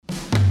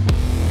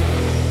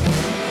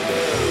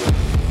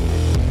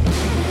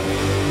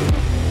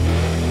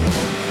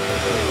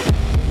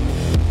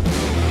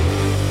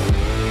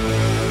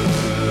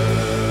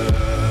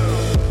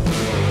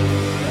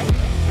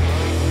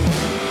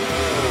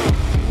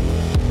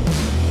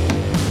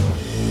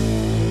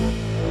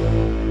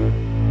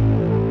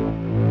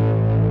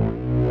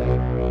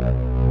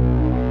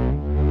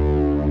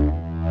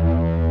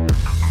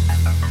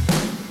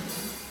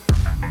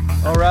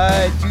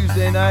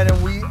night,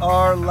 and we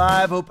are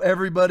live. Hope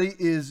everybody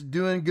is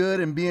doing good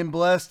and being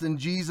blessed in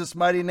Jesus'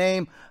 mighty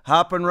name.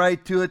 Hopping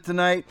right to it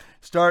tonight,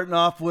 starting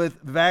off with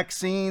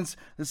vaccines.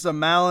 This is a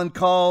Malin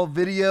Call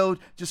video,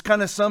 just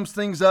kind of sums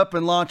things up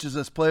and launches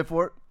us. Play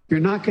for it.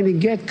 You're not going to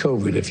get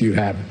COVID if you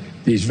have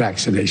these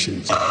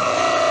vaccinations.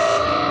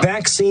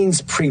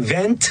 Vaccines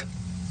prevent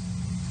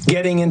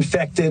getting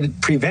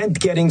infected, prevent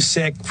getting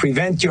sick,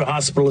 prevent your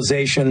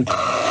hospitalization.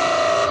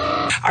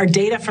 Our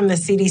data from the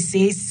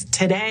CDC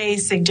today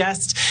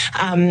suggests,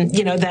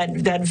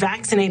 that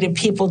vaccinated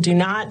people do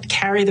not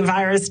carry the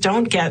virus,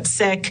 don't get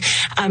sick,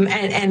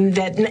 and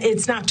that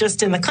it's not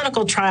just in the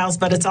clinical trials,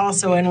 but it's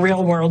also in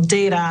real-world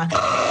data.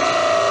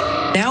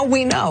 Now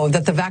we know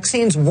that the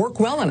vaccines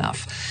work well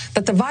enough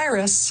that the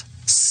virus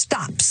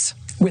stops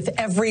with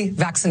every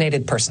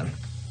vaccinated person.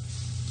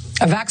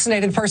 A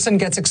vaccinated person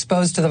gets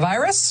exposed to the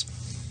virus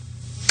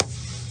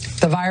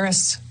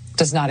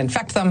does not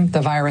infect them.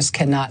 The virus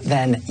cannot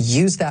then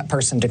use that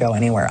person to go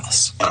anywhere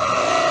else.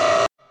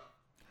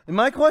 And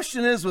my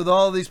question is, with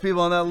all these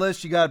people on that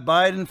list, you got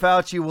Biden,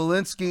 Fauci,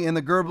 Walensky, and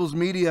the Goebbels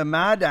media,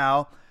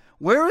 Maddow,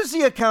 where is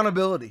the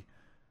accountability?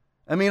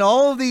 I mean,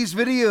 all of these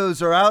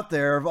videos are out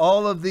there of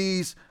all of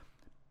these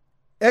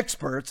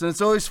experts, and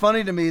it's always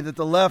funny to me that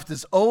the left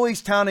is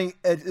always touting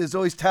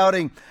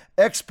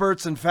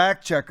experts and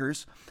fact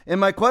checkers. And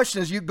my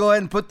question is, you go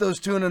ahead and put those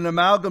two in an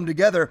amalgam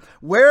together.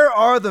 Where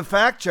are the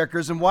fact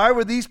checkers, and why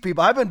were these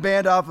people? I've been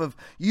banned off of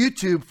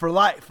YouTube for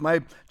life.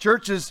 My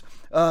church's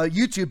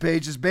YouTube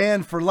page is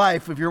banned for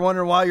life. If you're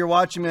wondering why you're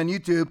watching me on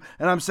YouTube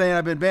and I'm saying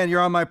I've been banned, you're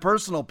on my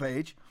personal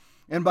page.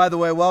 And by the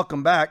way,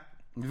 welcome back.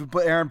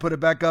 Aaron put it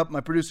back up.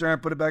 My producer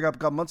Aaron put it back up a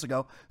couple months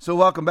ago. So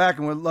welcome back,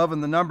 and we're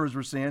loving the numbers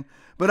we're seeing.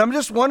 But I'm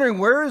just wondering,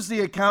 where is the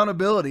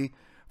accountability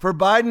for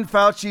Biden,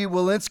 Fauci,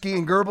 Walensky,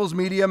 and Goebbels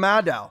media,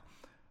 Maddow?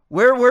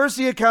 Where's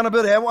the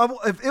accountability?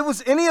 If it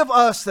was any of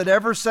us that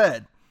ever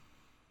said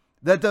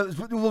that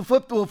we'll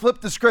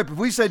flip the script. If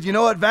we said, you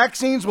know what,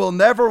 vaccines will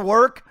never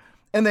work,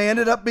 and they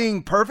ended up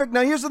being perfect.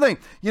 Now, here's the thing.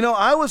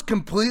 I was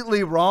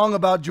completely wrong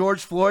about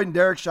George Floyd and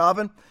Derek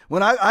Chauvin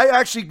when I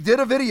actually did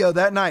a video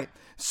that night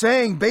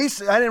saying,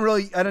 basically, I didn't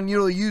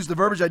really use the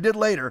verbiage. I did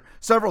later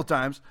several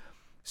times,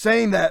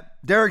 saying that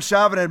Derek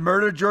Chauvin had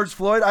murdered George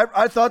Floyd.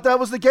 I thought that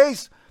was the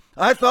case.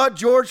 I thought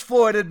George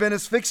Floyd had been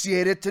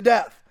asphyxiated to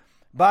death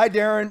by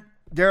Derek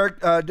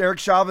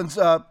Chauvin's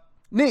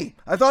knee.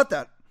 I thought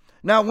that.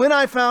 Now, when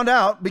I found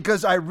out,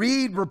 because I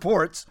read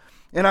reports,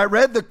 and I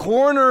read the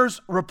coroner's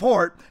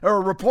report, or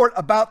a report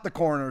about the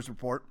coroner's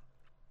report,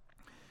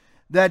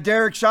 that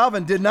Derek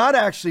Chauvin did not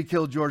actually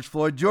kill George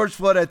Floyd. George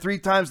Floyd had 3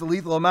 times the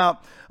lethal amount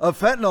of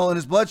fentanyl in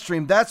his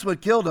bloodstream. That's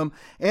what killed him.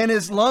 And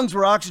his lungs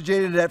were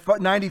oxygenated at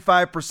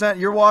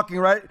 95%. You're walking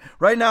right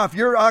now. If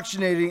you're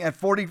oxygenating at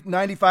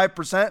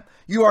 95%,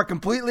 you are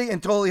completely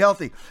and totally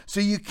healthy.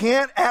 So you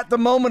can't, at the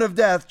moment of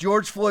death,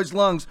 George Floyd's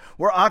lungs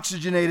were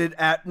oxygenated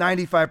at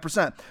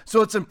 95%.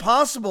 So it's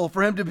impossible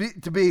for him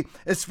to be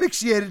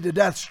asphyxiated to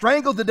death,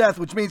 strangled to death,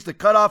 which means to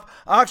cut off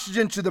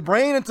oxygen to the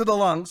brain and to the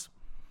lungs.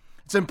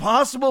 It's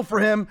impossible for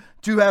him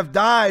to have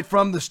died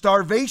from the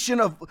starvation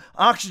of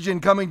oxygen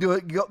going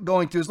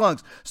to his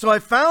lungs. So I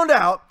found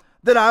out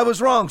that I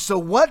was wrong. So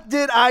what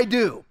did I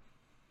do?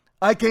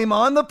 I came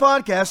on the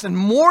podcast, and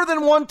more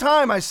than one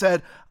time I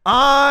said,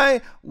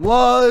 I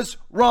was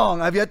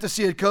wrong. I've yet to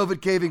see a COVID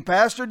caving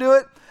pastor do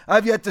it.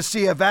 I've yet to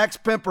see a vax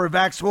pimp or a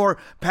vax whore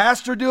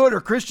pastor do it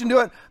or Christian do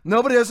it.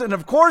 Nobody does it. And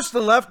of course the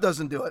left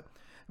doesn't do it.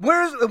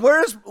 Where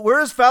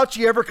has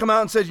Fauci ever come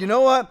out and said, you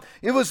know what?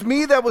 It was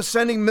me that was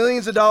sending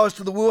millions of dollars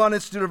to the Wuhan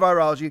Institute of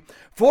Virology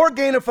for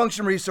gain of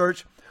function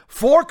research,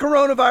 for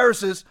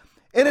coronaviruses.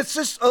 And it's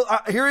just,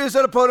 here he is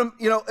at a podium.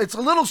 It's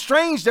a little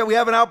strange that we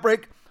have an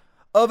outbreak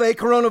of a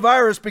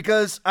coronavirus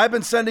because I've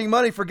been sending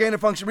money for gain of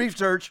function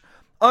research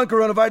on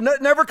coronavirus.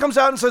 Never comes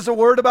out and says a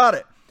word about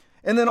it.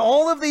 And then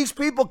all of these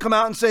people come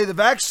out and say the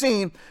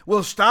vaccine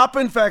will stop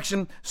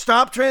infection,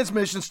 stop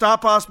transmission,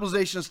 stop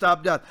hospitalization,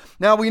 stop death.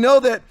 Now, we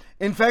know that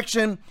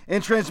infection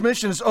and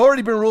transmission has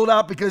already been ruled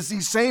out because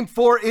these same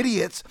 4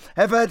 idiots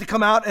have had to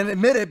come out and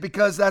admit it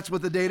because that's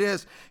what the data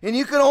is. And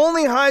you can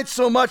only hide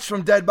so much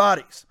from dead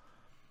bodies.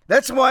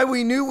 That's why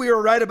we knew we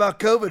were right about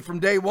COVID from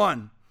day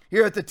one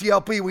here at the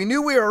TLP. We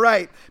knew we were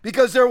right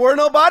because there were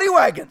no body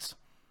wagons.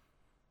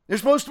 There's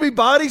supposed to be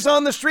bodies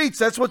on the streets.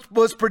 That's what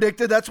was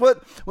predicted. That's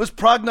what was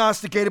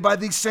prognosticated by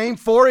these same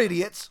 4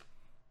 idiots.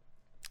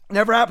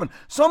 Never happened.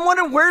 So I'm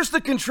wondering, where's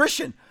the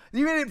contrition?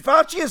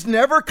 Fauci has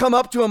never come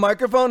up to a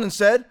microphone and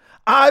said,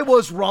 I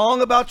was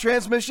wrong about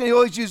transmission. He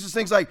always uses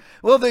things like,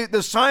 well,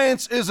 the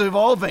science is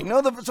evolving.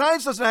 No, the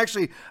science doesn't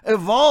actually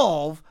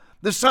evolve.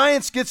 The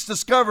science gets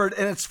discovered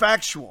and it's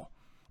factual.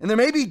 And there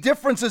may be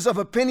differences of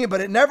opinion,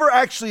 but it never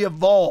actually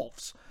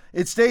evolves.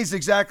 It stays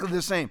exactly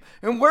the same.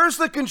 And where's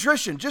the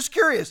contrition? Just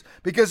curious,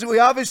 because we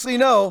obviously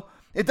know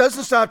it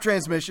doesn't stop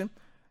transmission,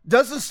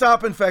 doesn't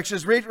stop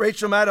infections.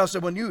 Rachel Maddow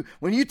said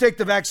when you take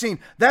the vaccine,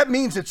 that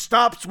means it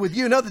stops with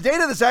you. Now, the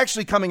data that's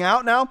actually coming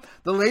out now,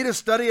 the latest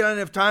study, I don't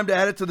have time to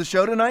add it to the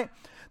show tonight.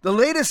 The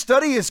latest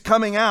study is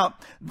coming out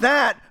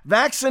that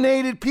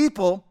vaccinated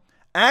people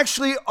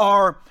actually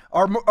are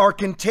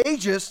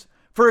contagious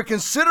for a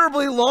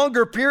considerably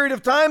longer period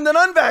of time than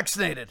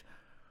unvaccinated.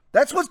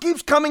 That's what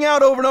keeps coming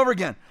out over and over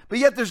again. But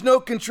yet there's no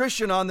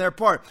contrition on their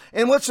part.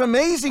 And what's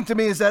amazing to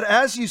me is that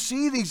as you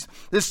see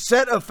this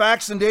set of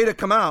facts and data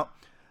come out,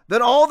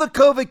 that all the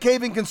COVID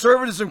caving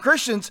conservatives and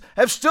Christians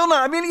have still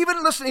not,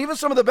 even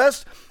some of the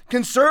best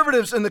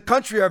conservatives in the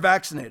country are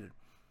vaccinated.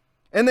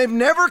 And they've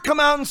never come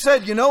out and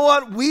said, you know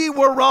what, we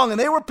were wrong. And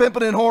they were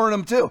pimping and whoring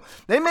them too.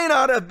 They may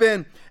not have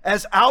been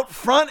as out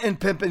front in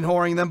pimping and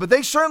whoring them, but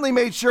they certainly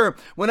made sure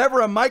whenever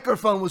a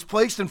microphone was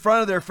placed in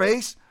front of their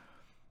face,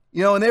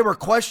 and they were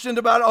questioned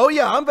about it. Oh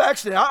yeah, I'm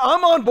vaccinated.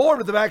 I'm on board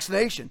with the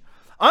vaccination.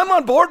 I'm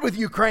on board with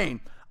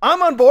Ukraine.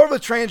 I'm on board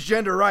with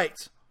transgender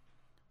rights.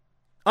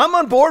 I'm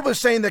on board with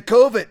saying that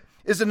COVID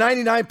is a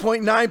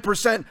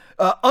 99.9%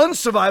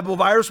 unsurvivable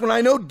virus when I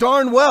know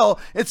darn well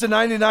it's a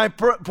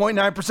 99.9%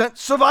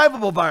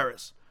 survivable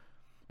virus.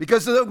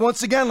 Because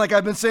once again, like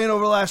I've been saying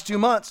over the last 2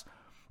 months,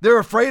 they're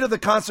afraid of the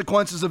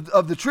consequences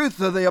of the truth,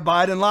 so they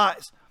abide in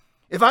lies.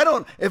 If I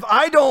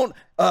don't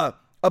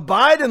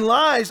abide in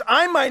lies,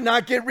 I might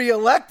not get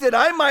reelected.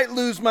 I might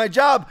lose my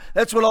job.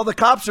 That's what all the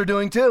cops are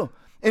doing too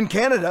in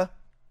Canada.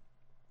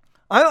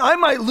 I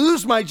might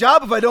lose my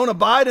job if I don't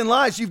abide in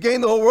lies. You've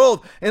gained the whole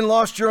world and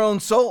lost your own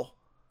soul.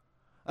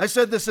 I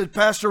said this at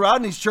Pastor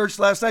Rodney's church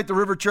last night, the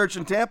River Church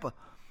in Tampa.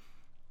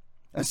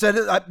 I said,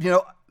 you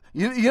know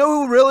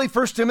who really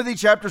 1 Timothy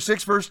chapter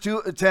 6, verse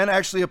 10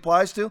 actually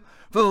applies to?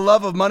 For the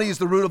love of money is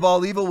the root of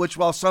all evil, which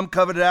while some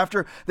coveted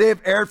after, they have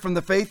erred from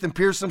the faith and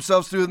pierced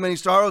themselves through with many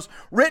sorrows.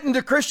 Written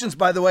to Christians,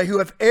 by the way, who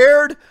have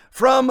erred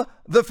from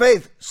the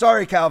faith.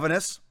 Sorry,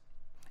 Calvinists.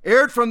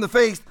 Erred from the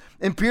faith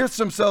and pierced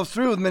themselves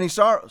through with many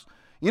sorrows.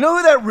 You know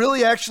who that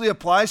really actually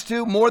applies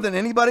to more than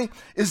anybody?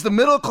 Is the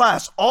middle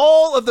class.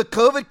 All of the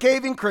COVID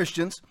caving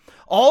Christians,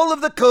 all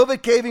of the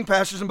COVID caving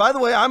pastors, and by the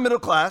way, I'm middle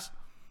class.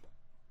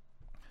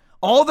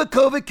 All the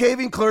COVID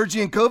caving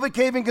clergy and COVID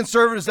caving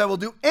conservatives that will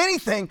do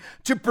anything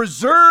to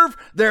preserve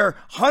their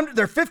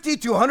 50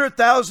 to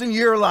 100,000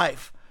 year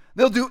life.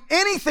 They'll do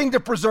anything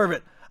to preserve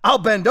it. I'll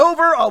bend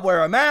over, I'll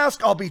wear a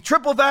mask, I'll be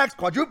triple vaxxed,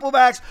 quadruple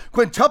vaxxed,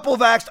 quintuple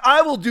vaxxed.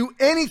 I will do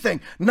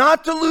anything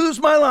not to lose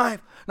my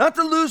life, not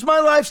to lose my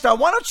lifestyle.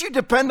 Why don't you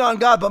depend on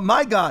God? But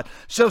my God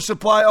shall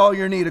supply all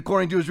your need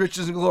according to his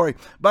riches and glory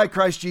by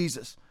Christ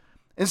Jesus.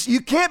 And so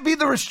you can't be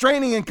the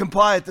restraining and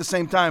comply at the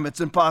same time.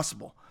 It's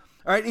impossible.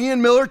 All right,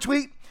 Ian Miller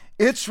tweet.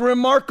 It's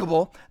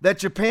remarkable that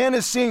Japan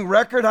is seeing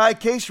record high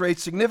case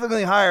rates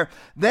significantly higher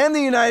than the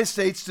United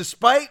States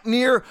despite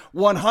near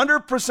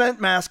 100%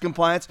 mask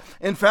compliance.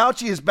 And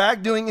Fauci is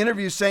back doing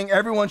interviews saying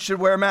everyone should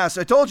wear masks.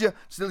 I told you,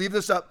 so leave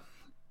this up.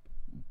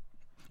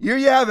 Here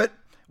you have it.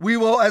 We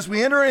will, as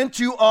we enter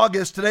into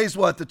August, today's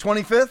what, the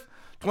 25th?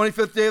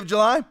 25th day of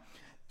July?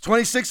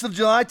 26th of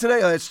July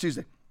today? Oh, it's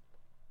Tuesday.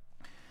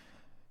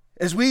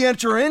 As we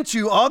enter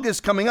into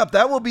August coming up,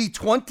 that will be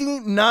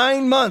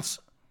 29 months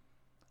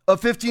of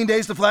 15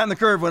 days to flatten the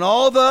curve. When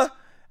all the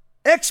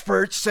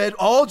experts said,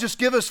 just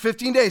give us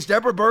 15 days.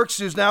 Deborah Birx,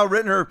 who's now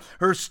written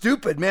her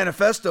stupid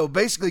manifesto,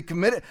 basically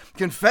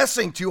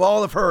confessing to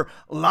all of her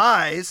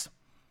lies.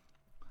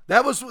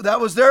 That was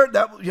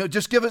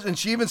just give us, and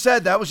she even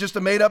said that was just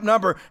a made up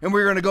number and we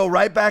were going to go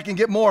right back and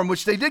get more, in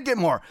which they did get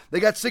more. They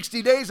got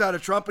 60 days out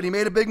of Trump and he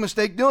made a big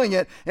mistake doing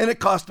it and it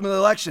cost him the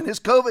election. His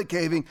COVID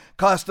caving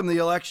cost him the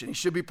election. He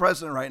should be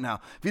president right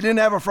now. If you didn't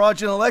have a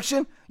fraudulent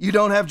election, you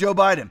don't have Joe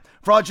Biden.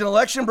 Fraudulent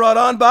election brought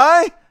on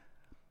by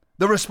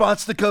the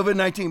response to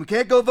COVID-19. We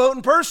can't go vote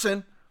in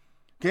person.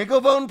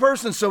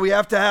 So we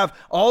have to have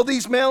all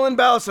these mail-in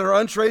ballots that are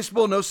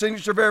untraceable, no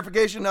signature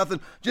verification, nothing,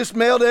 just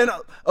mailed in,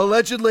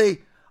 allegedly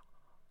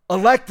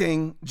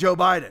electing Joe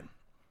Biden.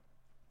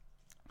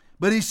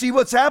 But you see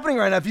what's happening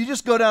right now. If you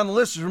just go down the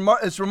list,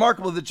 it's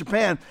remarkable that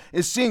Japan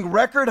is seeing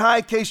record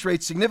high case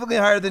rates, significantly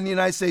higher than the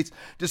United States,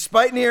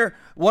 despite near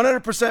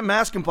 100%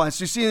 mask compliance.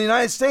 So you see, in the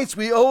United States,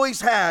 we always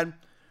had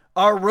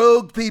our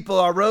rogue people,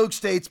 our rogue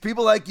states,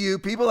 people like you,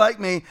 people like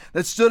me,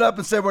 that stood up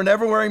and said, we're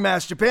never wearing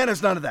masks. Japan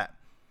has none of that.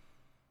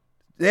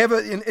 They have,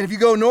 and if you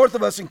go north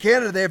of us in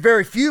Canada, they have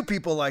very few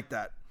people like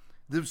that.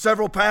 There's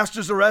several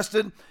pastors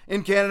arrested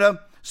in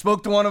Canada.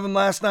 Spoke to one of them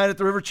last night at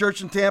the River Church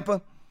in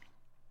Tampa.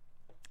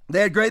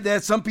 They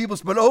had some people,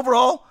 but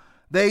overall,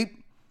 they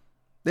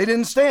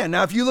didn't stand.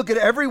 Now, if you look at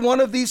every one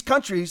of these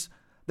countries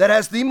that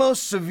has the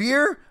most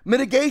severe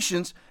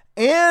mitigations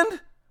and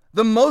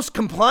the most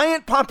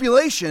compliant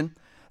population,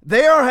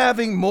 they are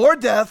having more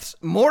deaths,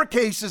 more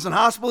cases, and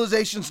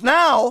hospitalizations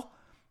now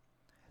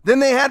than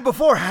they had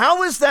before.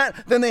 How is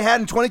that than they had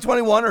in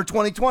 2021 or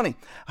 2020?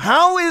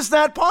 How is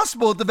that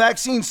possible if the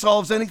vaccine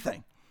solves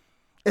anything?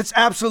 It's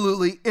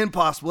absolutely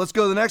impossible. Let's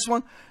go to the next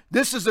one.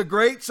 This is a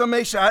great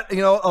summation.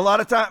 A lot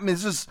of time,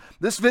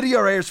 this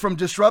video right here is from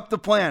Disrupt the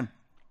Plan.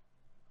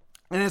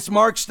 And it's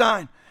Mark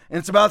Steyn. And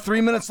it's about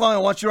 3 minutes long. I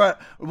want you to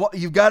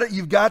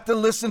you've got to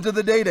listen to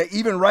the data,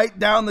 even write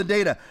down the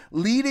data.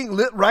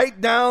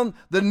 Write down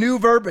the new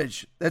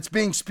verbiage that's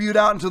being spewed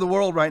out into the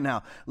world right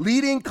now.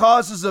 Leading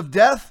causes of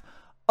death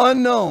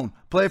unknown.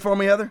 Play it for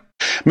me, Heather.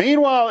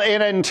 Meanwhile,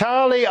 in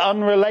entirely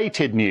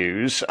unrelated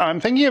news, I'm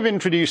thinking of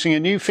introducing a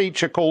new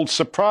feature called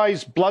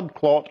Surprise Blood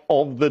Clot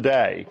of the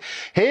Day.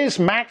 Here's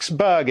Max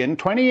Bergin,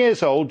 20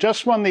 years old,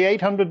 just won the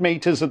 800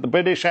 metres at the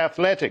British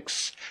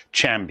Athletics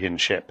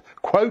Championship.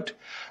 Quote,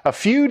 "A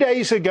few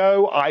days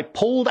ago, I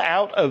pulled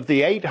out of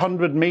the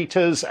 800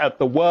 metres at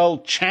the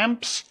World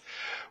Champs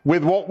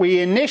with what we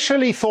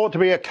initially thought to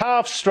be a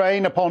calf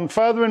strain. Upon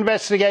further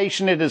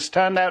investigation, it has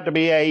turned out to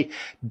be a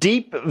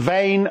deep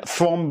vein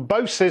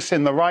thrombosis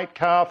in the right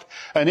calf,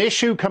 an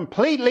issue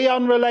completely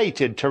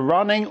unrelated to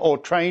running or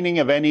training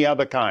of any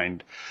other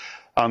kind."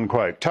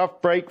 Unquote.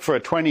 Tough break for a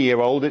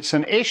 20-year-old. It's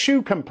an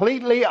issue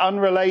completely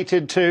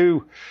unrelated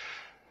to,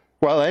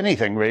 well,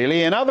 anything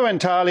really. In other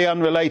entirely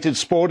unrelated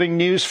sporting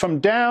news from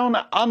down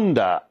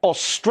under,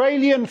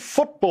 Australian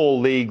Football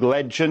League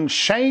legend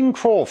Shane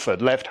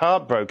Crawford left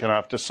heartbroken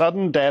after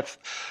sudden death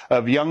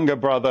of younger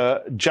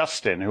brother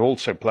Justin, who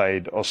also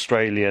played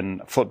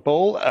Australian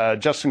football.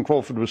 Justin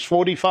Crawford was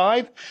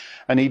 45,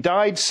 and he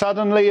died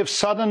suddenly of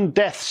sudden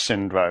death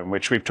syndrome,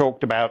 which we've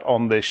talked about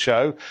on this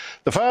show.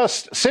 The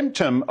first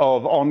symptom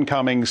of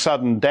oncoming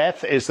sudden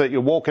death is that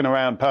you're walking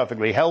around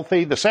perfectly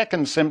healthy. The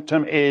second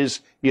symptom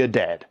is you're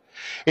dead.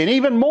 In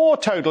even more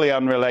totally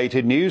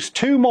unrelated news,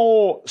 two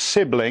more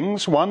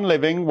siblings, one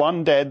living,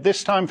 one dead,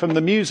 this time from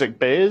the music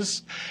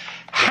biz.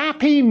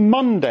 Happy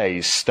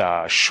Mondays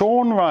star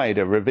Shaun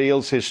Ryder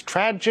reveals his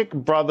tragic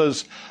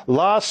brother's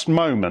last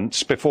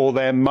moments before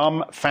their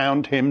mum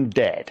found him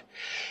dead.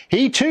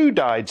 He too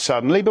died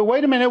suddenly, but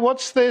wait a minute,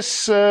 what's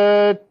this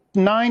 9,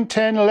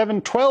 10,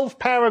 11, 12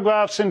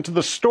 paragraphs into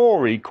the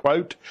story,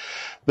 quote,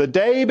 "The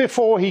day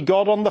before he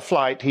got on the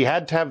flight, he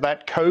had to have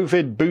that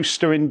COVID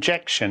booster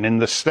injection in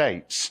the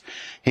States.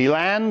 He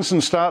lands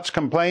and starts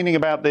complaining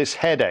about this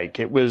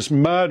headache. It was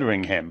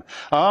murdering him.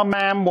 Our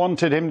ma'am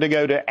wanted him to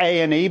go to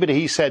A&E, but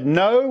he said,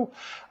 no,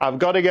 I've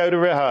got to go to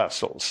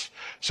rehearsals.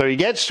 So he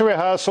gets to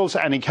rehearsals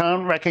and he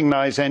can't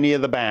recognize any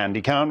of the band.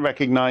 He can't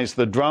recognize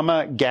the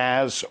drummer,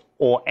 Gaz,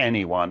 or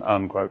anyone,"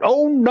 unquote.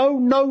 Oh, no,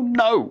 no,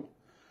 no.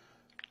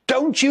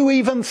 Don't you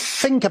even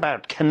think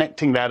about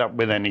connecting that up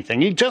with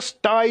anything. He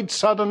just died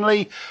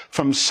suddenly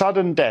from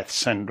sudden death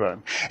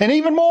syndrome. And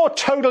even more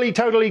totally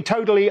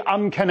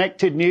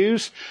unconnected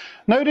news.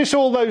 Notice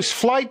all those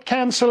flight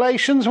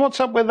cancellations?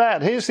 What's up with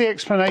that? Here's the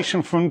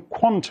explanation from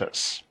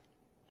Qantas.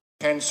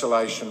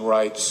 Cancellation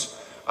rates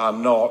are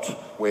not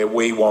where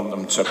we want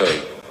them to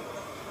be.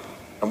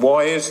 And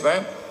why is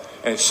that?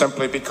 And it's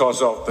simply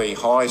because of the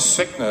high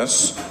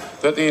sickness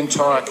that the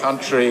entire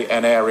country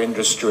and our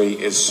industry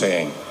is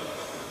seeing.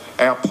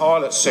 Our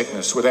pilot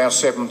sickness with our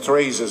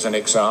 737s as an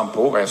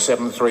example, our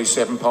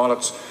 737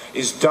 pilots,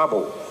 is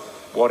double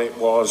what it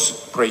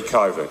was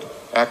pre-COVID.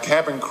 Our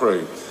cabin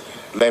crew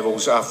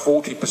levels are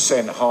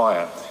 40%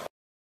 higher.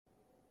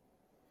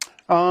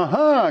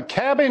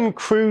 Cabin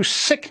crew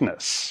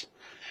sickness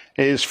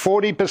is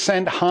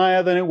 40%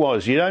 higher than it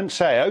was. You don't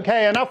say.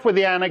 Okay, enough with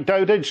the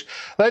anecdotage.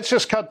 Let's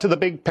just cut to the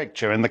big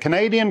picture. In the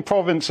Canadian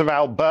province of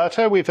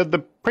Alberta, we've had the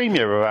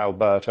Premier of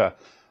Alberta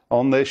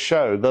on this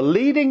show. The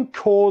leading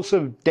cause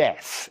of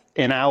death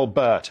in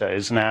Alberta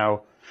is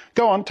now,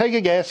 go on, take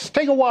a guess,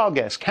 take a wild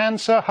guess,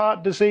 cancer,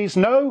 heart disease?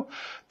 No,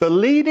 the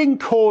leading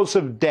cause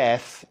of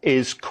death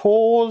is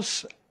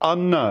cause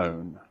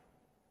unknown.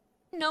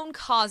 Known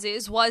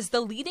causes was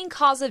the leading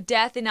cause of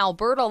death in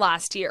Alberta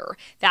last year.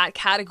 That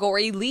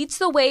category leads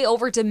the way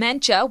over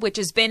dementia, which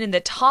has been in the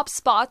top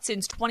spot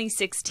since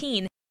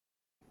 2016.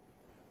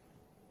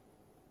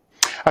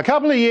 A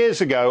couple of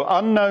years ago,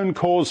 unknown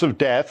cause of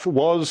death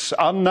was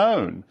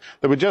unknown.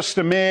 There were just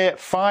a mere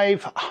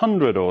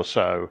 500 or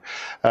so,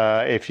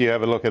 if you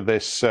have a look at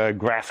this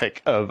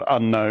graphic of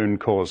unknown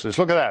causes.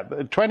 Look at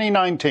that.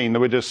 2019, there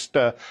were just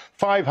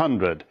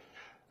 500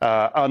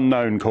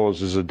 unknown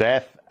causes of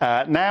death.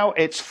 Now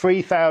it's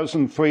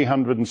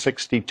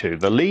 3,362.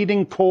 The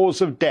leading cause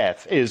of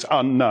death is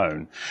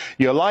unknown.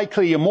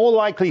 You're more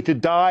likely to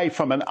die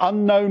from an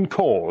unknown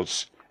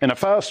cause in a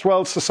first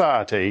world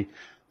society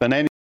than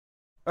any.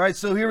 All right,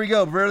 so here we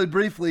go. Very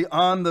briefly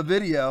on the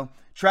video.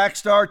 Track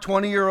star,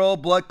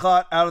 20-year-old, blood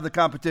clot out of the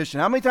competition.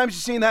 How many times have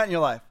you seen that in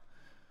your life?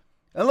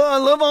 I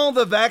love all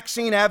the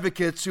vaccine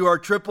advocates who are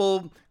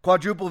triple,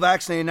 quadruple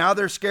vaccinated. Now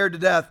they're scared to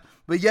death,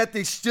 but yet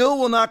they still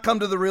will not come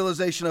to the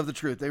realization of the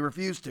truth. They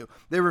refuse to.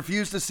 They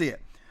refuse to see it.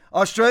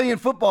 Australian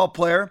football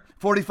player,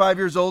 45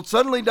 years old,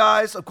 suddenly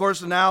dies. Of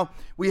course, now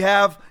we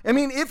have,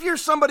 if you're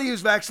somebody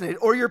who's vaccinated,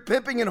 or you're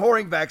pimping and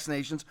whoring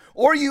vaccinations,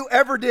 or you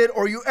ever did,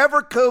 or you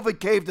ever COVID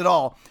caved at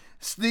all,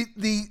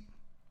 the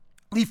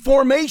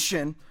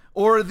formation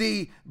or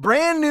the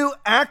brand new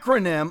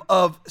acronym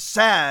of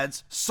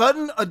SADS,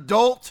 sudden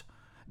adult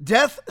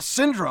death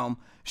syndrome,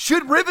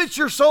 should rivet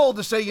your soul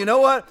to say, you know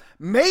what,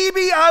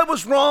 maybe I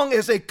was wrong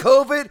as a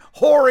COVID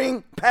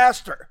whoring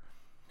pastor.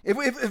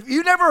 If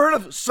you never heard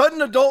of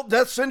sudden adult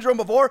death syndrome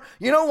before,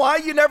 you know why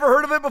you never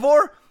heard of it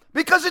before?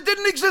 Because it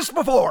didn't exist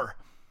before.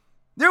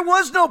 There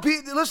was no,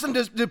 listen,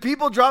 do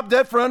people drop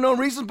dead for unknown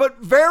reasons? But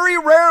very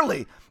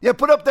rarely. Yeah,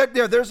 put up that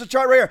there. There's a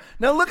chart right here.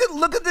 Now look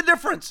at the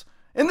difference.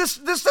 And this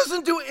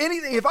doesn't do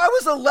anything. If I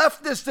was a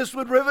leftist, this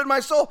would rivet my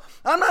soul.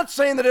 I'm not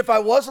saying that if I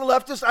was a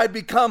leftist, I'd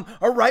become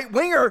a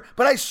right-winger,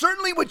 but I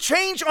certainly would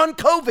change on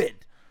COVID.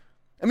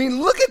 I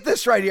mean, look at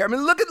this right here. I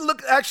mean, look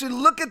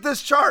at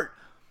this chart.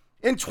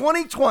 In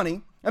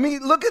 2020, I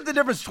mean, look at the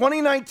difference.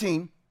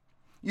 2019,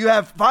 you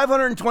have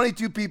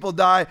 522 people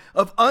die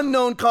of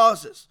unknown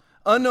causes.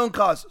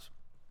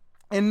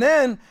 And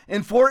then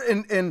in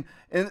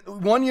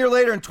 1 year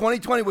later, in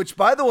 2020, which,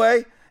 by the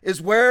way, is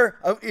where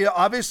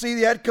obviously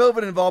you had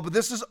COVID involved, but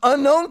this is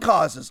unknown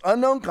causes.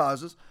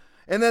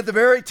 And then at the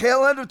very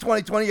tail end of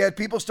 2020, you had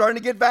people starting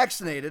to get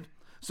vaccinated.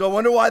 So I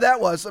wonder why that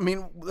was. I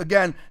mean,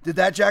 again, did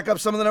that jack up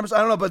some of the numbers? I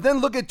don't know. But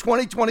then look at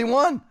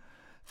 2021.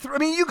 I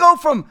mean, you go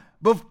from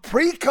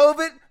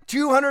pre-COVID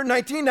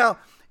 219. Now,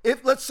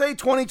 if let's say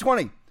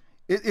 2020,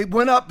 it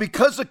went up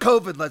because of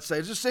COVID, let's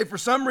say. Just say for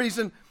some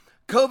reason,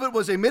 COVID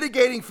was a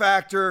mitigating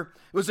factor.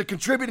 It was a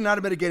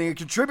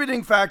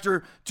contributing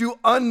factor to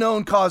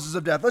unknown causes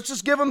of death. Let's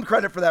just give them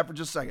credit for that for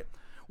just a second.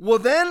 Well,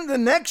 then the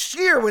next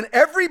year when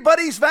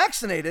everybody's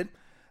vaccinated,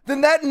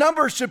 then that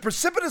number should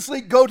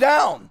precipitously go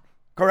down,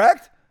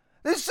 correct?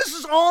 This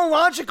is all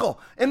logical.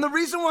 And the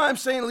reason why I'm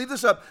saying, leave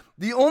this up,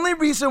 the only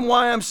reason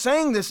why I'm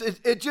saying this,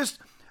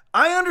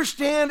 I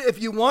understand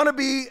if you want to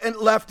be a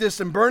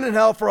leftist and burn in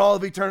hell for all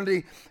of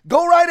eternity,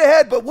 go right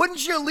ahead, but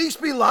wouldn't you at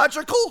least be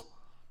logical?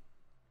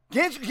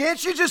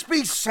 Can't you just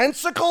be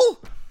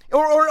sensical?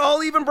 Or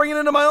I'll even bring it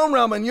into my own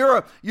realm. And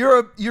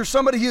you're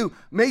somebody who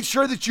made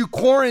sure that you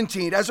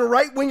quarantined. As a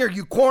right winger,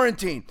 you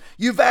quarantined,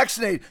 you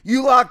vaccinated,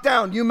 you locked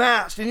down, you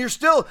masked, and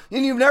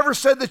you've never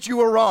said that you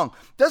were wrong.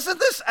 Doesn't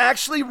this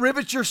actually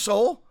rivet your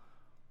soul?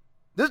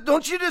 Doesn't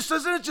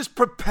it just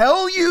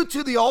propel you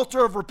to the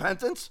altar of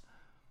repentance?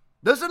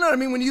 Doesn't it? I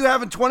mean, when you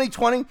have in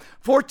 2020,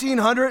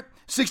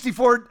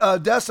 1,464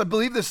 deaths, I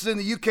believe this is in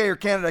the UK or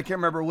Canada, I can't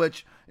remember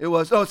which it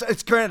was. Oh,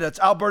 it's Canada, it's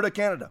Alberta,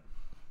 Canada.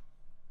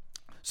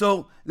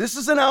 So this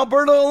is in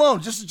Alberta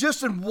alone,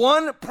 just in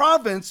one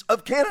province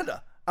of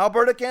Canada,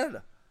 Alberta,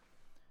 Canada.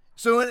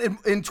 So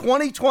in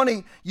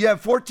 2020, you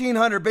have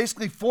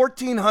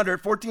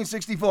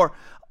 1,464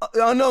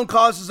 unknown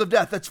causes of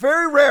death. That's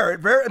very rare.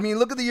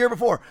 Look at the year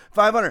before,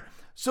 500.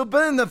 So,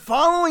 but in the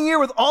following year,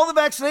 with all the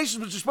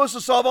vaccinations, which are supposed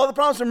to solve all the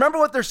problems, remember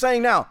what they're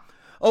saying now.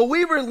 Oh,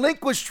 we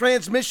relinquish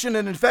transmission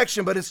and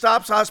infection, but it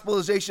stops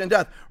hospitalization and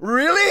death.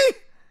 Really?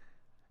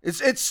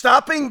 It's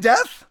stopping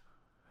death?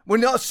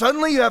 When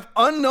suddenly you have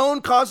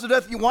unknown cause of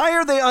death. Why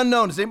are they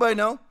unknown? Does anybody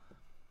know?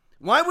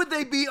 Why would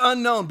they be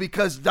unknown?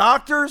 Because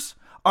doctors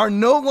are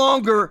no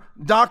longer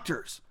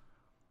doctors.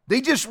 They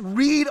just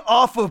read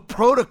off of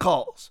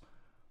protocols.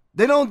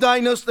 They don't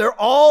diagnose. They're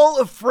all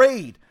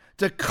afraid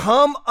to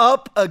come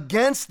up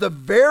against the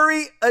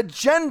very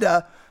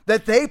agenda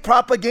that they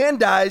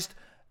propagandized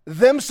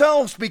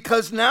themselves,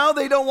 because now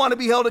they don't want to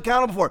be held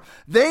accountable for.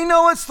 They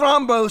know it's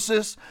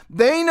thrombosis.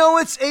 They know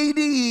it's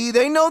ADE.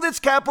 They know that it's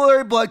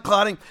capillary blood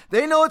clotting.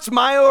 They know it's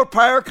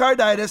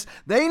myocarditis.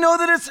 They know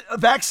that it's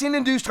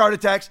vaccine-induced heart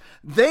attacks.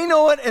 They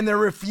know it, and they're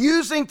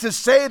refusing to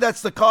say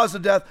that's the cause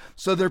of death,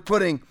 so they're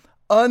putting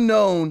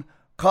unknown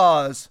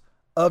cause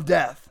of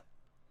death.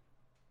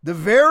 The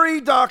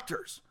very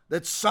doctors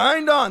that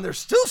signed on, they're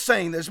still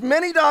saying, there's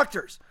many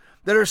doctors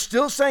that are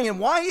still saying, and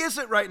why is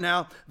it right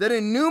now that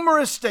in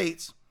numerous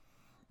states,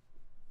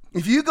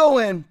 if you go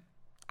in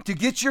to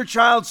get your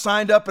child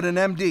signed up at an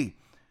MD,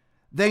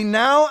 they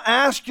now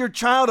ask your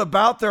child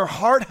about their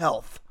heart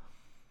health.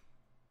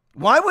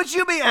 Why would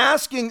you be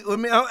asking?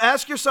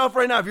 Ask yourself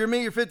right now, if you're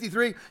me, you're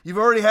 53, you've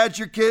already had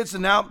your kids,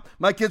 and now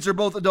my kids are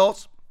both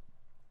adults.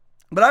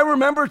 But I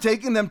remember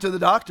taking them to the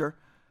doctor,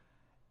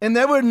 and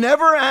they were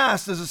never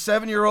asked as a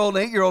 7-year-old,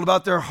 8-year-old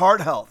about their heart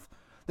health.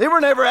 They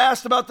were never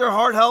asked about their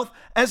heart health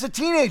as a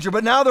teenager,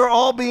 but now they're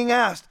all being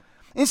asked.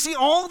 And see,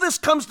 all this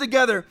comes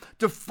together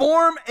to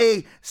form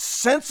a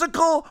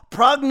sensical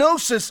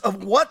prognosis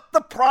of what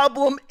the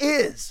problem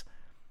is.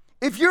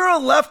 If you're a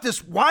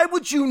leftist, why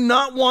would you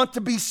not want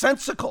to be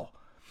sensical?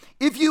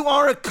 If you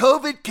are a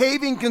COVID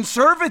caving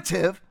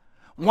conservative,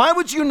 why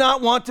would you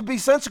not want to be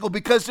sensical?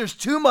 Because there's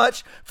too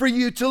much for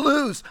you to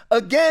lose.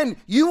 Again,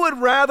 you would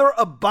rather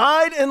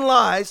abide in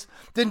lies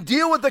than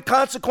deal with the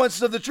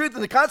consequences of the truth.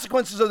 And the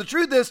consequences of the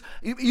truth is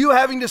you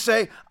having to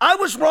say, I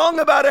was wrong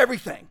about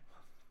everything.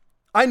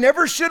 I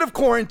never should have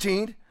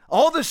quarantined.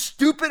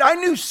 I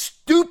knew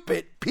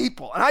stupid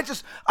people.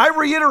 And I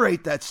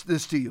reiterate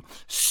this to you.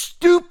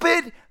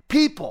 Stupid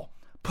people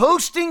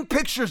posting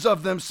pictures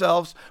of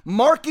themselves,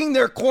 marking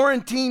their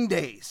quarantine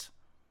days.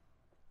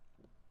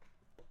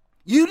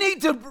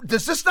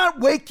 Does this not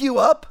wake you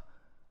up?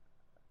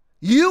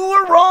 You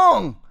were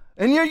wrong.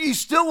 And you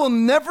still will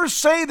never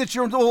say that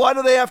you're, well, why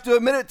do they have to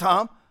admit it,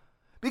 Tom?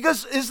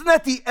 Because isn't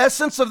that the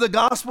essence of the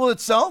gospel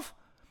itself?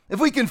 If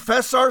we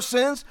confess our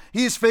sins,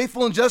 he is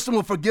faithful and just and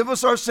will forgive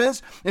us our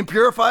sins and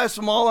purify us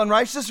from all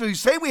unrighteousness. If we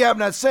say we have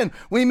not sinned,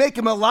 we make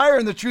him a liar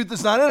and the truth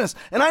is not in us.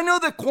 And I know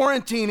that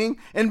quarantining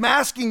and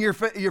masking your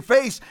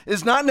face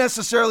is not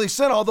necessarily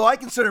sin, although I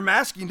consider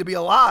masking to be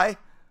a lie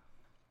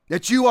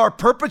that you are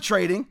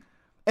perpetrating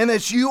and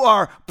that you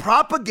are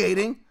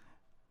propagating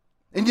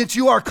and yet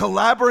you are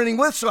collaborating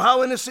with. So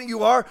how innocent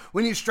you are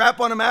when you strap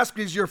on a mask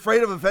because you're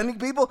afraid of offending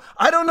people,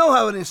 I don't know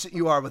how innocent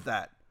you are with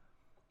that.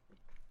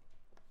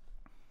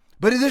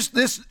 But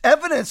this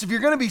evidence, if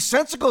you're going to be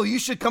sensible, you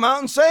should come out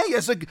and say,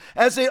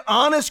 as an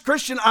honest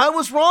Christian, I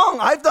was wrong.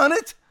 I've done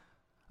it.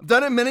 I've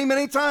done it many,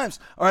 many times.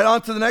 All right,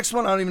 on to the next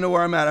one. I don't even know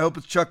where I'm at. I hope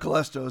it's Chuck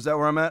Callesto. Is that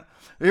where I'm at?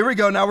 Here we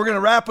go. Now we're going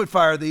to rapid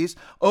fire these.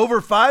 Over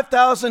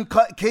 5,000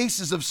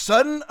 cases of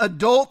sudden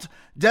adult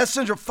death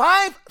syndrome.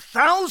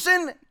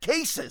 5,000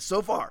 cases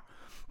so far.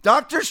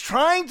 Doctors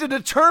trying to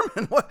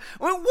determine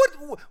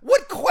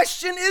what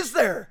question is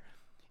there?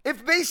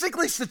 If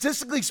basically,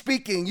 statistically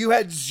speaking, you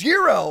had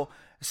 0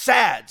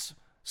 SADS,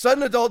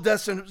 sudden adult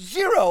death syndrome,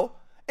 0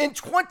 in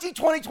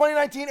 2020,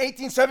 2019,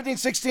 18, 17,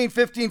 16,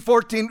 15,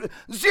 14,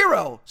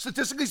 0,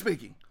 statistically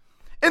speaking.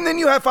 And then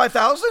you have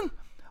 5,000?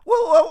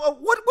 Well,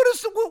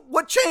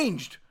 what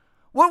changed?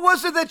 What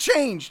was it that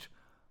changed?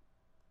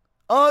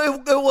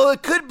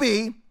 It could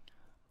be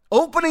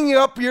opening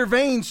up your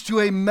veins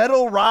to a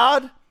metal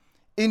rod,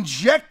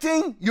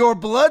 injecting your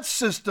blood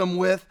system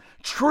with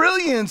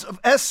trillions of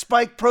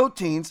S-spike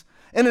proteins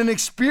in an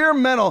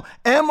experimental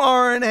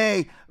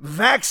mRNA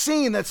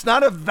vaccine that's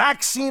not a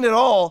vaccine at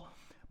all,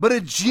 but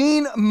a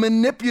gene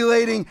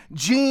manipulating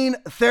gene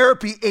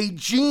therapy, a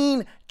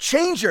gene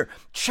changer.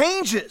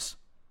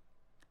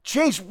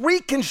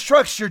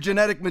 Reconstructs your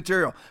genetic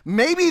material.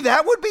 Maybe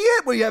that would be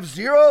it, where you have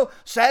 0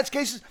 SADS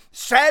cases.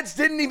 SADS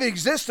didn't even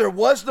exist. There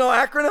was no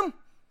acronym.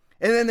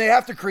 And then they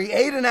have to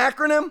create an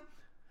acronym,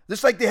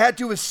 just like they had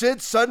to with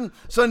SIDS,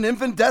 sudden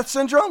infant death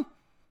syndrome.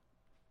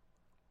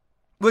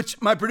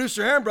 Which my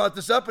producer Aaron brought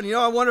this up, and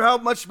I wonder how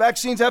much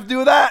vaccines have to do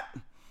with that.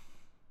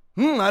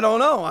 I don't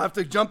know. I have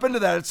to jump into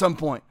that at some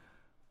point.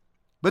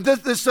 But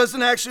this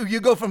doesn't actually, you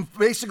go from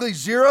basically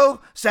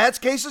 0 SADS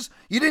cases.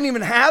 You didn't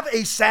even have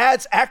a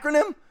SADS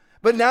acronym,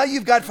 but now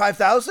you've got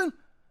 5,000.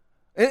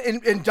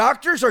 And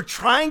doctors are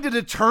trying to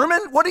determine,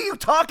 what are you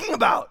talking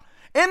about?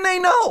 And they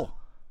know.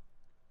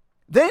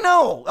 They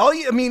know.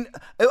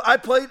 I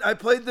played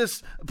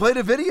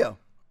a video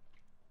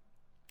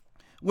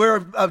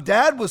where a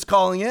dad was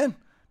calling in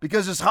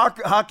because his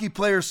hockey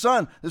player's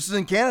son, this is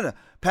in Canada,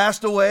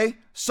 passed away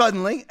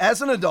suddenly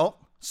as an adult.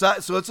 So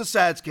it's a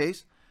SADS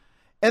case.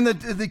 And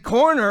the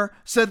coroner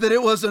said that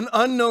it was an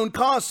unknown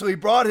cause, so he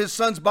brought his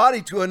son's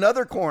body to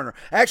another coroner.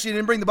 Actually, he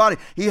didn't bring the body.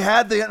 He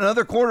had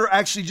another coroner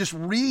actually just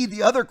read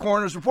the other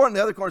coroner's report, and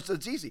the other coroner said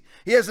it's easy.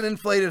 He has an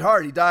inflated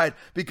heart. He died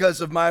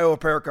because of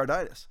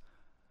myopericarditis.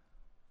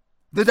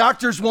 The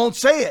doctors won't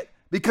say it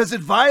because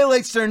it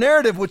violates their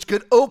narrative, which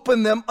could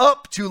open them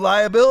up to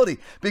liability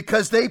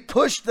because they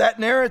pushed that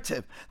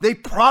narrative. They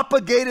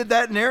propagated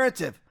that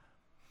narrative.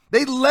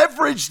 They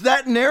leveraged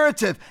that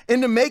narrative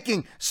into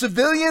making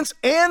civilians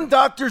and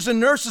doctors and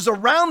nurses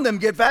around them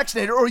get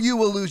vaccinated, or you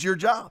will lose your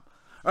job.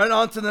 All right,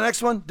 on to the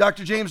next one.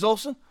 Dr. James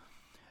Olson,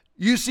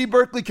 UC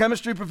Berkeley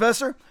chemistry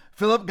professor.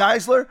 Philip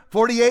Geisler,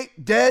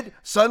 48, dead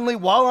suddenly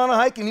while on a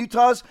hike in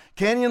Utah's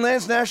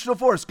Canyonlands National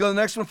Forest. Go to the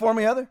next one for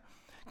me, Heather.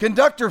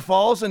 Conductor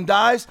falls and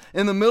dies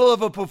in the middle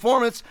of a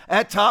performance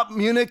at top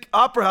Munich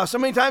Opera House. How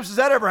many times has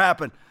that ever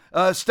happened?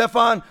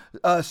 Stefan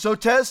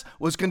Sotes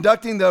was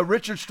conducting the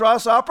Richard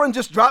Strauss opera and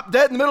just dropped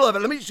dead in the middle of it.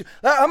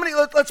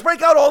 Let's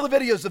break out all the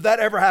videos of that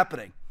ever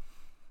happening.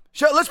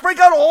 Let's break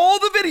out all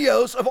the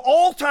videos of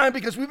all time,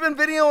 because we've been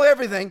videoing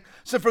everything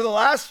for the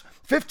last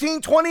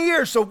 15, 20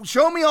 years. So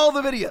show me all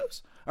the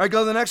videos. All right, go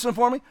to the next one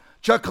for me.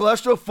 Chuck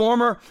Callesto,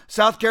 former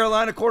South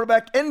Carolina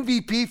quarterback,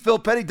 MVP Phil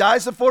Petty,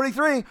 dies at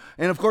 43.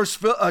 And of course,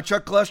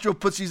 Chuck Callesto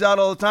puts these out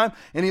all the time,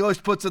 and he always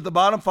puts at the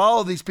bottom,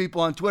 follow these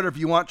people on Twitter if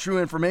you want true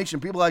information.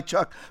 People like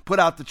Chuck put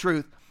out the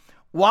truth.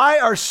 Why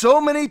are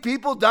so many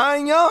people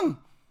dying young?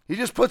 He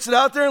just puts it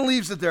out there and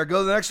leaves it there. Go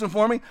to the next one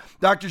for me.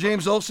 Dr.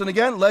 James Olson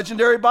again,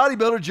 legendary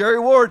bodybuilder Jerry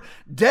Ward,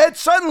 dead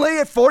suddenly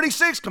at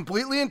 46,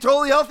 completely and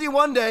totally healthy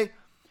one day.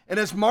 And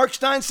as Mark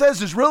Stein says,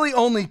 there's really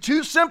only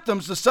 2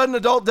 symptoms to sudden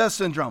adult death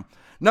syndrome.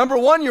 Number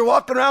 1, you're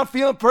walking around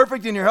feeling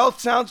perfect and your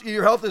health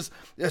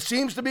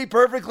seems to be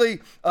perfectly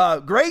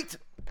great.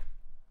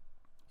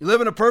 You live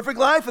in a perfect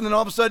life, and then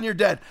all of a sudden you're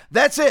dead.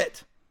 That's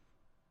it.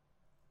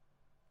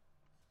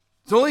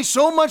 There's only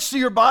so much that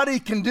your body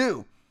can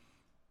do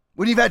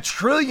when you've had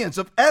trillions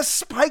of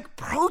S-spike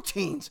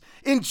proteins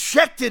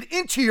injected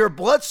into your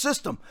blood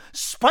system.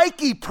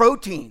 Spiky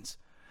proteins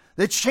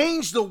that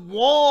change the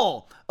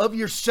wall of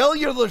your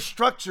cellular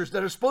structures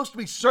that are supposed to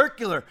be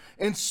circular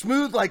and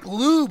smooth, like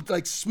lubed,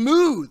 like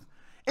smooth,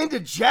 into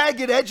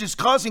jagged edges,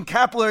 causing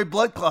capillary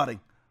blood clotting.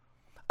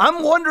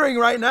 I'm wondering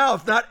right now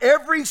if not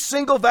every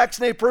single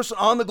vaccinated person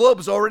on the globe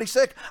is already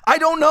sick. I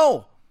don't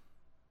know.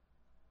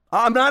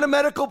 I'm not a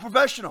medical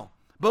professional,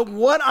 but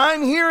what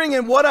I'm hearing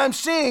and what I'm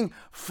seeing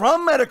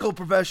from medical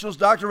professionals,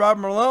 Dr.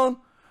 Robert Malone,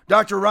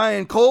 Dr.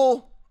 Ryan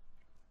Cole,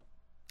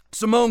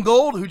 Simone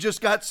Gold, who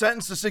just got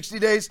sentenced to 60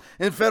 days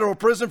in federal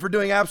prison for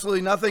doing absolutely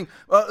nothing,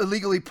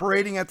 illegally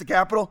parading at the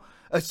Capitol.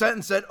 A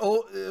sentence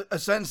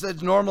that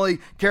normally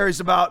carries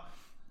about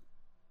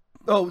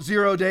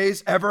 0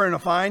 days ever in a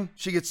fine.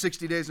 She gets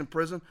 60 days in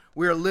prison.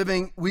 We are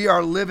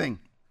living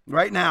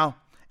right now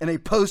in a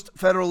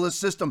post-federalist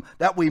system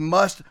that we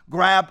must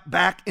grab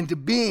back into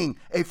being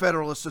a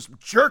federalist system,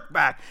 jerk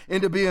back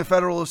into being a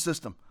federalist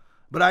system.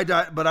 But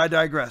I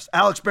digress.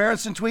 Alex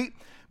Berenson tweet,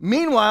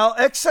 meanwhile,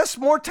 excess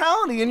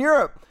mortality in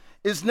Europe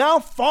is now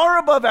far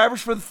above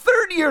average for the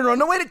third year in a row.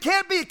 No, wait, it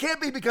can't be. It can't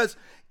be because,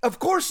 of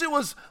course, it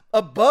was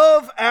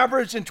above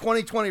average in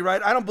 2020,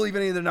 right? I don't believe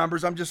any of the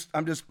numbers. I'm just,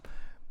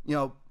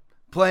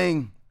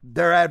 playing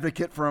their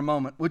advocate for a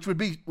moment, which would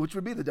be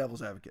the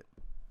devil's advocate.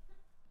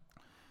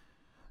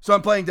 So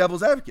I'm playing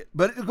devil's advocate.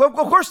 But of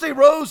course they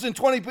rose in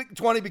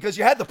 2020 because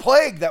you had the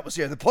plague that was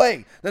here, the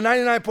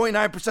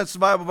 99.9%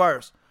 survival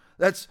virus.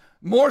 That's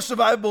more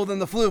survivable than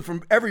the flu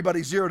from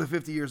everybody 0 to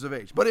 50 years of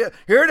age. But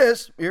here it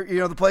is.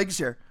 Here, the plague is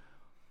here.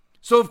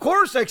 So of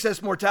course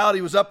excess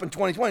mortality was up in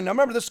 2020. Now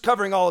remember, this is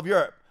covering all of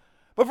Europe.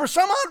 But for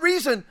some odd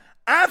reason,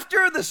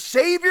 after the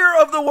savior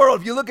of the world,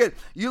 if you look at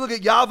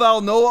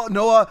Yuval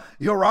Noah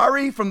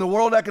Harari from the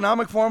World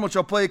Economic Forum, which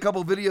I'll play a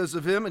couple of videos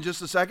of him in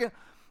just a second.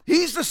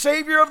 He's the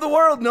savior of the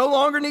world. No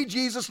longer need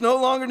Jesus. No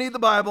longer need the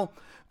Bible.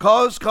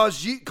 Calls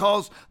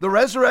the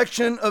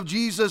resurrection of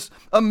Jesus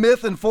a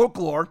myth and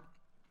folklore.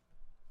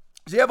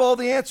 Does he have all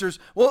the answers?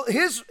 Well,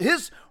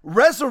 his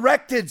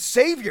resurrected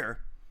savior,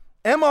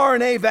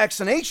 mRNA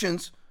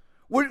vaccinations,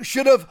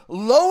 should have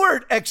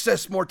lowered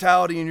excess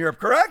mortality in Europe,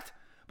 correct?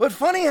 But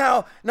funny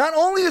how not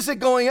only is it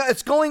going up,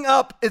 it's going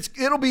up,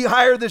 it'll be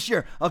higher this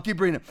year. I'll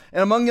keep reading it.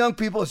 And among young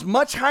people, it's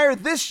much higher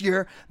this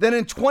year than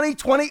in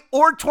 2020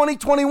 or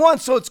 2021.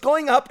 So it's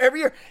going up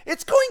every year.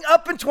 It's going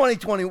up in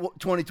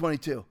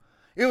 2022.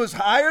 It was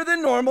higher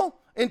than normal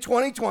in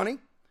 2020.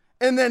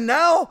 And then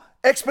now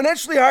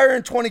exponentially higher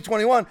in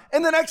 2021.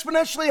 And then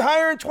exponentially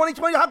higher in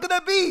 2020. How could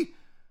that be?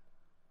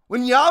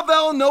 When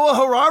Yuval Noah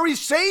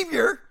Harari's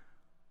savior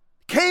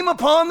came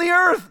upon the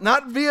earth,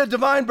 not via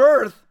divine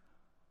birth,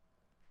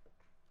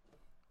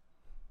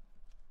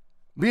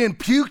 being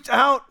puked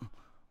out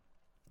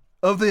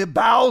of the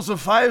bowels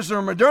of Pfizer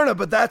and Moderna,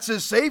 but that's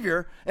his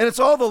savior. And it's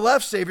all the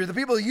left savior. The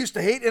people who used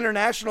to hate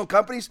international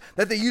companies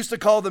that they used to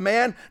call the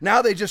man,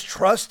 now they just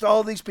trust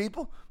all these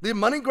people. The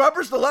money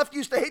grubbers, the left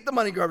used to hate the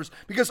money grubbers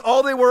because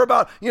all they were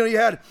about, you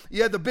had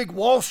the big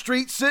Wall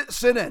Street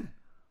sit-in.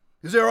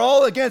 Because they're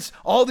all against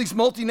all these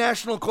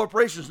multinational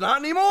corporations. Not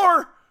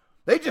anymore.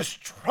 They just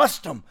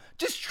trust them.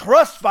 Just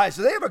trust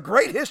Pfizer. They have a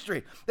great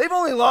history. They've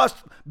only lost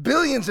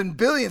billions and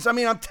billions.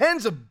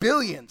 Tens of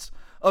billions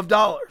of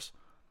dollars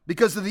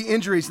because of the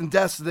injuries and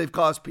deaths that they've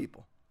caused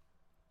people.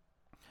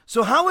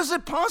 So how is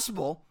it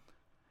possible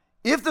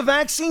if the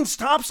vaccine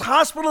stops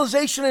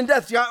hospitalization and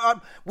deaths?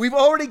 We've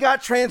already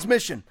got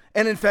transmission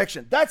and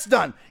infection. That's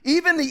done.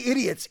 Even the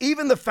idiots,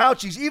 even the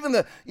Faucis,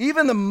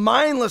 even the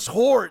mindless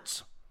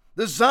hordes,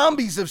 the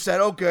zombies have said,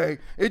 okay,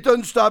 it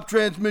doesn't stop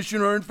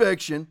transmission or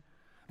infection.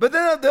 But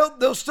then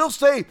they'll still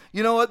say,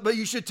 you know what, but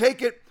you should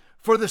take it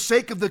for the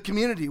sake of the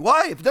community.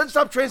 Why? If it doesn't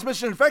stop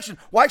transmission and infection,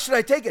 why should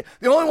I take it?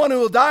 The only one who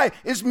will die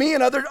is me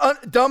and other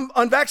dumb,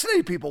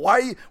 unvaccinated people.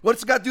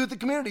 What's it got to do with the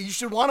community? You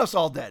should want us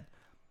all dead.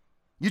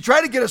 You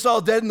try to get us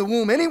all dead in the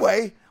womb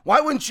anyway. Why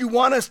wouldn't you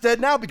want us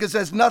dead now? Because it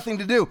has nothing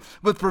to do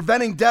with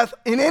preventing death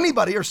in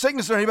anybody or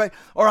sickness in anybody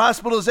or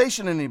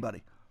hospitalization in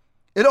anybody.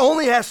 It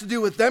only has to do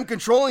with them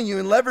controlling you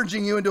and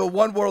leveraging you into a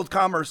one world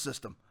commerce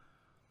system.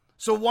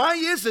 So why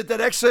is it that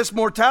excess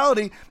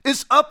mortality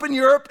is up in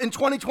Europe in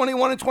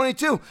 2021 and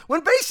 22?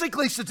 When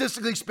basically,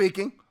 statistically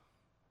speaking,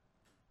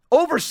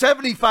 over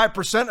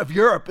 75% of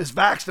Europe is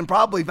vaxxed and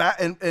probably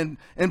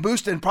and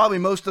boosted, and probably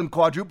most of them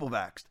quadruple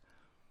vaxxed.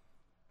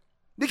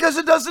 Because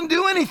it doesn't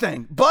do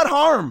anything but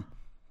harm.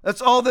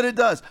 That's all that it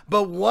does.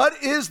 But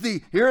what is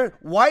the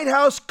White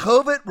House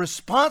COVID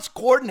response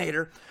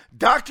coordinator,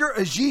 Dr.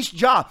 Ashish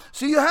Jha?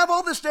 So you have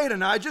all this data.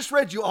 Now, I just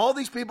read you all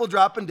these people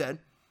dropping dead.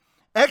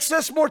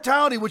 Excess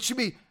mortality, which should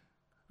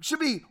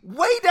be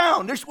way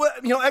down. There's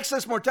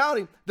excess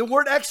mortality. The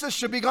word excess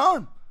should be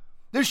gone.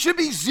 There should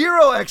be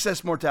zero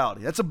excess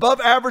mortality. That's above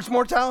average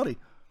mortality.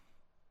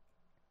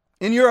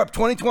 In Europe,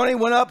 2020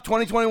 went up,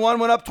 2021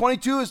 went up,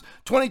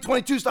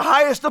 2022 is the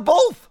highest of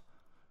both.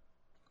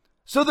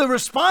 So the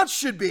response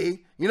should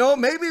be,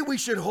 maybe we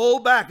should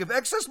hold back. If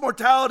excess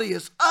mortality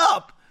is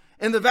up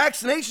and the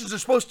vaccinations are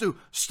supposed to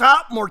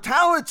stop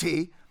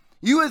mortality,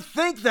 you would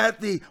think that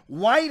the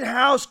White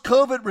House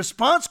COVID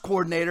response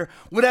coordinator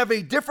would have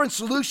a different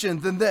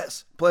solution than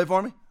this. Play it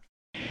for me.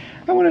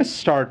 I want to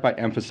start by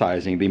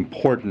emphasizing the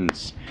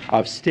importance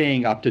of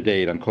staying up to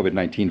date on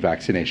COVID-19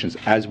 vaccinations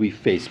as we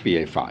face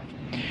BA.5.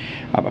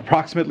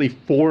 Approximately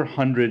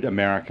 400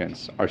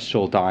 Americans are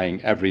still dying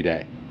every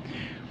day,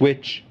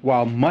 which,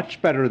 while much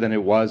better than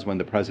it was when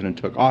the president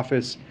took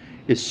office,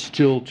 is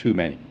still too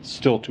many,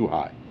 still too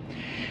high.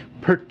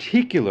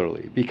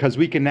 Particularly because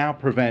we can now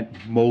prevent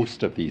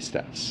most of these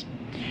deaths.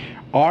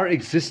 Our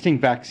existing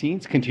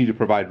vaccines continue to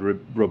provide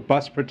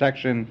robust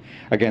protection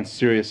against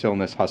serious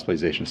illness,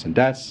 hospitalizations, and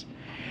deaths.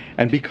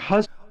 And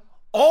because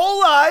all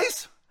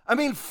lies,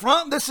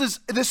 this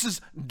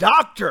is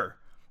doctor.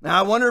 Now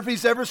I wonder if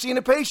he's ever seen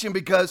a patient,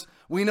 because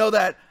we know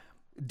that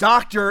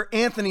Dr.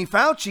 Anthony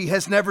Fauci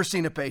has never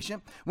seen a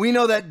patient. We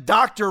know that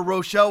Dr.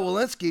 Rochelle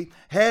Walensky,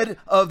 head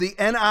of the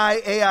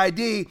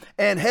NIAID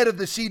and head of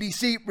the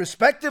CDC,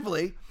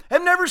 respectively,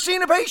 have never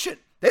seen a patient.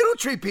 They don't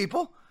treat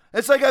people.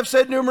 It's like I've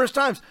said numerous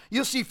times.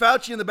 You'll see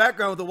Fauci in the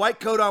background with a white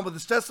coat on with a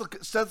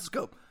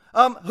stethoscope.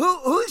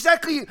 Who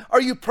exactly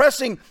are you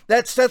pressing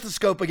that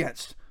stethoscope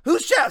against?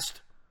 Whose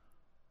chest?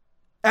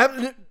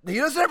 He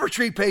doesn't ever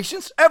treat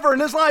patients, ever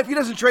in his life. He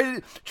doesn't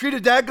treat a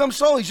dadgum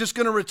soul. He's just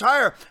going to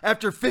retire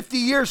after 50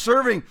 years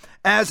serving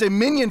as a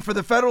minion for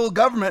the federal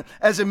government,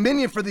 as a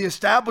minion for the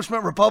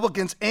establishment,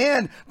 Republicans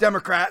and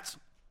Democrats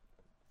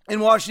in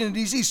Washington,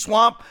 D.C.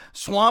 Swamp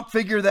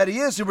figure that he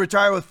is, who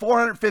retired with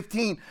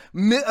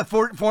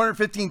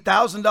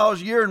 $415,000 a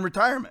year in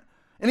retirement.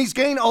 And he's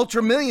gained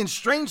ultra millions,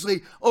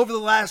 strangely, over the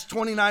last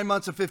 29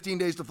 months of 15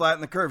 days to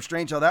flatten the curve.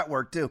 Strange how that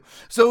worked, too.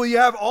 So you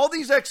have all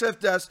these XF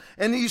deaths,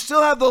 and you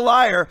still have the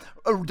liar,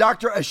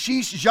 Dr.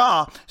 Ashish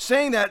Jha,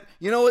 saying that,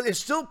 it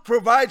still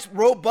provides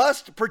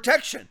robust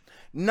protection.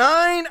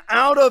 9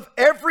 out of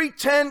every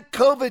 10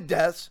 COVID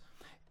deaths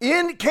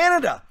in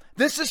Canada.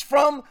 This is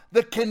from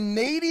the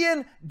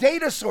Canadian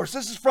data source.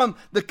 This is from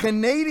the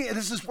Canadian,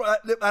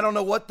 I don't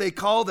know what they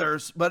call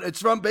theirs, but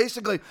it's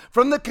basically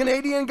from the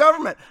Canadian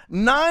government.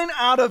 9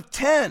 out of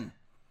 10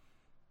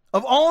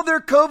 of all their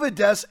COVID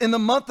deaths in the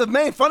month of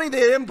May. Funny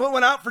they haven't put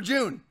one out for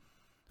June.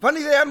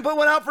 Funny they haven't put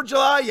one out for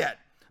July yet.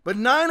 But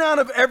 9 out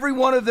of every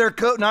 10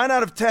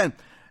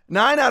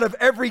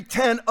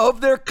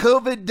 of their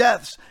COVID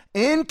deaths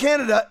in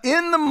Canada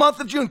in the month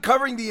of June,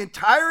 covering the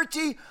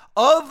entirety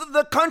of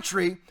the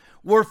country,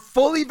 were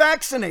fully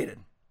vaccinated.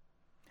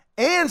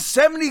 And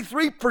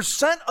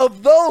 73%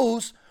 of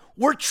those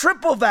were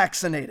triple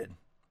vaccinated.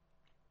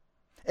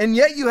 And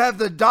yet you have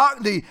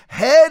the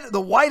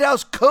White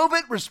House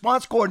COVID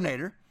response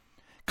coordinator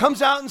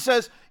comes out and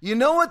says, you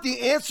know what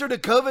the answer to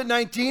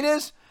COVID-19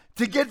 is?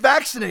 To get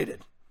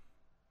vaccinated.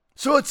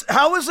 So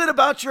how is it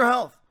about your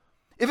health?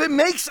 If it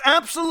makes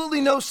absolutely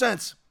no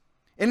sense,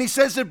 and he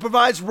says it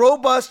provides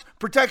robust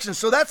protection,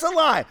 so that's a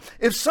lie.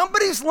 If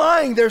somebody's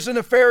lying, there's a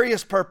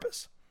nefarious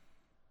purpose.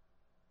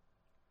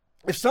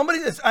 If somebody,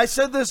 I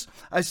said this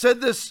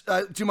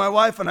to my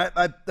wife, and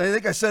I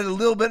think I said it a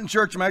little bit in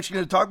church. I'm actually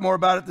going to talk more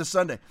about it this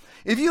Sunday.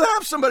 If you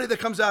have somebody that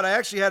comes out, I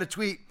actually had a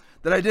tweet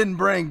that I didn't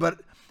bring, but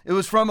it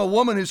was from a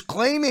woman who's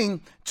claiming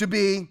to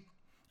be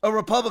a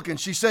Republican.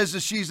 She says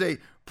that she's a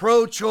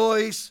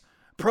pro-choice,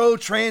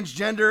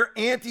 pro-transgender,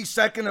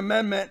 anti-Second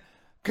Amendment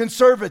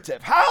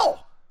conservative.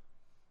 How?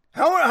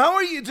 How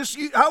are you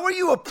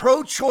a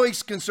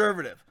pro-choice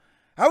conservative?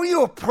 How are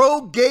you a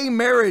pro-gay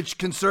marriage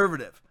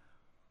conservative?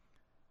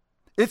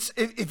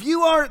 If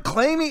you aren't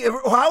claiming,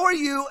 how are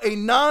you a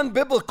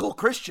non-biblical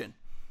Christian?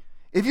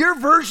 If your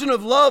version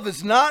of love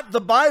is not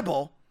the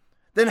Bible,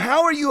 then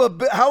how are you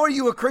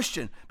a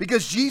Christian?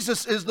 Because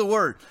Jesus is the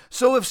Word.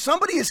 So if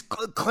somebody is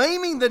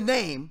claiming the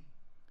name,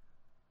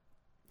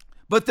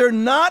 but they're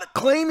not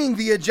claiming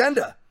the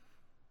agenda,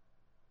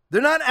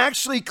 they're not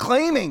actually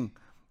claiming,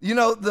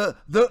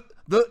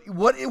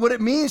 what it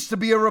means to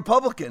be a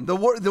Republican,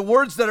 the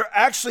words that are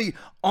actually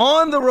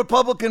on the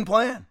Republican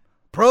plan,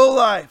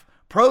 pro-life,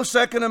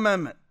 pro-Second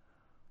Amendment.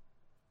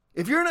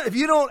 If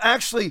you don't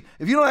actually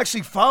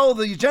follow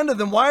the agenda,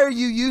 then why are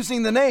you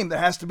using the name? There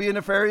has to be a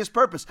nefarious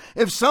purpose.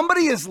 If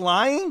somebody's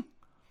lying,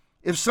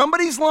 there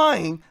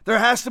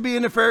has to be a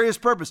nefarious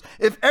purpose.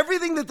 If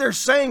everything that they're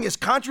saying is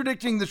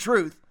contradicting the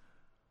truth,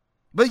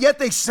 but yet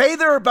they say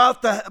they're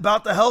about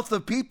the health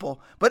of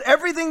people, but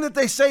everything that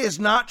they say is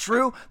not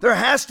true, there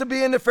has to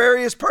be a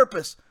nefarious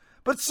purpose.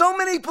 But it's still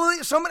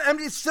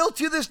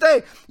to this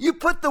day, you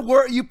put the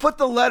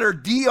letter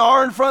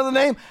DR in front of the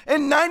name,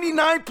 and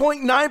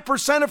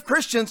 99.9% of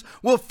Christians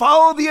will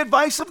follow the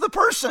advice of the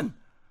person.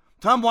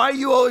 Tom, why are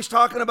you always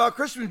talking about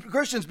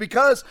Christians?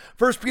 Because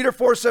 1 Peter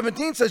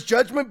 4:17 says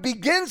judgment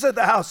begins at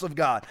the house of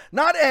God,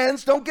 not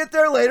ends. Don't get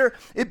there later.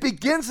 It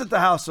begins at the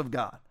house of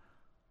God.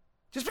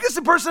 Just because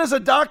the person has a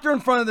doctor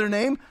in front of their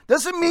name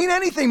doesn't mean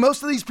anything.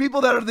 Most of these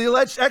people that are the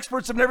alleged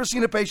experts have never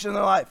seen a patient in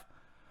their life.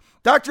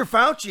 Dr.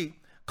 Fauci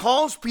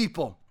calls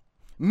people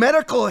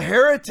medical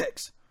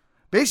heretics,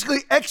 basically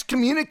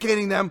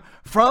excommunicating them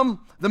from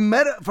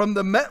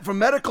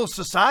medical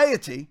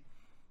society.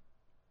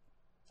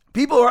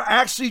 People are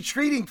actually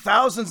treating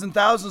thousands and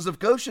thousands of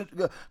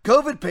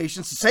COVID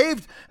patients,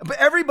 saved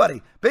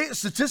everybody.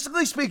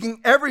 Statistically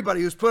speaking,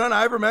 everybody who's put on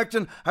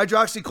ivermectin,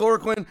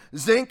 hydroxychloroquine,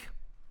 zinc,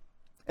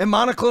 and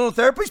monoclonal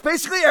therapies,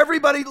 basically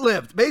everybody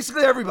lived.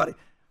 Basically everybody.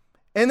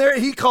 And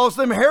he calls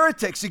them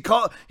heretics. He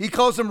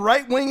calls them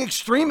right-wing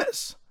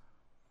extremists.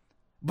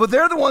 But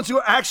they're the ones who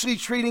are actually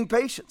treating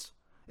patients.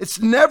 It's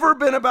never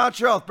been about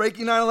your health.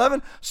 Breaking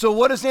 9/11. So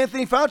what does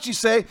Anthony Fauci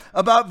say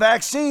about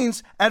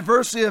vaccines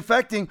adversely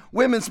affecting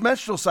women's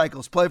menstrual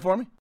cycles? Play for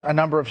me. A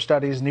number of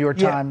studies. New York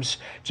Times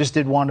just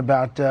did one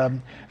about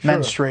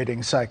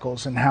menstruating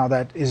cycles and how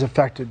that is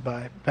affected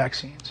by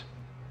vaccines.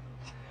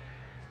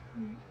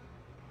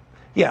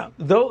 Yeah,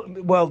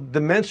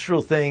 the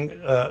menstrual thing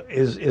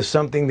is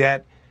something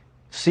that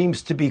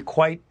seems to be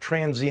quite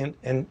transient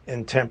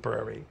and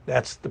temporary.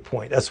 That's the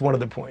point. That's one of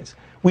the points.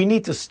 We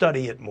need to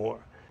study it more.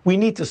 We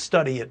need to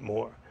study it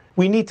more.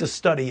 We need to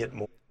study it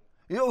more.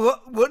 You know,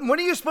 when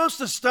are you supposed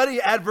to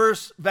study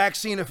adverse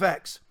vaccine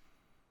effects?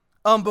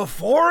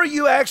 Before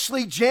you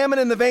actually jam it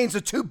in the veins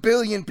of 2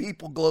 billion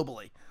people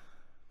globally.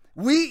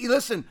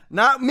 Listen,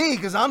 not me,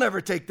 because I'll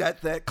never take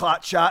that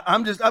clot shot.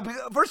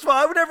 First of all,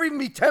 I would never even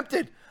be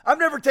tempted. I've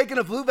never taken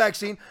a flu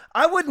vaccine.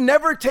 I would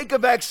never take a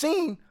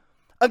vaccine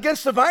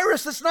against a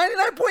virus that's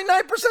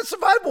 99.9%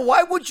 survivable.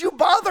 Why would you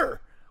bother?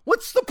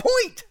 What's the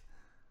point?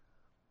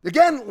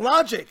 Again,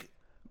 logic,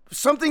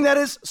 something that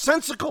is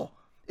sensical.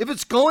 If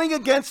it's going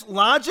against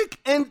logic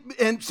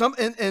and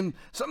something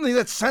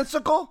that's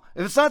sensical,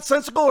 if it's not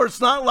sensical or it's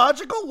not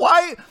logical,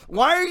 why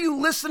are you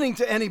listening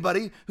to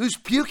anybody who's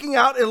puking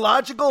out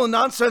illogical and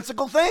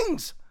nonsensical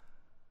things?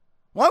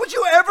 Why would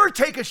you ever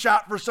take a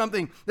shot for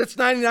something that's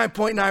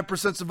 99.9%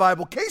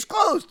 survivable? Case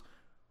closed.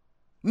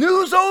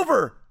 News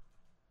over.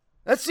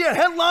 That's the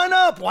headline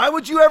up. Why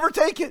would you ever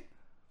take it?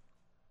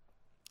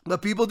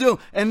 But people do.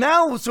 And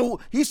now, so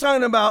he's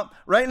talking about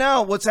right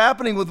now, what's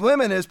happening with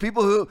women is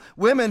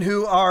women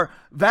who are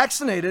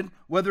vaccinated,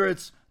 whether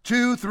it's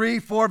 2, 3,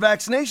 4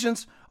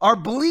 vaccinations, are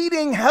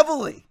bleeding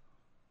heavily.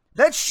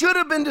 That should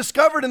have been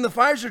discovered in the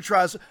Pfizer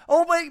trials.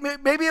 Oh, wait,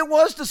 maybe it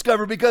was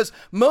discovered because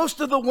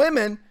most of the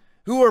women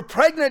who were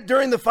pregnant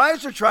during the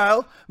Pfizer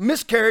trial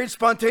miscarried,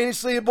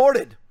 spontaneously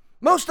aborted.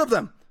 Most of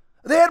them.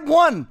 They had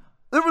one.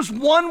 There was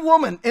one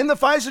woman in the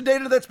Pfizer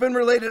data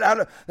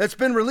that's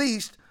been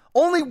released.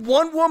 Only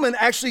one woman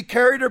actually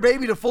carried her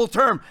baby to full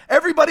term.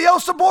 Everybody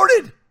else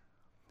aborted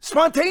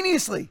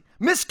spontaneously,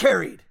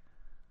 miscarried.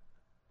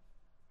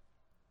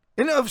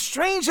 And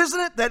strange, isn't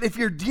it, that if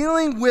you're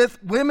dealing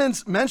with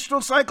women's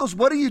menstrual cycles,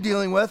 what are you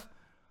dealing with?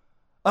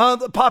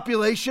 The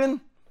population,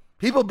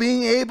 people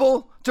being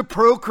able to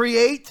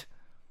procreate,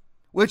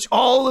 which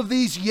all of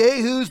these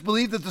yahoos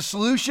believe that the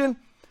solution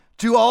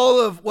to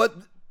all of what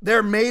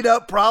their made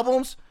up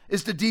problems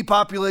is to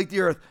depopulate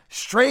the earth.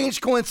 Strange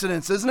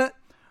coincidence, isn't it?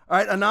 All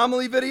right,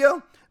 anomaly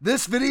video.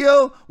 This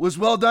video was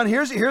well done.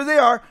 Here they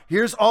are.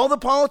 Here's all the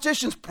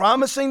politicians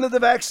promising that the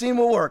vaccine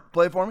will work.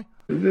 Play it for me.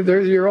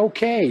 You're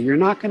okay. You're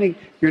not going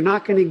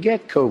to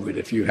get COVID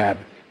if you have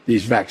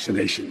these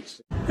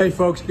vaccinations. Hey,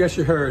 folks, guess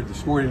you heard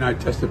this morning I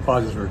tested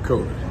positive for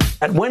COVID.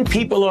 And when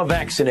people are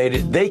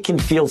vaccinated, they can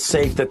feel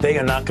safe that they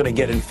are not going to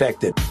get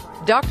infected.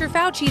 Dr.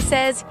 Fauci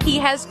says he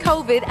has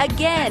COVID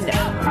again.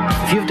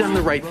 If you've done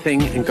the right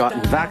thing and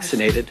gotten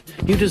vaccinated,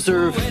 you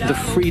deserve the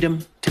freedom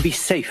to be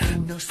safe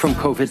from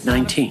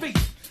COVID-19.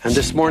 And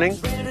this morning,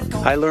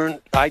 I learned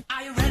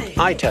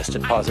I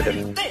tested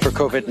positive for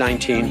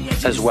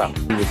COVID-19 as well.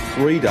 With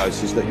 3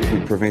 doses that you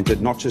be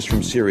prevented not just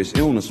from serious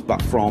illness,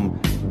 but from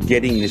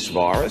getting this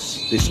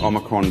virus, this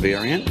Omicron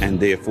variant, and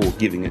therefore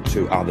giving it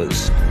to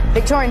others.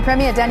 Victorian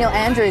Premier Daniel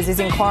Andrews is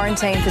in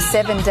quarantine for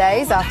 7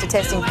 days after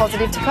testing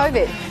positive to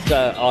COVID.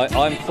 So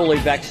I'm fully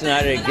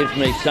vaccinated. It gives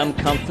me some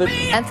comfort.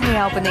 Anthony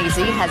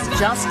Albanese has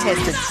just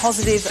tested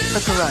positive for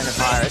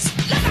coronavirus.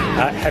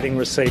 Having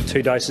received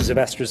 2 doses of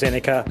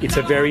AstraZeneca, it's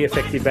a very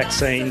effective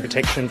vaccine,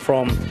 protection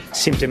from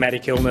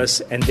symptomatic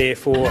illness and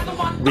therefore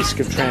risk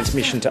of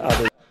transmission to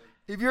others.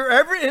 If you're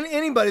ever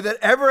anybody that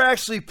ever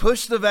actually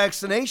pushed the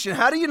vaccination,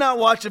 how do you not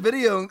watch a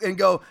video and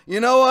go, you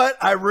know what,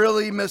 I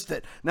really missed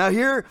it? Now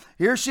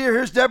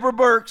here's Deborah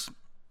Birx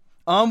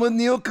on with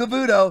Neil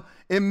Cavuto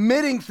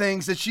admitting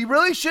things that she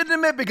really shouldn't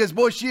admit because,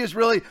 boy, she is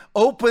really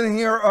opening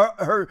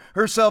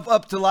herself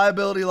up to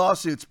liability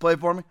lawsuits. Play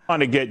for me. I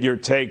want to get your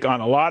take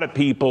on a lot of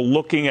people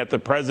looking at the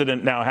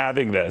president now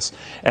having this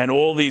and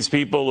all these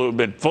people who have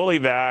been fully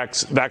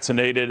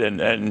vaccinated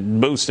and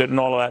boosted and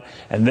all of that,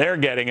 and they're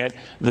getting it.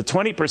 The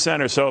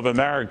 20% or so of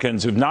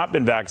Americans who've not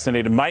been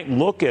vaccinated might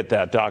look at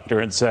that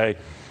doctor and say,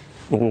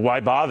 well, why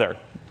bother?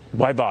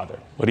 Why bother?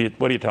 What do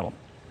you tell them?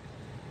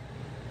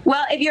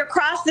 Well, if you're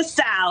across the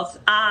South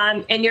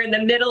and you're in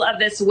the middle of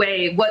this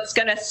wave, what's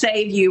going to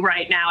save you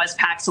right now is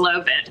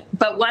Paxlovid.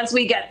 But once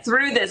we get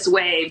through this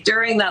wave,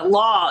 during that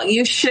lull,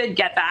 you should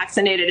get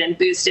vaccinated and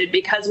boosted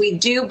because we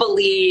do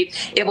believe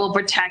it will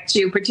protect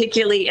you,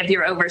 particularly if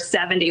you're over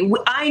 70.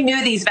 I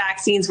knew these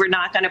vaccines were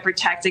not going to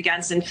protect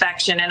against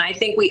infection, and I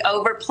think we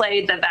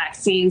overplayed the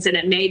vaccines, and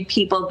it made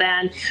people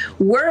then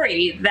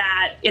worry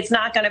that it's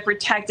not going to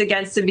protect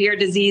against severe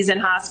disease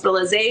and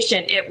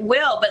hospitalization. It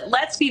will, but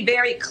let's be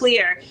very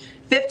clear.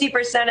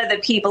 50% of the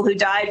people who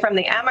died from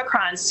the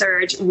Omicron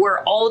surge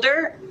were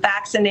older,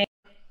 vaccinated.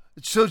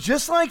 So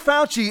just like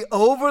Fauci,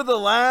 over the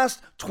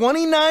last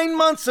 29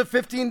 months of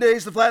 15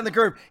 days to flatten the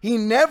curve, he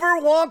never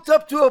walked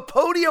up to a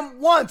podium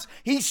once.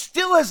 He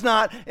still has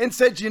not, and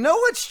said, you know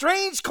what,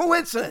 strange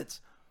coincidence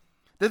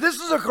that this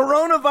is a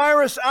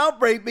coronavirus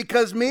outbreak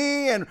because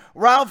me and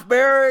Ralph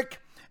Barrick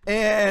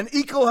and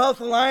EcoHealth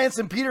Alliance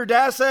and Peter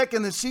Daszak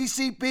and the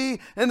CCP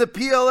and the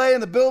PLA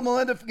and the Bill and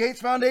Melinda Gates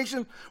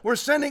Foundation were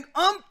sending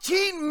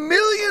umpteen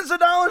millions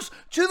of dollars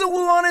to the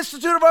Wuhan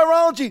Institute of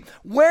Virology,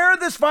 where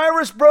this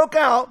virus broke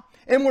out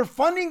And we're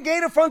funding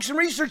gain-of-function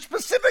research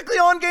specifically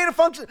on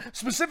gain-of-function,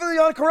 specifically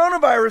on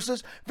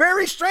coronaviruses.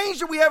 Very strange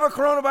that we have a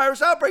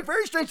coronavirus outbreak.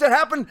 Very strange that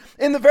happened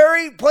in the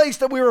very place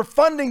that we were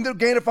funding the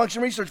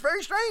gain-of-function research.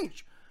 Very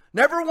strange.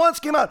 Never once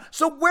came out.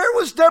 So where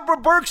was Deborah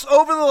Birx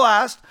over the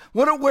last,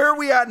 where are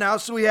we at now?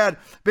 So we had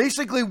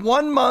basically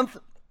 1 month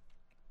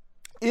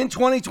in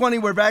 2020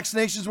 where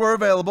vaccinations were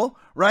available,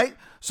 right?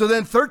 So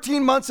then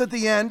 13 months at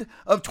the end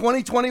of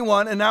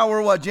 2021, and now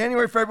we're what?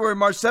 January, February,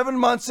 March, 7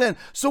 months in.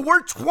 So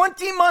we're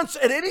 20 months.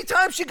 At any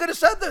time she could have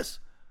said this.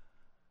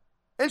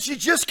 And she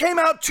just came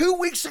out 2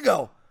 weeks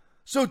ago.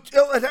 So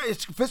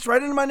it fits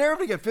right into my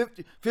narrative again,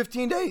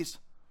 15 days.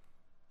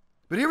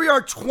 But here we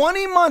are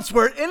 20 months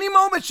where at any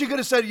moment she could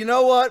have said, you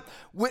know what?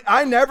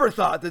 I never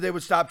thought that they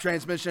would stop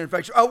transmission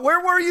infection.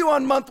 Where were you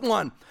on month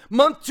 1,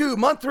 month 2,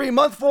 month 3,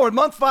 month 4,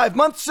 month 5,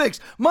 month 6,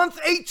 month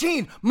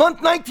 18,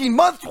 month 19,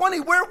 month 20?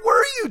 Where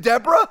were you,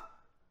 Deborah?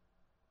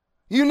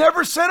 You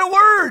never said a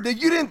word.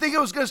 You didn't think it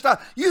was going to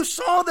stop. You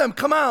saw them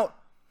come out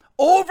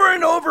over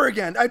and over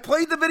again. I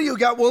played the video. You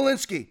got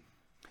Walensky.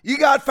 You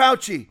got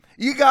Fauci.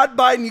 You got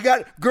Biden. You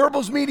got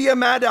Goebbels Media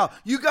Maddow.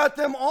 You got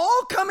them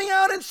all coming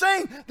out and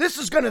saying this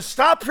is going to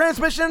stop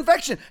transmission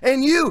infection.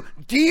 And you,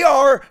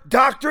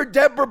 Dr.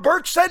 Deborah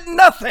Birx, said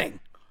nothing.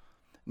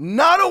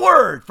 Not a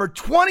word for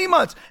 20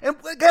 months. And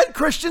again,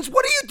 Christians,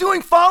 what are you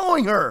doing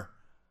following her?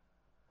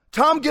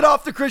 Tom, get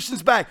off the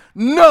Christians' back.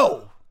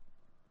 No.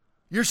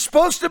 You're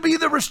supposed to be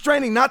the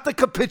restraining, not the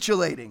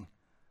capitulating.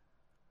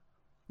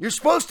 You're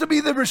supposed to be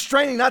the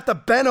restraining, not the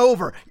bent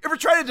over. You ever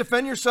try to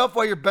defend yourself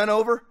while you're bent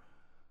over?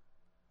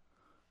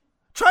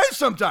 Try it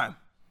sometime.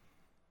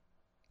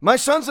 My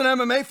son's an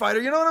MMA fighter.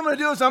 You know what I'm going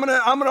to do is I'm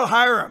going to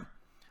hire him.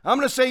 I'm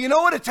going to say, you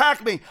know what?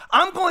 Attack me.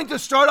 I'm going to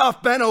start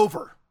off bent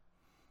over.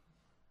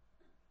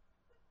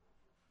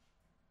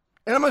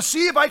 And I'm going to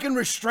see if I can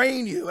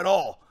restrain you at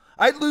all.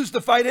 I'd lose the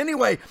fight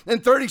anyway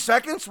in 30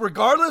 seconds,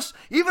 regardless.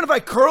 Even if I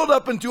curled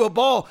up into a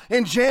ball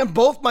and jammed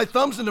both my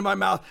thumbs into my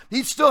mouth,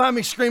 he'd still have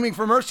me screaming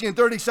for mercy in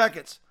 30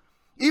 seconds.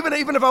 Even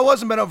if I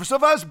wasn't bent over. So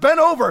if I was bent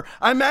over,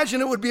 I imagine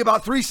it would be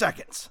about 3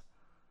 seconds.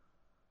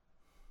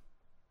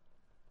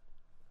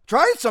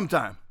 Try it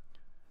sometime.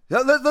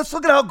 Let's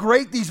look at how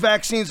great these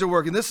vaccines are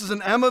working. This is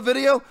an Emma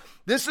video.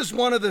 This is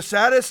one of the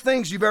saddest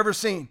things you've ever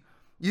seen.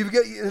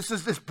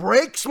 This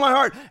breaks my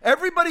heart.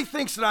 Everybody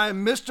thinks that I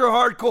am Mr.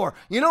 Hardcore.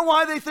 You know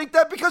why they think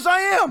that? Because I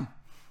am.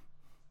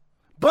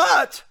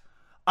 But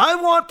I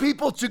want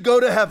people to go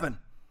to heaven.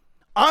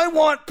 I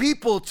want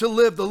people to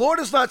live. The Lord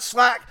is not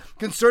slack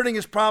concerning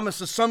his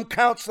promises. Some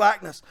count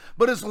slackness,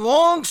 but is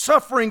long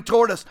suffering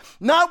toward us,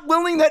 not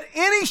willing that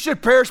any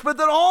should perish, but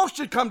that all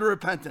should come to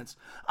repentance.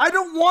 I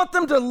don't want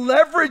them to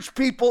leverage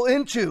people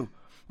into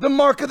the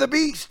mark of the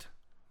beast,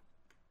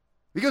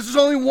 because there's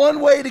only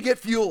one way to get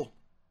fuel.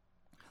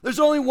 There's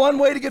only one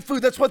way to get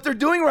food. That's what they're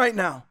doing right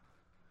now.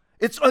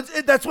 That's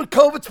what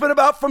COVID's been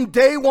about from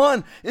day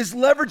one, is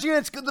leveraging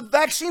it. The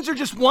vaccines are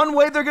just one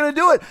way they're going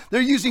to do it.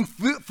 They're using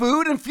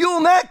food and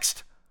fuel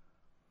next.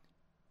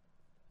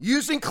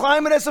 Using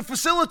climate as a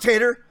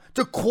facilitator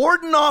to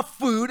cordon off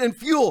food and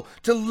fuel,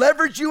 to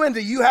leverage you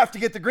into, you have to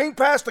get the green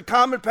pass, the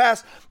common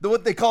pass,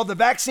 what they call the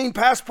vaccine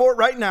passport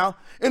right now,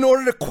 in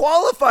order to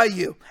qualify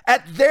you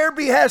at their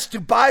behest to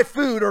buy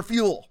food or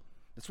fuel.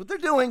 That's what they're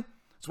doing.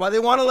 That's why they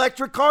want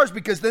electric cars,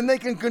 because then they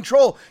can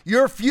control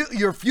your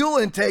fuel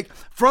intake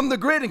from the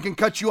grid and can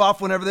cut you off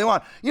whenever they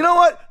want. You know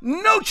what?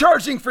 No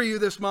charging for you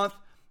this month.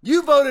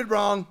 You voted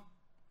wrong.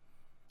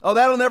 Oh,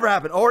 that'll never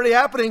happen. Already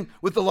happening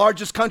with the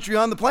largest country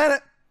on the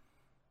planet.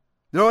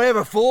 They already have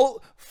a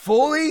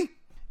fully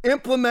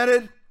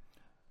implemented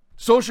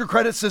social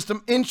credit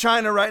system in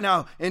China right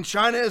now. And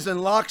China is in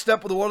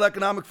lockstep with the World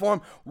Economic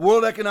Forum.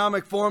 World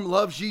Economic Forum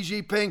loves Xi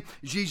Jinping.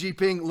 Xi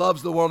Jinping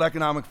loves the World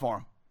Economic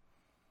Forum.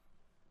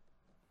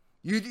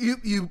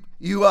 You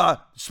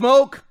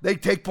smoke, they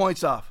take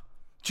points off.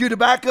 Chew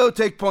tobacco,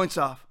 take points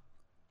off.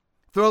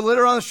 Throw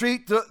litter on the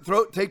street,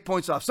 take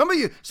points off. Some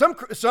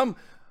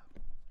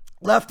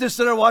leftists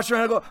that are watching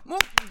around go, well,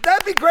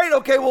 that'd be great.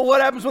 Okay, well,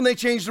 what happens when they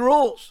change the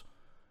rules?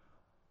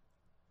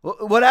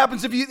 What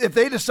happens if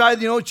they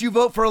decide, you know what, you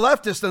vote for a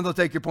leftist, then they'll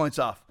take your points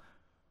off.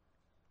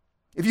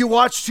 If you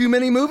watch too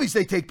many movies,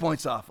 they take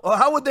points off. Well,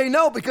 how would they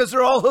know? Because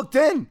they're all hooked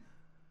in.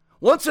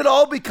 Once it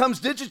all becomes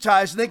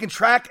digitized and they can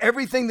track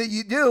everything that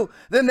you do,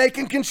 then they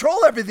can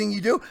control everything you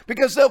do,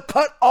 because they'll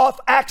cut off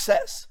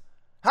access.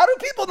 How do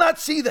people not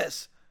see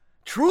this?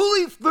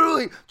 Truly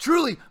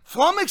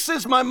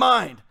flummoxes my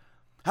mind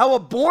how a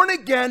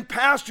born-again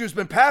pastor who's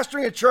been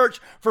pastoring a church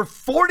for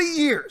 40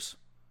 years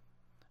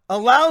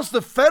allows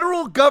the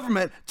federal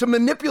government to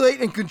manipulate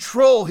and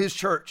control his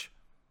church.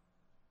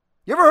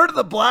 You ever heard of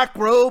the black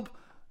robe?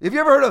 Have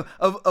you ever heard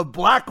of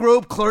black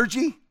robe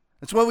clergy?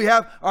 That's why we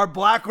have our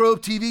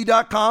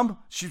blackrobetv.com. You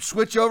should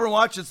switch over and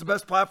watch. It's the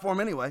best platform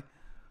anyway.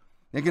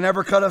 They can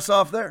never cut us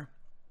off there.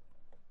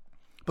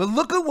 But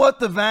look at what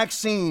the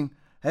vaccine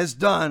has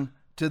done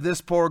to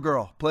this poor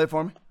girl. Play it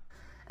for me.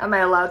 Am I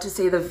allowed to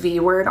say the V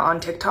word on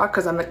TikTok?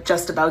 Because I'm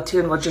just about to,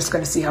 and we're just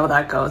going to see how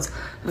that goes.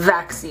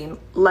 Vaccine.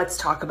 Let's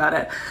talk about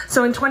it.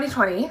 So in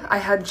 2020, I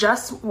had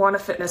just won a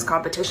fitness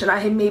competition. I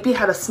had maybe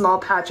had a small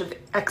patch of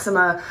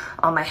eczema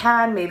on my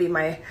hand, maybe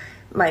my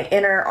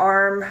inner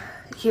arm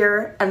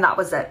here, and that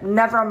was it.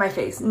 Never on my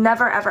face.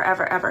 Never, ever,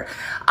 ever, ever.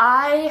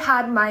 I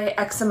had my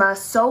eczema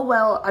so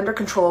well under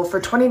control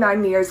for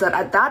 29 years that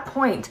at that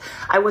point,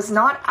 I was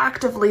not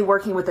actively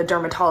working with a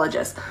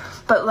dermatologist.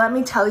 But let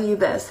me tell you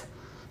this.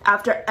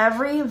 After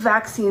every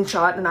vaccine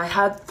shot, and I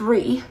had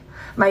 3,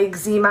 my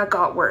eczema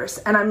got worse.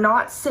 And I'm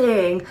not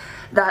saying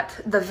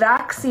that the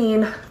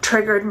vaccine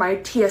triggered my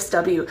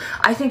TSW.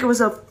 I think it was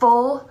a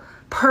full,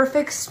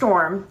 perfect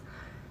storm,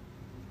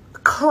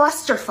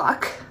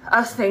 clusterfuck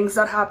of things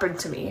that happened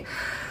to me.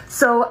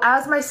 So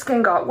as my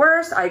skin got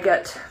worse, I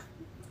get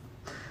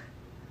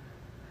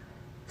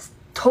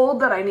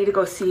told that I need to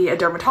go see a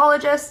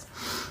dermatologist.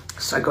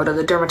 So I go to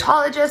the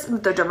dermatologist,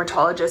 and the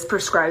dermatologist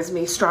prescribes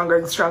me stronger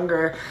and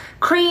stronger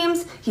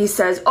creams. He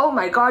says, oh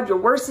my God, you're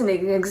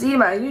worsening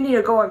eczema. You need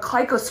to go on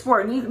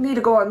Glycosport. You need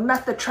to go on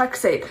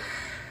methotrexate.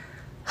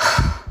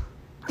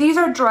 These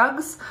are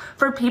drugs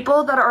for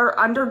people that are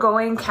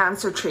undergoing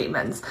cancer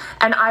treatments.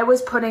 And I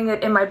was putting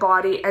it in my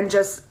body and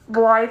just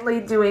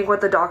blindly doing what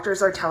the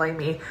doctors are telling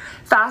me.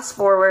 Fast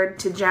forward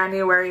to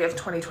January of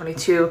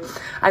 2022.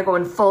 I go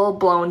in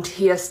full-blown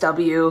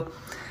TSW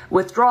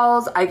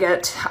withdrawals.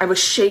 I was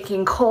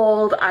shaking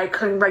cold. I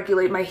couldn't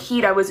regulate my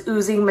heat. I was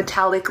oozing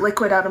metallic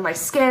liquid out of my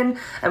skin.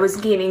 I was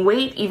gaining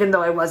weight even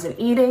though I wasn't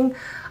eating.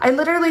 I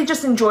literally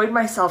just enjoyed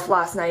myself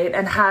last night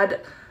and had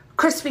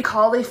crispy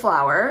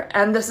cauliflower,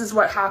 and this is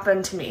what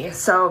happened to me.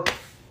 So,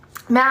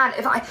 man,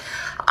 if I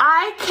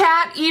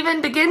can't even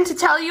begin to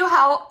tell you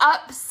how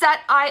upset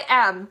I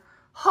am.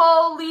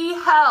 Holy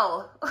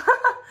hell.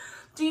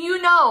 Do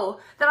you know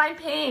that I'm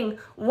paying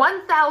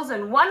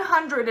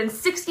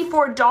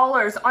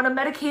 $1,164 on a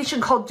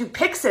medication called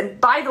Dupixent?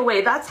 By the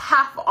way, that's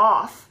half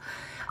off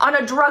on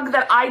a drug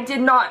that I did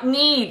not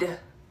need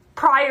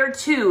prior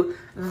to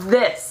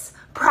this,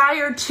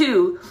 prior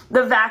to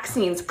the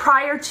vaccines,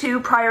 prior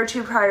to.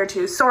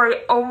 Sorry,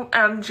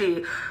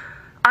 OMG.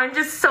 I'm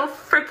just so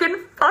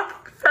freaking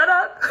fucking fed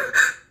up.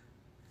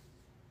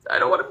 I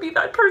don't want to be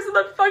that person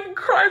that fucking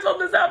cries on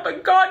this app,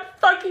 but God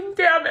fucking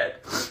damn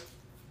it.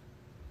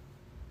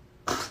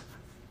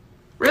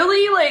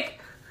 Really?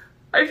 Like,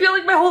 I feel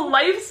like my whole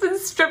life's been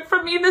stripped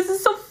from me. This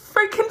is so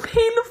freaking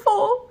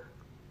painful.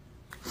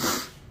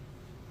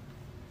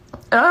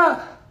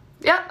 Yeah,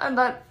 I'm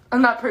that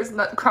person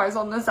that cries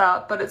on this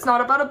app, but it's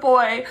not about a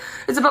boy.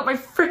 It's about my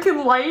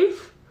freaking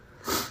life.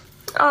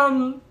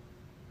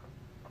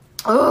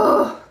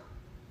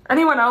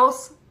 Anyone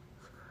else?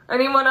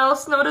 Anyone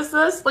else notice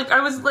this? Like,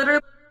 I was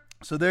literally...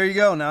 So there you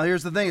go. Now,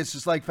 here's the thing. It's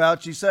just like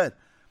Fauci said.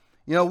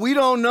 You know, we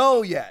don't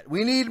know yet.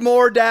 We need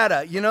more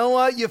data. You know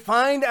what? You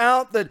find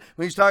out that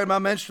when he's talking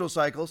about menstrual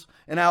cycles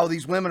and how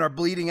these women are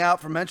bleeding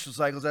out from menstrual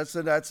cycles,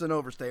 that's an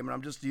overstatement.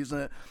 I'm just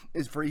using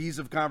it for ease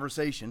of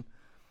conversation.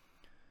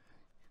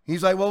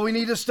 He's like, well, we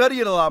need to study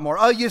it a lot more.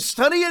 You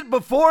study it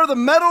before the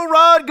metal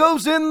rod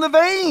goes in the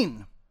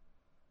vein.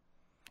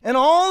 And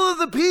all of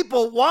the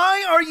people,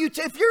 why are you,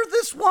 if you're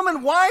this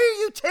woman, why are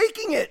you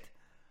taking it?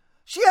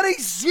 She had a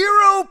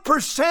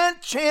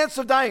 0% chance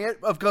of dying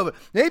of COVID.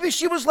 Maybe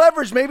she was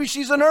leveraged. Maybe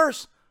she's a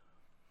nurse.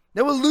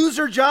 They would lose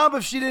her job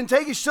if she didn't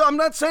take it. I'm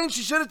not saying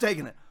she should have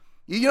taken it.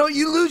 You know,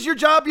 you lose your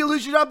job, you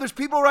lose your job. There's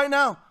people right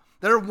now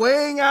that are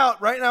weighing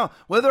out right now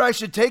whether I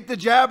should take the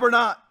jab or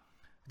not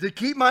to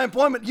keep my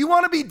employment. You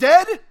want to be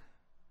dead?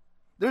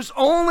 There's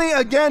only,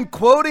 again,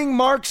 quoting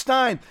Mark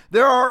Stein,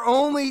 there are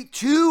only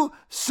 2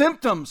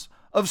 symptoms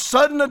of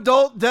sudden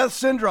adult death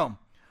syndrome: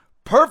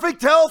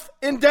 perfect health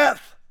and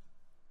death.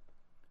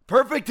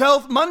 Perfect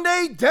health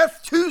Monday,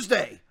 death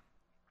Tuesday.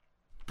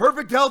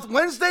 Perfect health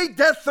Wednesday,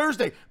 death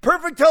Thursday.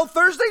 Perfect health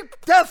Thursday,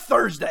 death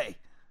Thursday.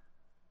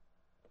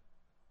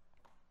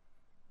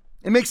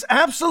 It makes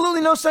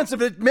absolutely no sense.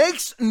 If it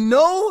makes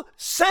no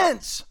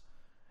sense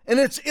and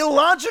it's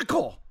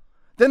illogical,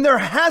 then there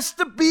has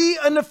to be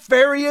a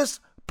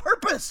nefarious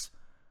purpose.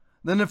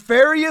 The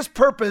nefarious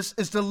purpose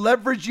is to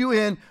leverage you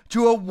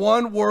into a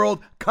one world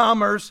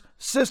commerce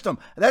system.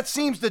 That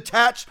seems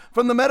detached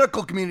from the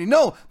medical community.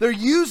 No, they're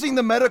using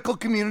the medical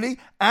community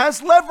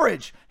as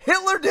leverage.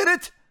 Hitler did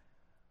it.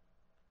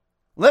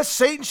 Lest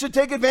Satan should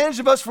take advantage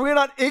of us, for we are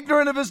not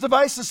ignorant of his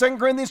devices. 2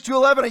 Corinthians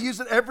 2:11. I use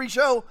it every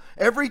show.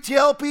 Every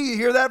TLP, you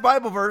hear that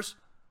Bible verse.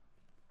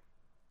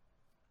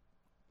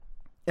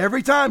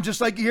 Every time,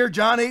 just like you hear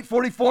John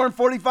 8:44 and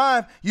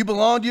 45, you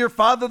belong to your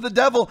father, the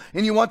devil,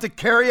 and you want to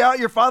carry out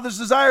your father's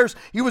desires.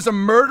 He was a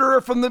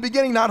murderer from the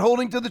beginning, not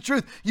holding to the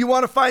truth. You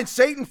want to find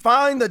Satan,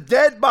 find the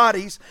dead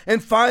bodies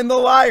and find the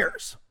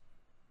liars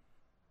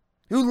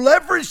who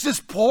leveraged this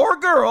poor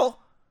girl.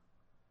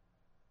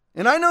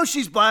 And I know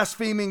she's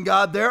blaspheming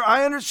God there.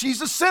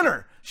 She's a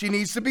sinner. She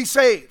needs to be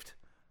saved.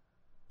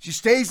 She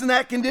stays in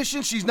that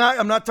condition.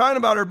 I'm not talking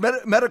about her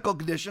medical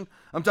condition.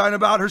 I'm talking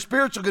about her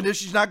spiritual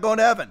condition. She's not going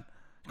to heaven.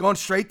 Going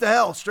straight to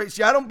hell.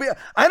 See, I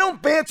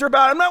don't banter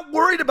about it. I'm not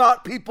worried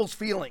about people's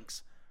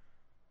feelings.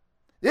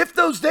 If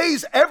those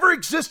days ever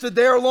existed,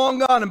 they are long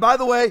gone. And by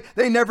the way,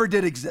 they never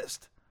did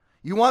exist.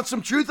 You want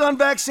some truth on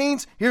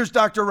vaccines? Here's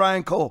Dr.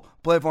 Ryan Cole.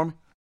 Play it for me.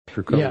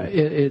 Yeah,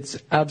 it's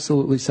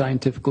absolutely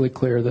scientifically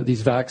clear that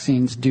these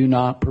vaccines do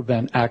not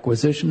prevent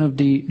acquisition of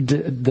the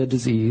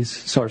disease.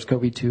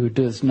 SARS-CoV-2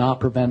 does not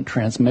prevent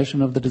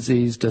transmission of the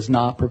disease, does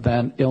not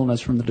prevent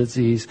illness from the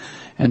disease,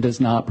 and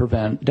does not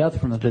prevent death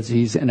from the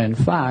disease. And in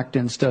fact,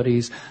 in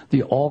studies,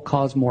 the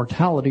all-cause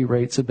mortality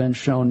rates have been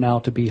shown now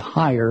to be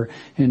higher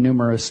in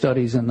numerous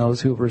studies in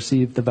those who have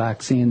received the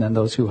vaccine than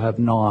those who have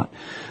not.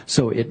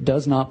 So it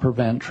does not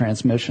prevent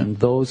transmission.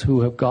 Those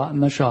who have gotten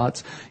the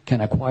shots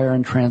can acquire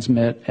and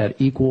transmit at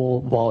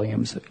equal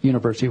volumes.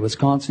 University of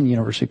Wisconsin,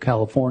 University of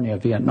California,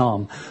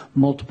 Vietnam,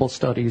 multiple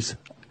studies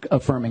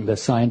affirming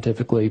this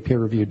scientifically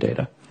peer-reviewed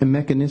data. And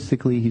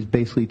mechanistically, he's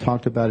basically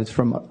talked about it's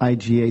from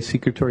IgA.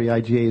 Secretory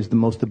IgA is the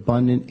most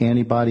abundant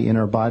antibody in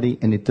our body,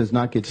 and it does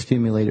not get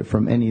stimulated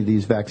from any of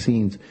these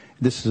vaccines.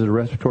 This is a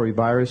respiratory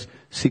virus.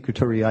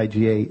 Secretory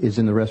IgA is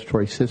in the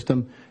respiratory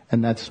system,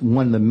 and that's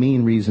one of the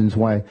main reasons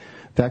why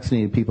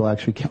vaccinated people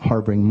actually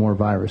harboring more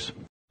virus.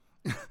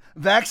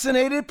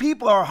 Vaccinated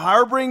people are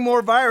harboring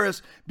more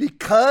virus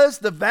because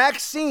the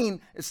vaccine,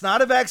 it's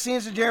not a vaccine,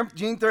 it's a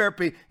gene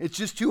therapy. It's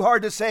just too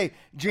hard to say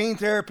gene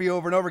therapy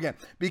over and over again.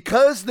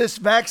 Because this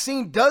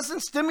vaccine doesn't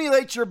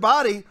stimulate your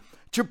body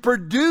to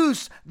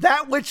produce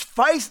that which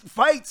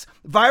fights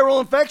viral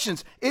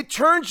infections. It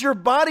turns your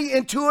body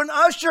into an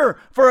usher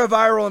for a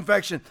viral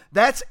infection.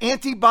 That's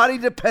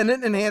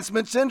antibody-dependent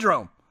enhancement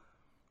syndrome.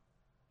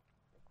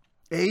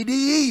 ADE,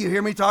 you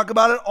hear me talk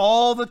about it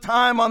all the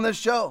time on this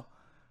show.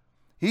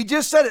 He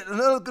just said it,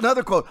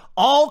 another quote,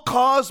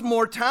 all-cause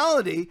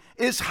mortality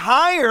is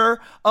higher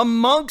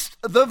amongst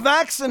the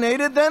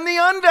vaccinated than the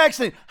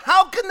unvaccinated.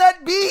 How can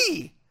that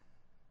be?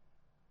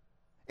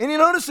 And you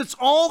notice it's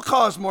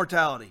all-cause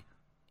mortality.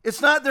 It's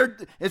not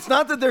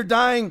that they're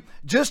dying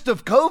just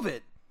of COVID.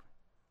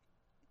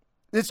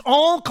 It's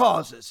all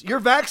causes. You're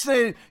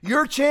vaccinated,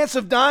 your chance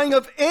of dying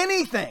of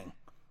anything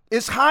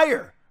is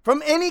higher.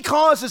 From any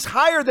cause is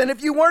higher than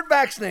if you weren't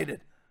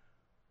vaccinated.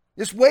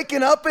 Just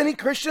waking up, any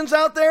Christians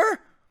out there?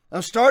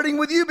 I'm starting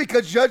with you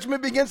because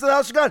judgment begins at the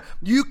house of God.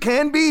 You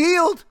can be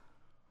healed.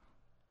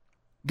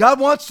 God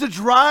wants to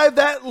drive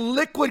that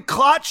liquid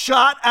clot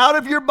shot out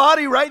of your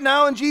body right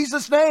now in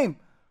Jesus' name.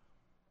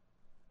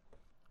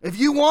 If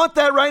you want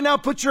that right now,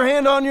 put your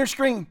hand on your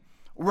screen.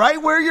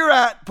 Right where you're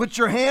at, put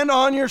your hand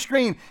on your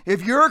screen.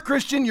 If you're a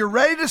Christian, you're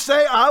ready to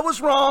say, I was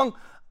wrong.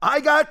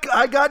 I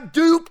got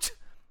duped.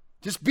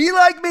 Just be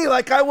like me,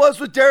 like I was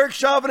with Derek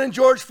Chauvin and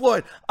George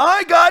Floyd.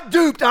 I got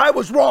duped. I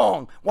was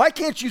wrong. Why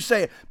can't you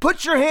say it?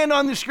 Put your hand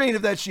on the screen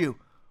if that's you.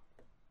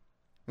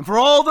 And for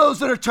all those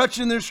that are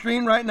touching their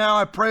screen right now,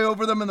 I pray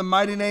over them in the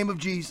mighty name of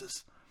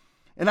Jesus.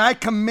 And I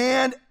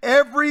command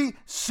every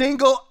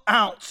single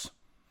ounce,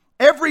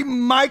 every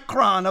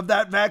micron of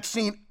that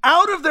vaccine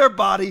out of their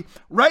body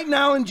right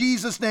now in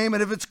Jesus' name.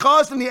 And if it's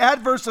caused any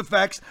adverse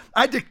effects,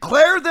 I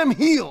declare them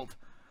healed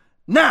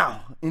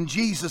now in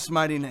Jesus'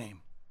 mighty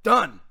name.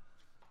 Done.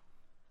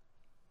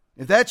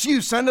 If that's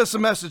you, send us a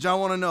message. I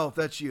want to know if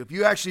that's you.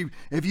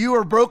 If you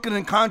are broken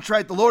and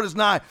contrite, the Lord is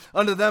nigh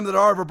unto them that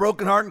are of a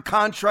broken heart and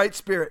contrite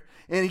spirit.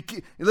 And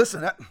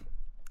listen,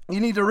 you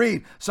need to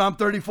read Psalm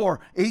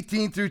 34,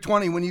 18 through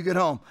 20 when you get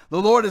home.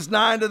 The Lord is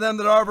nigh unto them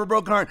that are of a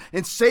broken heart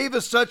and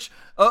saveth such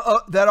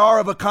that are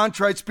of a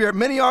contrite spirit.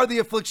 Many are the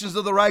afflictions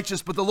of the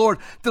righteous, but the Lord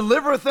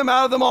delivereth them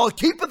out of them all. He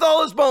keepeth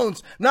all his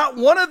bones. Not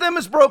one of them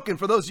is broken.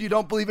 For those of you who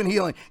don't believe in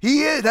healing,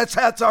 he is.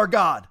 That's our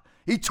God.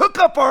 He took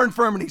up our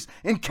infirmities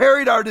and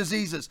carried our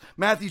diseases.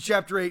 Matthew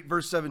chapter 8,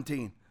 verse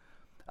 17.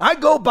 I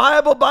go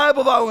Bible.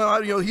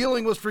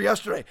 Healing was for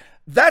yesterday.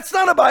 That's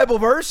not a Bible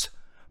verse.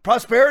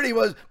 Prosperity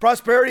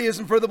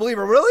isn't for the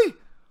believer. Really?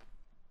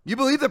 You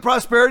believe that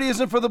prosperity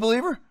isn't for the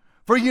believer?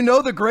 For you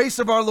know the grace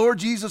of our Lord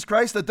Jesus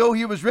Christ, that though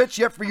he was rich,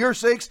 yet for your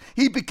sakes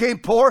he became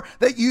poor,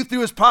 that you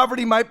through his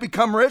poverty might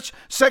become rich.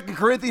 2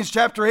 Corinthians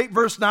chapter 8,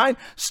 verse 9.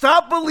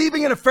 Stop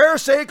believing in a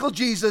Pharisaical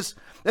Jesus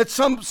that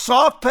some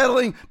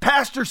soft-pedaling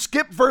pastor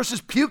skipped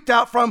verses puked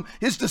out from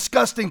his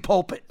disgusting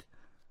pulpit.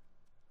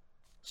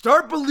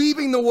 Start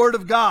believing the word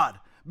of God.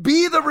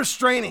 Be the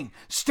restraining.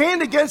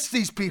 Stand against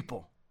these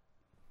people.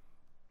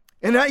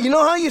 And you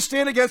know how you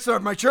stand against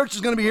them? My church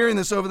is going to be hearing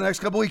this over the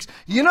next couple weeks.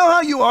 You know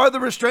how you are the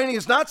restraining?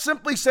 It's not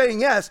simply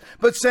saying yes,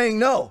 but saying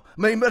no.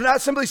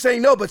 Not simply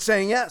saying no, but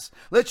saying yes.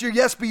 Let your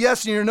yes be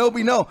yes and your no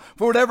be no.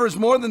 For whatever is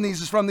more than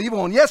these is from the evil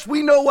one. Yes,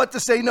 we know what to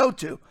say no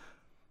to.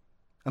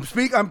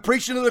 I'm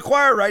preaching to the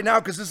choir right now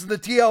because this is the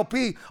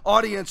TLP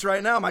audience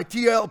right now. My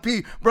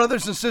TLP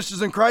brothers and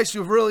sisters in Christ who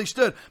have really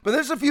stood. But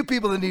there's a few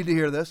people that need to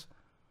hear this.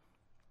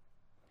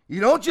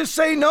 You don't just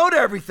say no to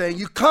everything.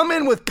 You come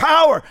in with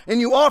power and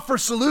you offer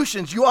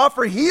solutions. You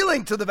offer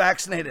healing to the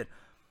vaccinated.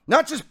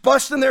 Not just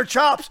busting their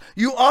chops.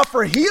 You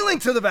offer healing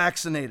to the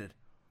vaccinated.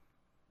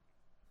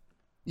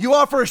 You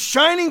offer a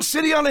shining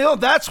city on a hill.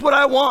 That's what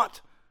I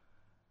want.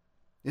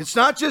 It's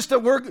not just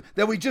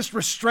that we just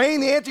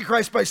restrain the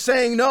Antichrist by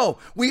saying no.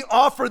 We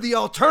offer the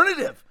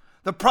alternative,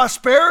 the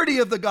prosperity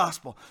of the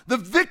gospel, the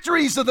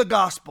victories of the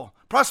gospel.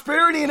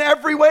 Prosperity in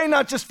every way,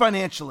 not just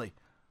financially.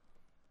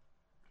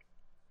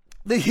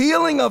 The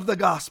healing of the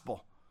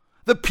gospel.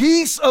 The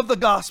peace of the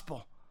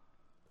gospel.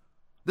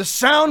 The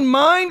sound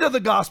mind of the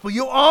gospel.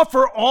 You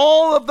offer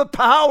all of the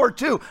power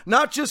too,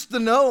 not just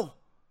the no.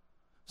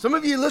 Some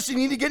of you listening,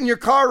 you need to get in your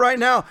car right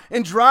now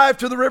and drive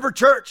to the River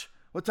Church.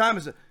 What time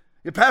is it?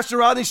 Your Pastor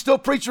Rodney's still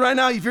preaching right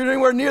now. If you're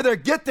anywhere near there,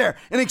 get there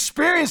and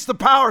experience the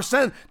power.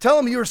 Tell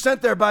him you were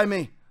sent there by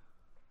me.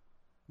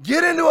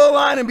 Get into a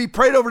line and be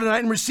prayed over tonight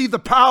and receive the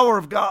power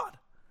of God.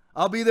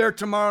 I'll be there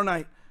tomorrow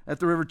night at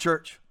the River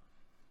Church,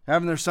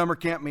 having their summer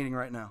camp meeting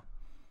right now.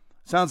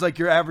 Sounds like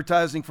you're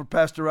advertising for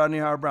Pastor Rodney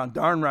Howard-Browne.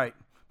 Darn right.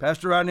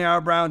 Pastor Rodney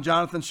Howard-Browne,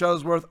 Jonathan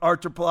Shuttlesworth,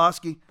 Artur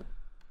Pawlowski.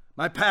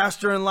 My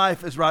pastor in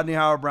life is Rodney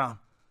Howard-Browne.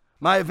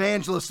 My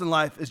evangelist in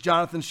life is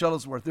Jonathan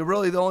Shuttlesworth. They're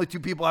really the only two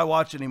people I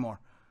watch anymore.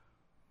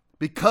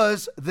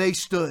 Because they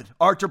stood.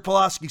 Artur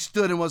Pawlowski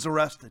stood and was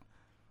arrested.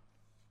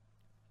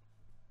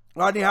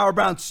 Rodney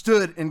Howard-Browne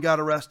stood and got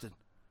arrested.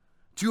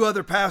 Two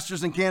other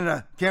pastors in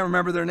Canada, can't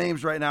remember their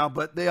names right now,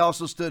 but they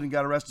also stood and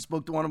got arrested.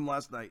 Spoke to one of them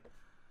last night.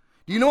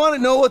 Do you want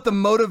to know what the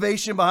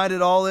motivation behind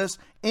it all is?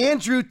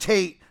 Andrew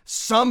Tate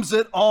sums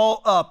it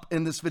all up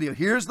in this video.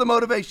 Here's the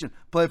motivation.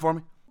 Play it for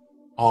me.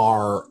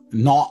 Are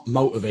not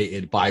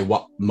motivated by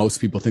what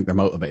most people think they're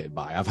motivated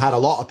by. I've had a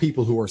lot of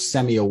people who are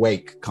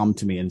semi-awake come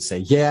to me and say,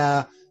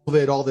 yeah,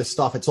 all this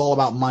stuff, it's all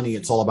about money,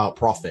 it's all about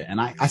profit.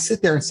 And I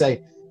sit there and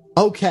say,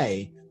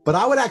 okay, but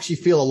I would actually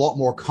feel a lot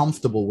more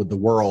comfortable with the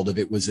world if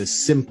it was as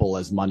simple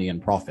as money and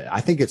profit.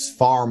 I think it's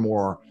far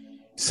more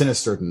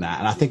sinister than that.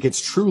 And I think it's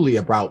truly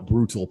about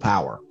brutal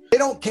power. They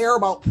don't care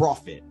about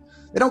profit.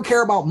 They don't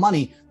care about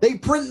money. They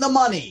print the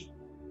money.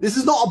 This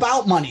is not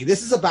about money.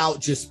 This is about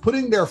just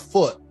putting their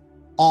foot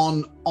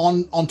on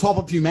top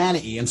of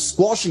humanity and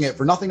squashing it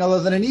for nothing other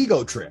than an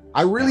ego trip.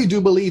 I really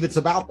do believe it's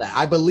about that.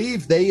 I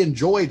believe they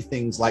enjoyed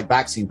things like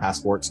vaccine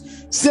passports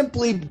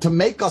simply to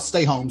make us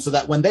stay home so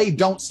that when they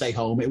don't stay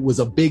home, it was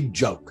a big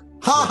joke.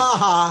 Ha ha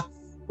ha.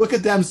 Look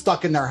at them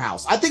stuck in their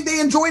house. I think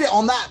they enjoyed it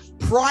on that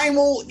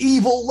primal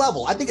evil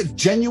level. I think it's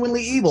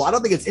genuinely evil. I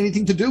don't think it's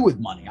anything to do with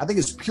money. I think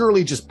it's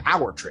purely just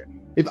power trip.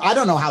 I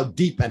don't know how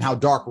deep and how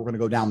dark we're going to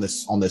go down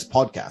on this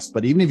podcast,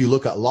 but even if you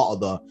look at a lot of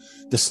the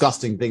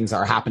disgusting things that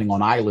are happening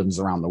on islands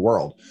around the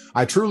world,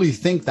 I truly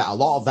think that a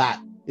lot of that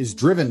is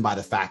driven by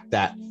the fact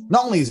that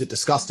not only is it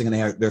disgusting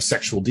and they're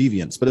sexual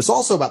deviants, but it's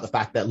also about the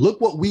fact that look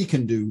what we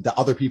can do that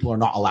other people are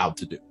not allowed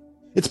to do.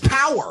 It's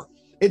power.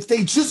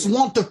 They just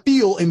want to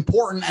feel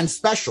important and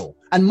special.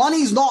 And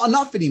money's not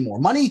enough anymore.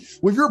 Money,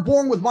 when you're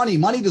born with money,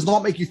 money does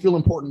not make you feel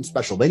important and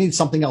special. They need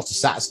something else to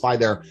satisfy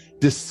their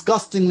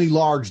disgustingly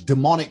large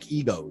demonic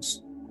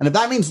egos. And if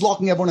that means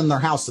locking everyone in their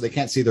house so they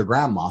can't see their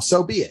grandma,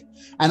 so be it.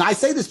 And I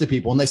say this to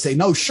people and they say,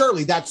 no,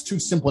 surely that's too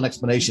simple an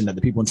explanation that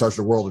the people in charge of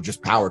the world are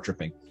just power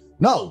tripping.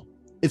 No,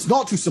 it's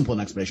not too simple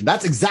an explanation.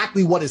 That's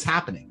exactly what is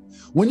happening.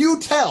 When you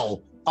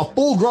tell a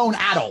full-grown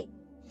adult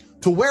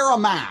to wear a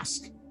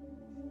mask,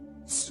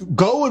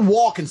 go and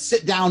walk and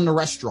sit down in a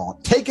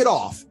restaurant, take it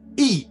off,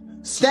 eat,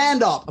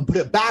 stand up and put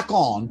it back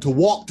on to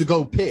walk to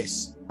go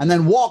piss, and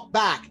then walk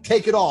back,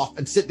 take it off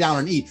and sit down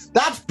and eat.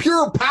 That's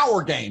pure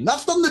power game.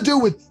 That's nothing to do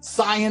with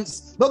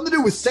science, nothing to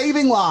do with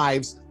saving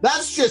lives.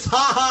 That's just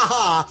ha ha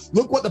ha,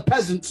 look what the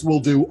peasants will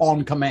do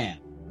on command.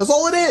 That's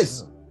all it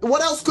is.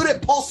 What else could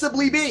it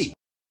possibly be?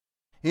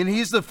 And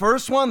he's the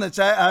first one I've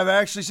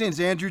actually seen. It's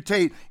Andrew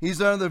Tate. He's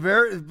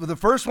the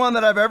first one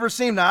that I've ever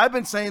seen. Now, I've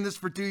been saying this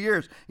for 2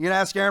 years. You can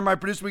ask Aaron, my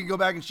producer. We can go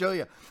back and show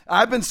you.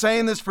 I've been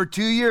saying this for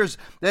 2 years,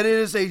 that it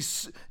is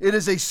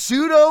a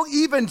pseudo,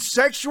 even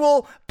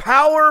sexual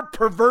power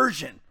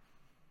perversion.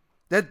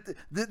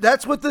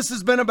 That's what this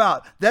has been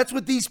about. That's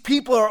what these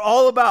people are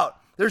all about.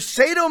 They're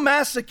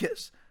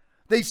sadomasochists.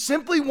 They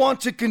simply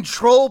want to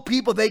control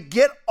people. They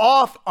get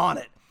off on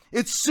it.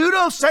 It's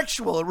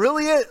pseudo-sexual. It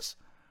really is.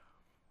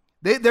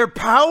 They're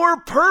power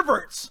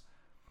perverts.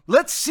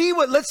 Let's see.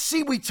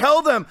 We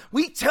tell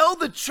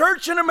the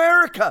church in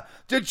America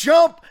to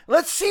jump.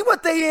 Let's see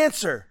what they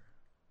answer.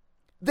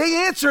 They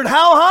answered,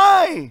 how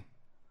high?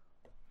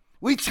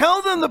 We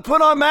tell them to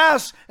put on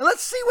masks, and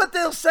let's see what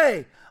they'll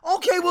say.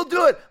 Okay, we'll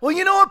do it. Well,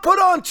 you know what? Put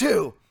on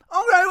 2.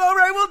 All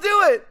right, we'll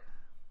do it.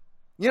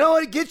 You know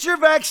what? Get your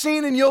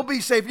vaccine and you'll be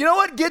safe. You know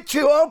what? Get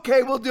 2.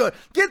 Okay, we'll do it.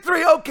 Get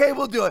 3. Okay,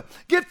 we'll do it.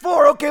 Get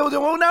 4. Okay, we'll do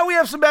it. Well, now we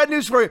have some bad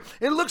news for you.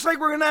 It looks like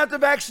we're going to have to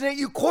vaccinate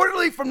you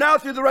quarterly from now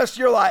through the rest of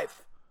your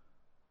life.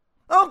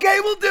 Okay,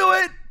 we'll do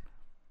it.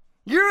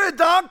 You're a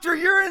doctor.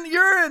 You're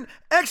an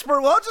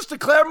expert. Well, I'll just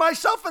declare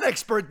myself an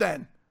expert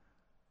then.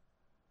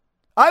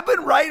 I've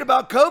been right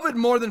about COVID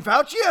more than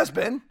Fauci has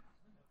been.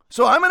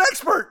 So I'm an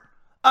expert.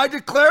 I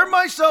declare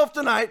myself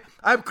tonight.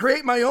 I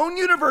create my own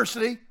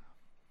university.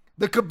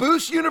 The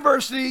Caboose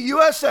University,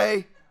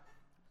 USA.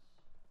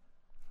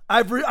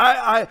 I've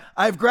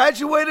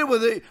graduated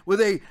with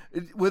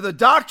a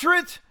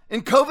doctorate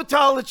in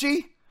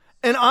COVIDology,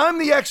 and I'm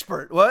the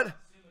expert. What?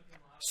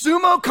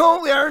 Summa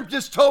cum laude. Aaron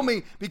just told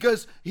me,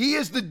 because he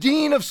is the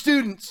dean of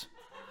students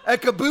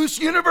at Caboose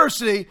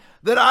University,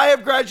 that I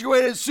have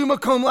graduated summa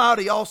cum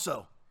laude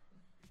also.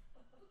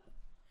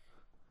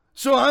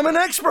 So I'm an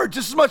expert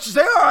just as much as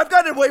they are. I've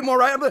got it way more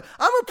right. I'm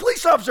a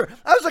police officer.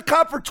 I was a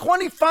cop for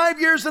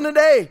 25 years in a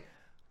day.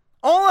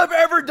 All I've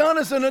ever done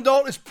as an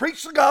adult is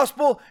preach the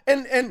gospel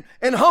and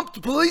hump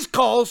the police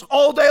calls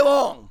all day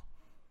long.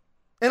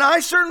 And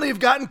I certainly have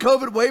gotten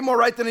COVID way more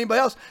right than anybody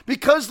else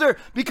because their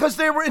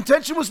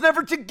intention was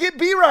never to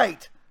be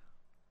right.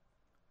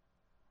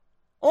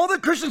 All the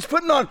Christians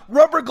putting on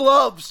rubber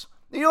gloves.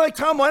 And you're like,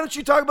 Tom, why don't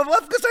you talk about the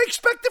left? Because I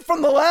expect it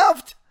from the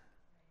left.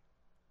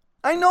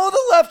 I know the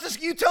leftist.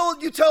 You tell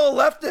a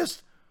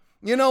leftist,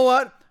 you know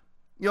what?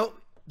 The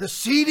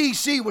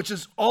CDC, which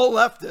is all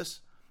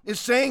leftists,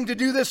 is saying to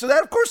do this or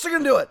that. Of course they're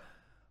going to do it.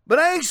 But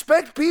I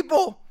expect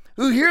people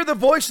who hear the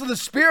voice of the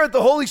Spirit,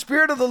 the Holy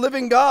Spirit of the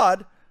living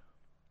God,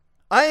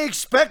 I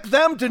expect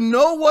them to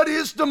know what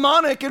is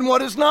demonic and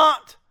what is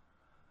not.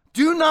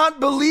 Do not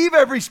believe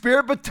every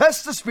spirit, but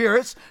test the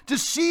spirits to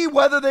see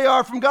whether they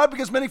are from God,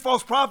 because many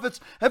false prophets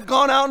have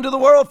gone out into the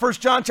world. 1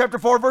 John chapter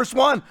 4, verse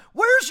 1.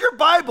 Where's your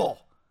Bible?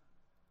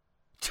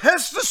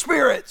 Test the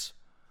spirits.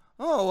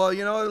 Oh, well,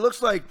 it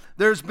looks like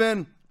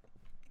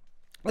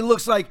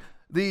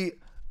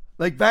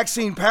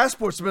vaccine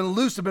passports have been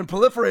loose, have been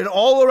proliferated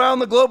all around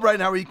the globe right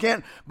now, where you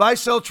can't buy,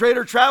 sell, trade,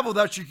 or travel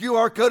without your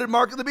QR coded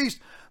mark of the beast.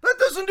 That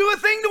doesn't do a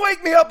thing to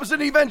wake me up as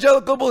an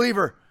evangelical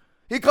believer.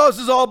 He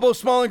causes all, both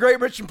small and great,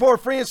 rich and poor,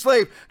 free and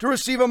slave, to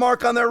receive a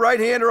mark on their right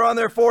hand or on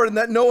their forehead, and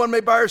that no one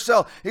may buy or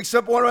sell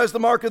except one who has the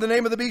mark of the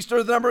name of the beast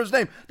or the number of his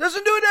name.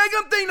 Doesn't do a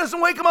daggum thing,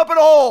 doesn't wake them up at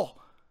all.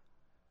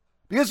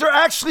 Because they're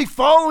actually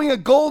following a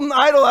golden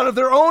idol out of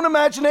their own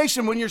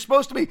imagination, when you're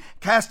supposed to be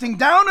casting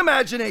down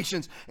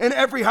imaginations and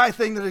every high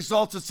thing that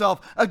exalts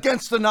itself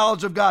against the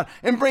knowledge of God,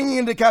 and bringing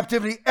into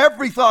captivity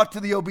every thought to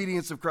the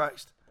obedience of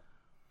Christ.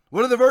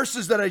 What are the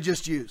verses that I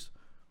just used?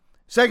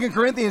 2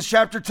 Corinthians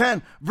chapter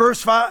 10,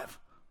 verse 5.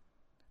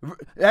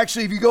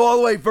 Actually, if you go all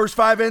the way, verse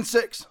 5 and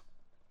 6.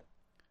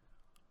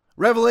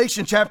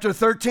 Revelation chapter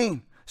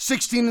 13,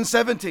 16 and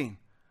 17.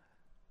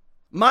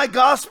 My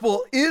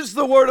gospel is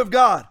the word of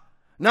God,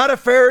 not a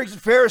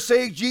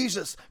Pharisaic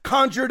Jesus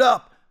conjured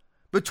up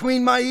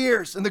between my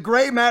ears, and the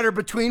gray matter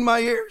between my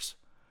ears.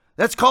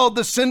 That's called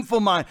the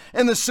sinful mind,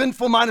 and the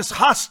sinful mind is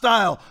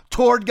hostile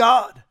toward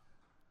God.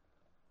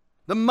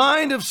 The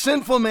mind of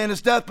sinful man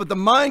is death, but the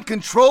mind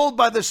controlled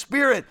by the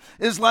Spirit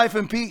is life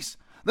and peace.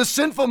 The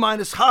sinful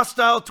mind is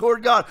hostile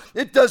toward God.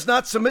 It does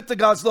not submit to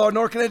God's law,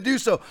 nor can it do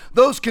so.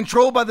 Those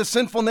controlled by the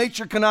sinful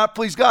nature cannot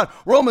please God.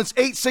 Romans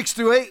 8, 6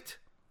 through 8.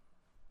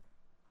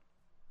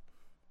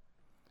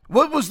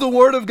 What was the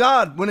word of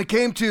God when it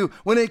came to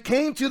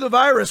the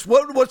virus?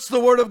 What's the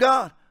word of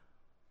God?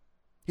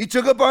 He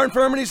took up our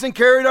infirmities and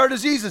carried our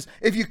diseases.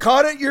 If you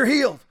caught it, you're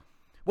healed.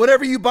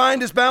 Whatever you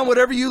bind is bound.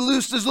 Whatever you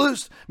loose is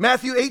loosed.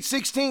 Matthew 8,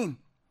 16.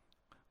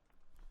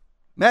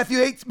 Matthew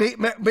 8,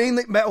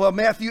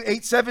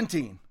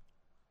 17.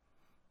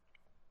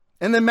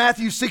 And then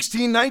Matthew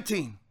 16,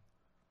 19.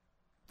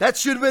 That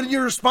should have been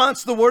your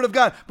response to the word of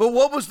God. But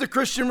what was the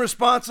Christian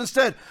response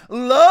instead?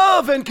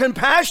 Love and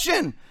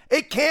compassion.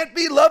 It can't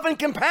be love and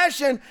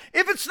compassion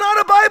if it's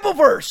not a Bible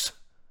verse.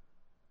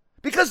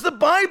 Because the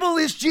Bible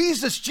is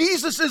Jesus.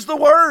 Jesus is the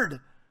word.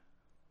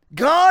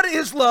 God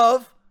is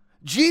love.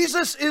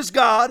 Jesus is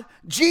God.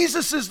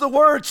 Jesus is the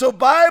word. So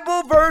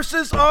Bible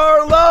verses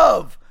are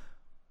love.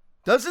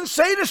 Doesn't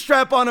say to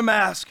strap on a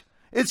mask.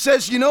 It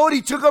says, you know what?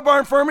 He took up our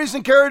infirmities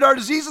and carried our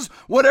diseases.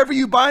 Whatever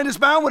you bind is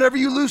bound. Whatever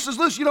you loose is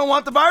loose. You don't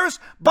want the virus?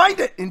 Bind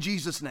it in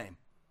Jesus' name.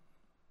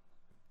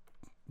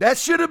 That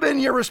should have been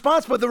your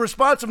response, but the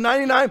response of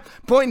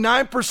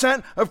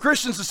 99.9% of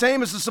Christians, the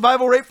same as the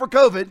survival rate for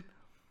COVID,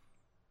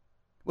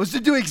 was to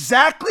do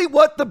exactly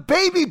what the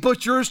baby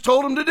butchers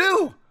told them to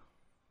do.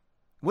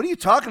 What are you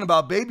talking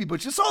about, baby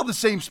butchers? It's all the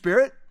same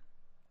spirit.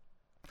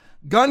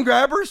 Gun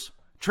grabbers,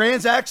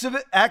 trans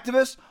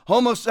activists,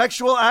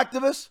 homosexual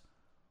activists,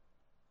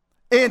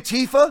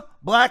 Antifa,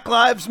 Black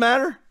Lives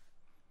Matter,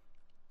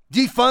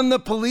 defund the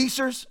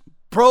policers,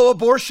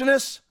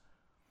 pro-abortionists,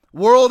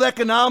 World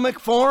Economic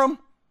Forum,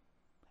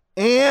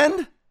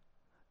 and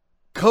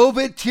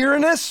COVID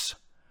tyrannists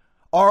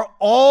are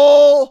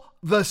all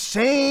the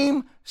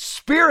same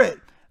spirit,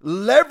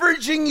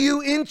 leveraging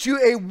you into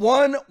a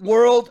one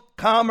world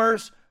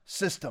commerce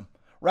system.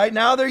 Right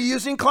now they're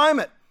using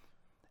climate.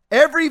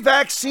 Every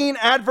vaccine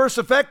adverse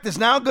effect is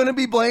now going to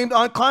be blamed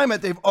on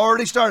climate. They've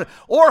already started.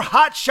 Or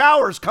hot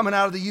showers coming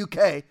out of the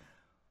UK.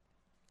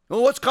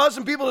 Well, what's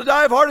causing people to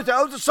die of heart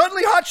attacks?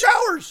 Suddenly hot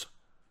showers.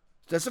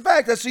 That's a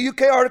fact. That's a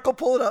UK article.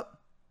 Pull it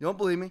up. You don't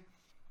believe me?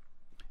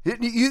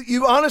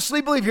 You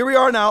honestly believe, here we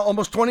are now,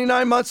 almost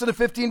 29 months and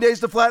 15 days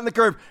to flatten the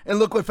curve, and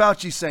look what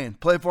Fauci's saying.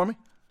 Play it for me.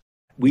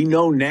 We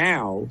know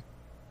now,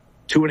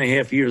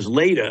 2.5 years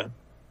later,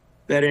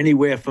 that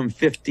anywhere from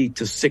 50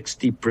 to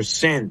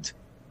 60%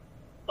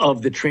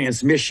 of the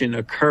transmission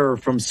occur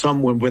from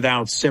someone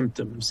without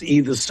symptoms,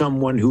 either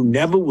someone who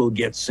never will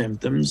get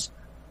symptoms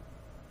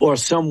or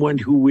someone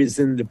who is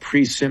in the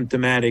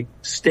pre-symptomatic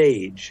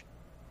stage.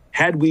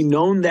 Had we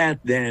known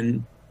that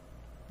then,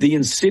 the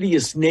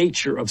insidious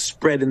nature of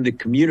spread in the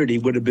community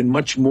would have been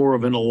much more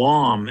of an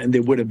alarm, and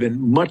there would have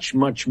been much,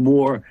 much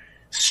more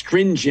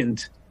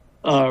stringent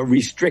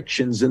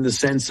restrictions in the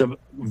sense of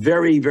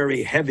very,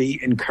 very heavy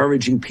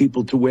encouraging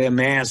people to wear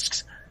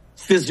masks,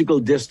 physical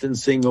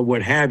distancing, or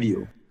what have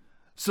you.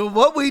 So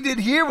what we did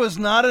here was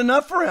not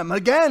enough for him.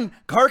 Again,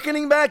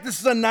 hearkening back, this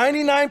is a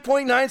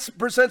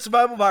 99.9%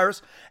 survival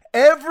virus.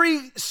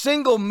 Every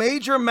single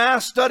major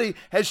mass study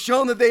has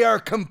shown that they are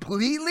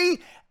completely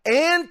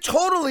and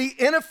totally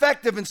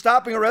ineffective in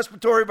stopping a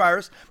respiratory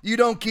virus. You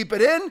don't keep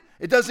it in,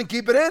 it doesn't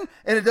keep it in,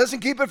 and it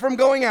doesn't keep it from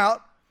going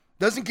out.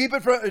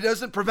 It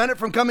doesn't prevent it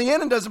from coming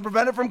in and doesn't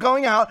prevent it from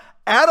going out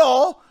at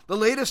all. The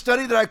latest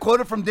study that I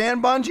quoted from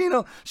Dan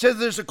Bongino says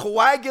there's a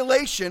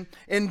coagulation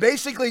in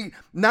basically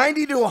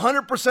 90 to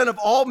 100% of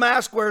all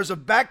mask wearers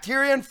of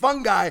bacteria and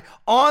fungi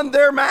on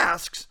their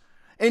masks.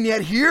 And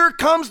yet here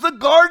comes the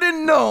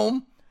garden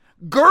gnome,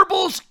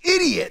 Goebbels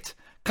idiot,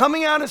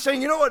 coming out and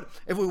saying, you know what,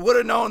 if we would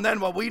have known then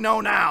what we know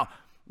now,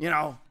 you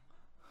know,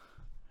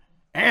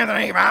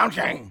 Anthony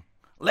Fauci,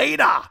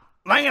 later.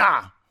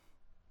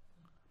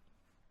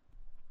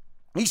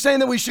 He's saying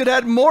that we should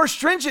add more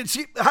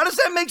stringency. How does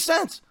that make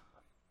sense?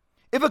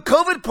 If a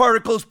COVID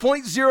particle is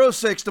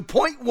 0.06 to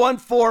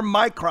 0.14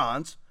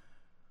 microns,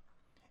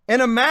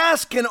 and a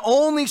mask can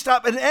only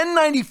stop, an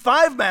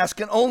N95 mask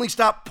can only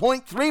stop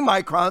 0.3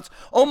 microns,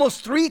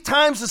 almost 3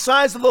 times the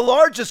size of the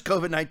largest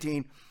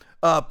COVID-19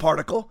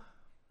 particle.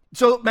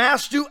 So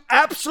masks do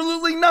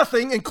absolutely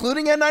nothing,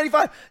 including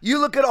N95. You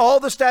look at all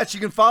the stats.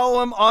 You can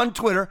follow him on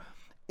Twitter.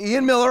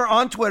 Ian Miller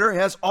on Twitter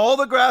has all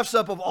the graphs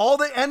up of all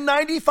the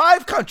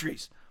N95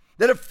 countries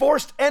that have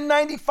forced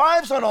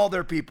N95s on all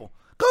their people.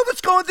 COVID's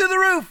going through the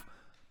roof.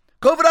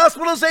 COVID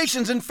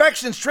hospitalizations,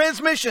 infections,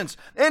 transmissions,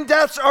 and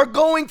deaths are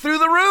going through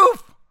the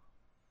roof.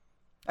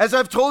 As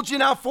I've told you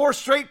now 4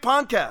 straight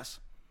podcasts,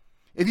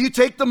 if you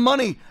take the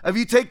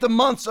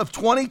months of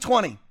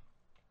 2020,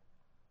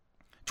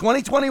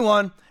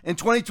 2021, and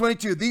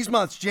 2022, these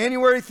months,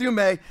 January through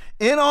May,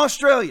 in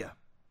Australia,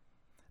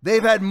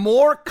 they've had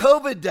more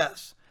COVID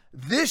deaths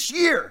this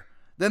year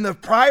than the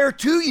prior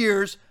 2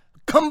 years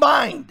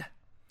combined.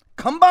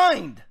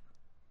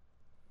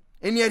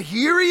 And yet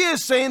here he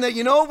is saying that,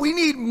 you know, we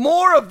need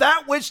more of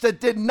that which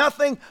that did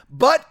nothing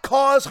but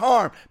cause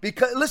harm.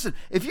 Because, listen,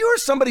 if you are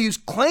somebody who's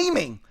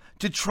claiming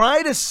to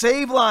try to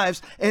save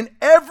lives and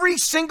every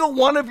single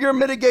one of your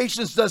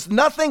mitigations does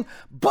nothing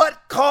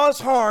but cause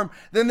harm,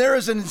 then there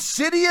is an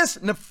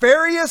insidious,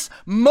 nefarious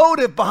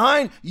motive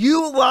behind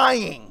you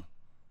lying.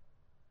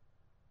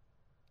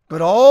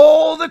 But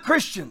all the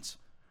Christians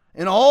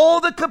and all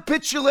the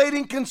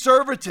capitulating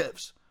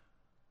conservatives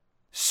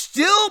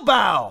still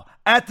bow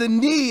at the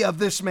knee of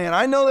this man.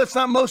 I know that's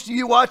not most of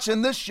you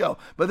watching this show,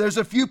 but there's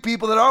a few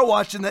people that are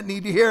watching that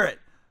need to hear it.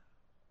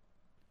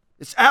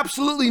 It's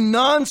absolutely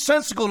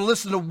nonsensical to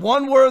listen to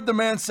one word the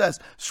man says.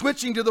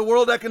 Switching to the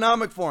World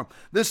Economic Forum.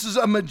 This is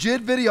a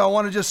Majid video. I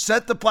want to just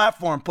set the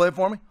platform. Play it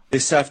for me.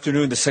 This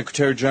afternoon, the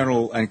Secretary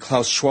General and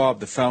Klaus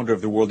Schwab, the founder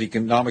of the World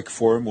Economic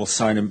Forum,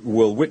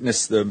 will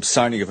witness the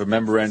signing of a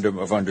memorandum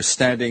of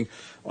understanding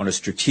on a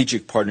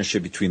strategic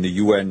partnership between the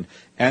UN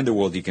and the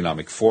World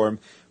Economic Forum,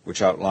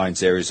 which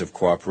outlines areas of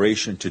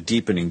cooperation to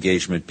deepen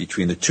engagement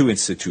between the two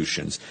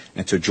institutions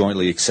and to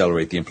jointly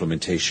accelerate the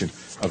implementation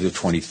of the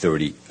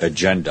 2030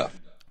 Agenda.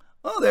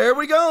 Oh, there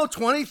we go.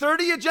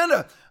 2030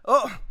 Agenda.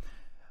 Oh,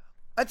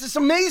 it's just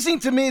amazing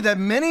to me that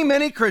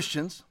many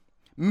Christians,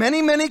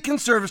 many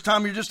conservatives,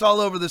 Tom, you're just all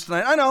over this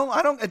tonight. I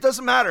know, it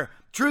doesn't matter.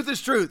 Truth is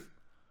truth.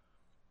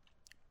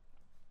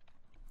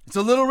 It's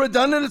a little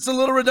redundant.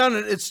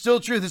 It's still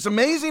truth. It's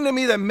amazing to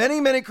me that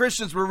many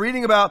Christians were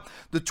reading about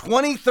the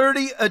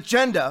 2030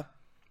 Agenda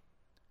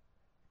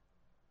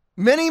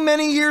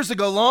many years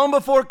ago, long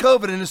before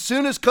COVID. And as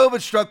soon as COVID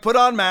struck, put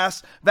on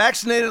masks,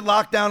 vaccinated,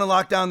 locked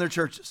down their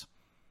churches.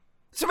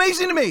 It's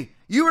amazing to me.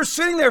 You were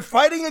sitting there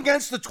fighting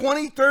against the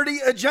 2030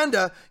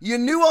 Agenda. You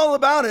knew all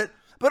about it.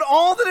 But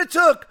all that it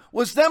took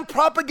was them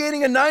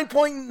propagating a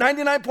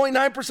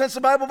 99.9%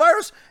 survival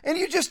virus, and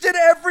you just did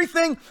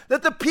everything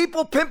that the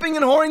people pimping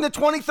and whoring the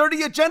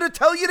 2030 Agenda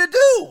tell you to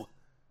do.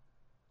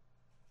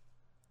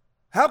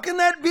 How can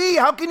that be?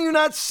 How can you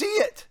not see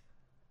it?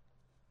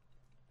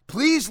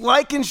 Please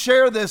like and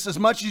share this as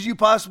much as you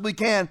possibly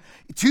can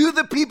to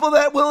the people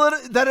that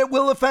it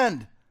will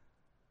offend.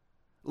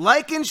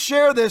 Like and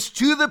share this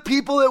to the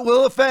people it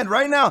will offend.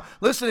 Right now,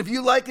 listen, if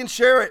you like and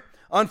share it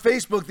on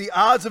Facebook, the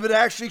odds of it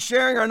actually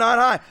sharing are not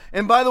high.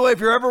 And by the way, if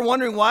you're ever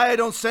wondering why I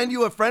don't send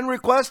you a friend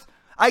request,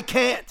 I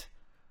can't.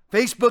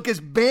 Facebook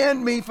has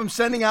banned me from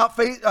sending out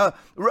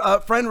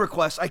friend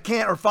requests. I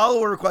can't, or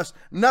follower requests,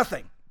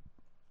 nothing.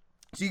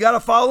 So you got to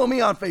follow me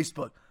on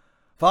Facebook.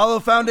 Follow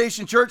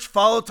Foundation Church,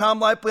 follow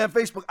Tom Lively on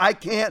Facebook. I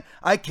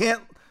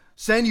can't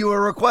send you a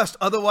request,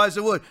 otherwise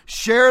I would.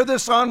 Share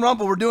this on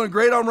Rumble. We're doing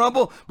great on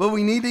Rumble, but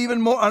we need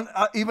even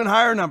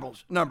higher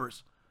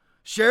numbers.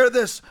 Share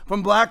this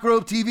from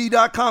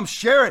BlackRobeTV.com.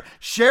 Share it.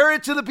 Share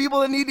it to the people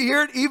that need to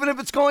hear it, even if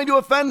it's going to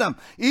offend them,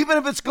 even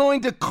if it's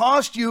going to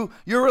cost you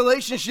your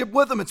relationship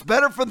with them. It's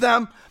better for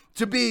them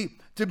to be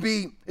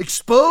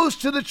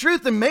exposed to the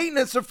truth and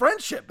maintenance of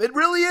friendship. It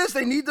really is.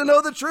 They need to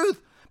know the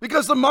truth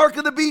because the mark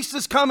of the beast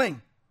is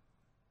coming.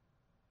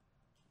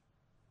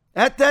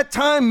 At that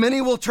time,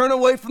 many will turn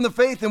away from the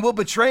faith and will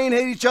betray and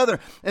hate each other.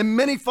 And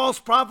many false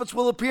prophets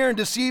will appear and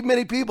deceive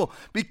many people.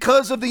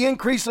 Because of the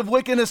increase of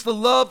wickedness, the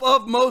love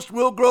of most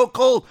will grow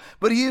cold.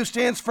 But he who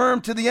stands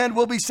firm to the end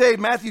will be saved.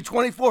 Matthew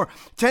 24,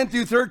 10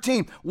 through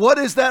 13. What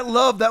is that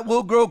love that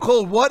will grow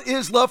cold? What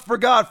is love for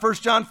God? 1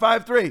 John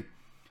 5, 3.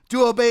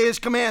 To obey his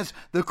commands.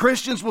 The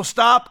Christians will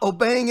stop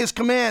obeying his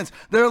commands.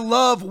 Their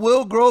love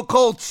will grow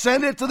cold.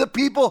 Send it to the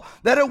people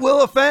that it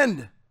will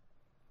offend.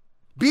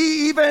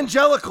 Be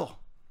evangelical.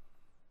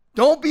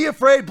 Don't be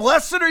afraid.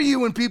 Blessed are you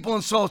when people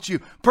insult you,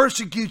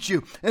 persecute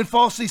you, and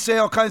falsely say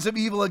all kinds of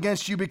evil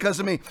against you because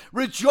of me.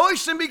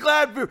 Rejoice and be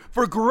glad,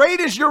 for great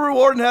is your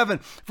reward in heaven.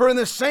 For in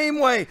the same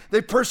way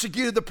they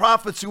persecuted the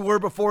prophets who were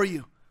before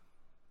you.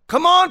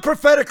 Come on,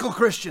 prophetical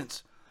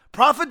Christians.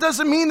 Prophet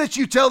doesn't mean that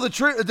you tell the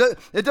truth.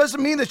 It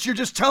doesn't mean that you're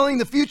just telling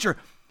the future.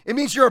 It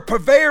means you're a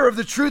purveyor of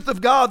the truth of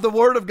God, the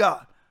word of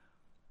God.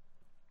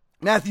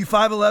 Matthew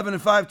 5:11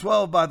 and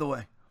 5:12, by the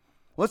way.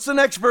 What's the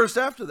next verse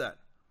after that?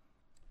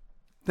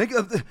 Think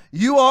of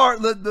you are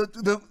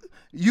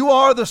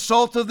the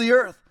salt of the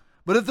earth.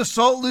 But if the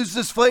salt loses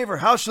its flavor,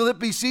 how shall it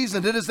be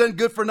seasoned? It is then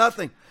good for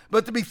nothing,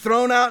 but to be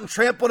thrown out and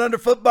trampled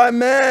underfoot by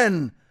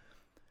men.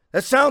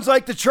 That sounds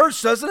like the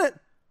church, doesn't it?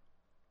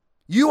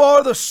 You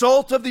are the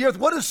salt of the earth.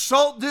 What does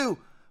salt do?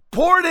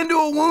 Pour it into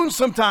a wound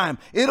sometime.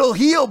 It'll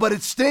heal, but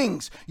it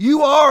stings.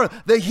 You are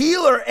the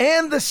healer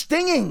and the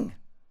stinging.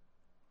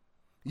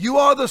 You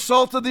are the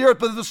salt of the earth,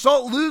 but if the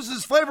salt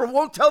loses flavor,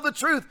 won't tell the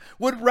truth,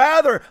 would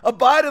rather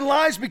abide in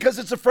lies because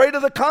it's afraid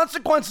of the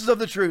consequences of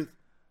the truth.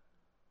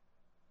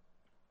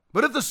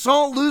 But if the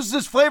salt loses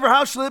its flavor,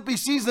 how shall it be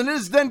seasoned? It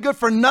is then good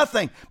for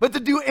nothing, but to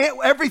do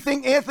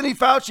everything Anthony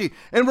Fauci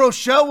and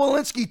Rochelle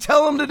Walensky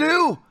tell them to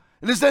do.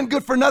 It is then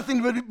good for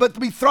nothing but to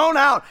be thrown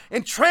out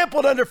and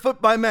trampled underfoot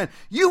by men.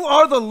 You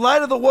are the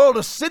light of the world.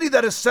 A city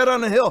that is set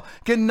on a hill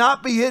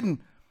cannot be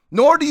hidden.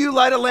 Nor do you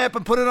light a lamp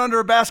and put it under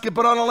a basket,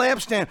 but on a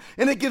lampstand,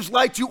 and it gives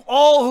light to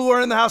all who are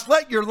in the house.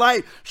 Let your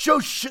light so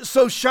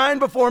shine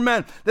before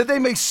men, that they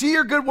may see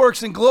your good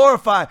works and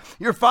glorify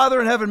your Father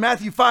in heaven.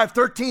 Matthew 5,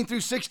 13 through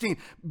 16.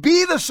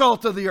 Be the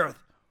salt of the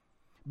earth.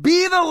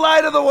 Be the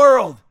light of the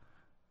world.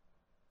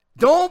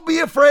 Don't be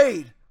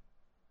afraid.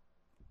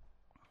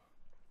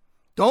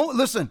 Don't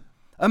listen.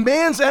 A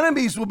man's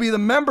enemies will be the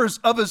members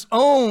of his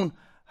own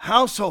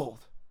household.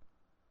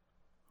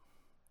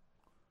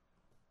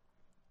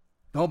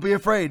 Don't be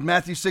afraid.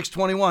 Matthew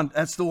 6:21.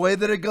 That's the way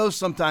that it goes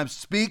sometimes.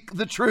 Speak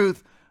the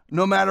truth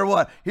no matter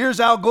what.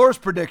 Here's Al Gore's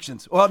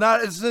predictions. Well,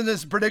 not isn't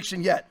his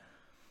prediction yet.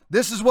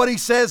 This is what he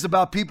says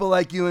about people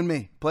like you and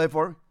me. Play it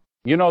for me.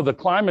 You know, the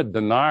climate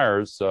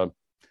deniers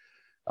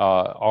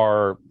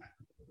are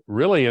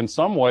really in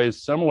some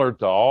ways similar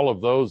to all of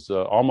those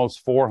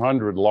almost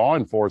 400 law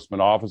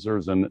enforcement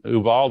officers in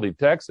Uvalde,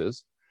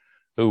 Texas,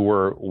 who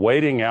were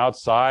waiting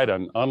outside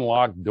an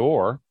unlocked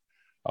door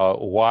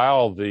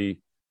while the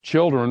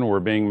children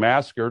were being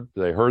massacred.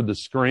 They heard the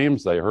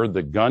screams, they heard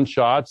the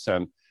gunshots,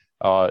 and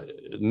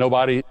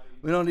nobody...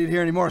 We don't need to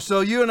hear anymore. So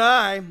you and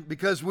I,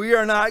 because we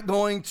are not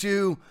going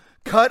to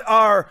cut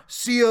our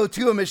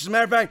CO2 emissions. As a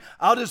matter of fact,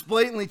 I'll just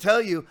blatantly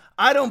tell you,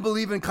 I don't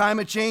believe in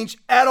climate change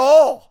at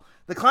all.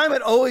 The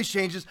climate always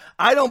changes.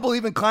 I don't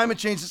believe in climate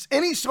change as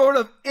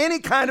any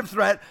kind of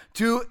threat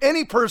to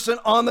any person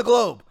on the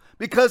globe,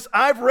 because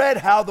I've read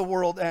how the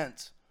world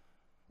ends.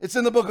 It's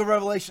in the book of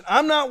Revelation.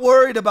 I'm not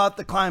worried about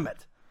the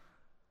climate.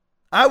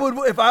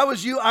 If I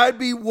was you, I'd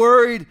be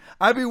worried.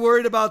 I'd be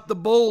worried about the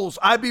bowls.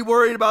 I'd be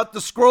worried about the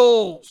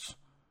scrolls.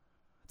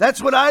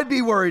 That's what I'd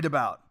be worried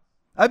about.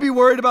 I'd be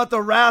worried about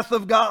the wrath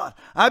of God.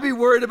 I'd be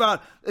worried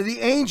about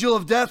the angel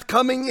of death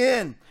coming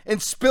in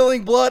and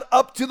spilling blood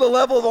up to the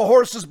level of a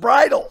horse's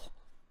bridle.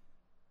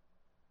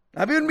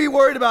 I wouldn't be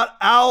worried about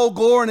Al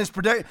Gore and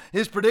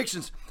his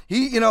predictions.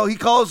 He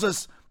calls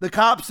us the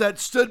cops that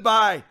stood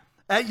by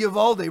at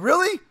Uvalde.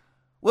 Really?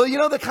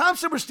 Well, the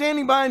cops that were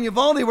standing by in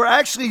Uvalde were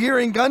actually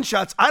hearing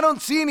gunshots. I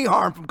don't see any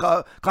harm from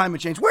climate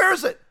change. Where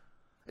is it?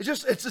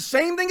 It's the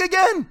same thing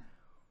again.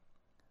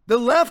 The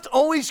left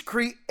always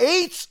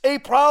creates a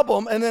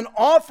problem and then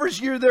offers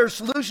you their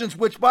solutions,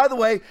 which, by the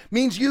way,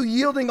 means you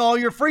yielding all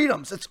your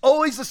freedoms. It's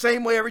always the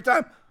same way every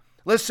time.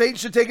 Lest Satan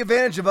should take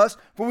advantage of us,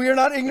 for we are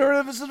not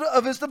ignorant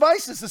of his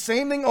devices. The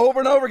same thing over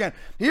and over again.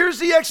 Here's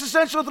the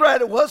existential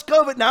threat. It was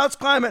COVID, now it's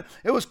climate.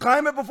 It was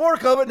climate before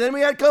COVID, then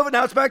we had COVID,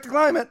 now it's back to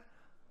climate.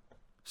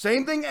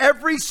 Same thing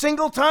every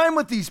single time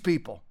with these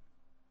people.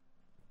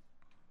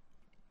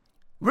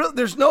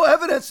 There's no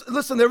evidence.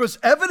 Listen, there was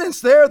evidence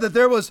there that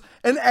there was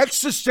an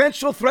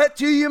existential threat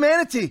to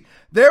humanity.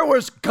 There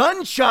was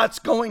gunshots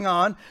going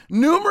on,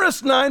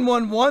 numerous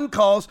 911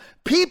 calls,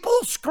 people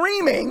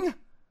screaming,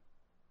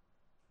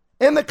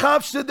 and the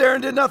cops stood there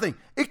and did nothing.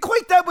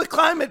 Equate that with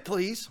climate,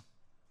 please.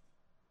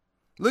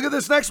 Look at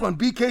this next one,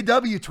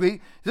 BKW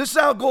tweet. This is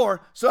Al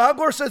Gore. So Al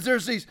Gore says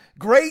there's these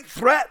great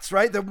threats,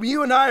 right? That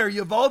you and I are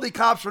Uvalde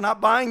cops for not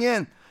buying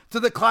in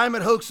to the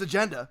climate hoax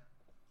agenda.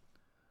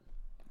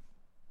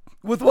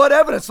 With what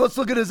evidence? Let's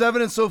look at his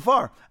evidence so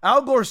far.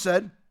 Al Gore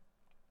said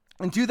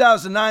in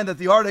 2009 that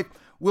the Arctic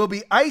will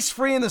be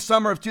ice-free in the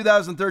summer of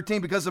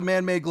 2013 because of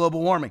man-made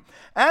global warming.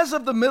 As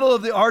of the middle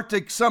of the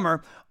Arctic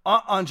summer,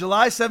 on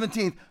July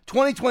 17th,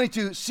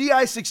 2022, sea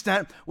ice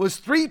extent was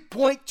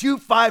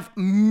 3.25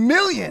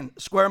 million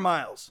square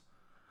miles.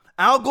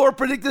 Al Gore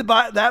predicted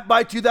that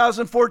by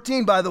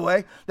 2014, by the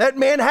way, that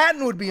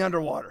Manhattan would be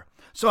underwater.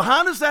 So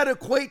how does that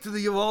equate to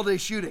the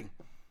Uvalde shooting?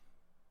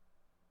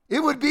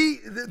 It would be,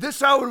 this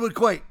is how it would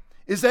equate,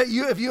 is that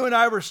if you and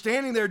I were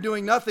standing there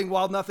doing nothing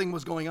while nothing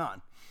was going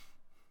on.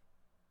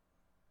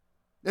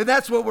 And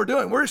that's what we're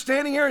doing. We're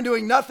standing here and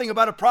doing nothing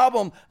about a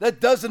problem that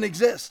doesn't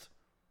exist.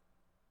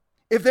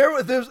 If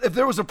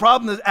there was a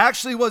problem that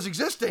actually was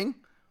existing,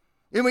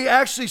 and we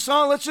actually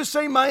saw, let's just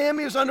say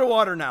Miami is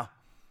underwater now.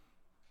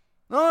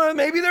 No,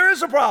 maybe there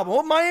is a problem.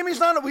 Well, Miami's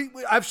not.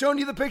 I've shown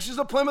you the pictures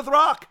of Plymouth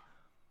Rock.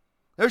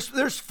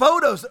 There's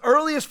photos, the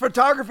earliest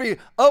photography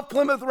of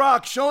Plymouth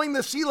Rock showing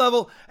the sea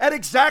level at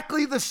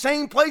exactly the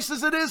same place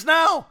as it is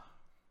now.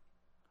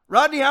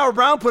 Rodney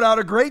Howard-Brown put out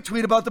a great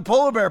tweet about the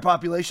polar bear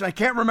population. I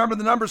can't remember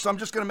the numbers, so I'm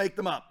just going to make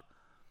them up.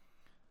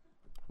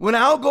 When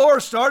Al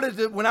Gore started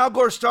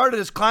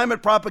his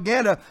climate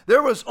propaganda,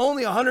 there was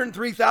only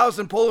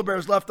 103,000 polar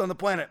bears left on the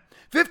planet.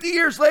 50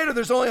 years later,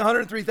 there's only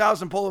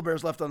 103,000 polar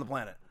bears left on the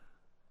planet.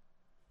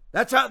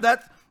 That's how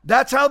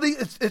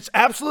it's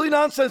absolutely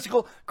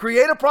nonsensical.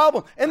 Create a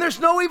problem. And there's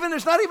not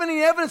even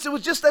any evidence. It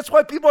was just, that's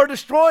why people are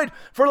destroyed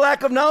for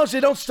lack of knowledge. They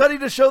don't study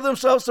to show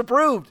themselves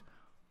approved.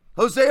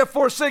 Hosea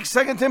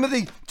 4:6, 2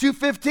 Timothy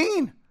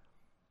 2:15.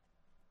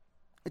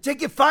 It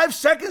take you 5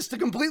 seconds to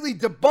completely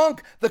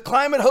debunk the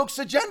climate hoax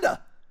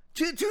agenda.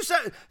 2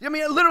 seconds. I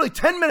mean, literally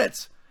 10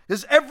 minutes.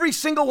 Because every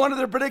single one of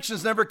their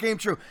predictions never came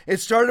true. It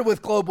started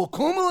with global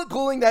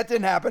cooling. That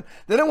didn't happen.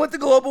 Then it went to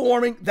global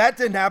warming. That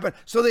didn't happen.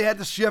 So they had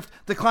to shift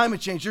the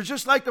climate change. They're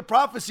just like the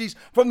prophecies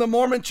from the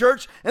Mormon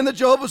Church and the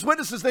Jehovah's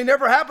Witnesses. They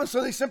never happened,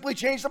 so they simply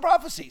changed the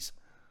prophecies.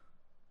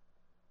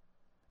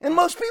 And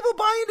most people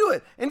buy into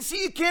it. And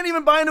see, you can't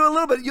even buy into it a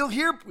little bit.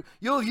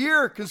 You'll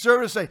hear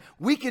conservatives say,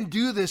 we can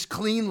do this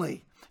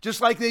cleanly. Just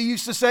like they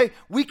used to say,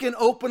 we can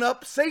open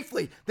up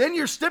safely. Then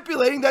you're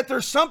stipulating that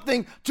there's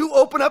something to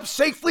open up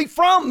safely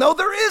from. No,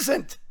 there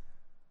isn't.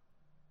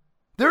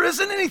 There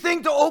isn't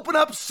anything to open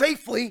up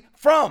safely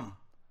from.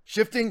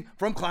 Shifting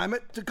from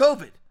climate to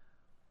COVID.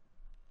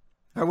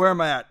 All right, where am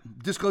I at?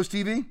 Disclose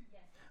TV? Yes.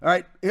 All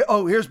right.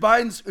 Oh, here's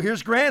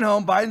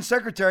Granholm, Biden's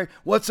secretary.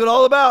 What's it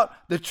all about?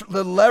 The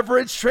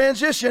leveraged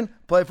transition.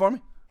 Play it for me.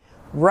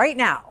 Right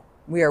now,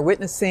 we are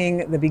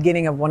witnessing the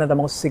beginning of one of the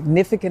most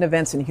significant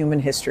events in human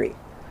history.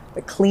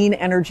 The clean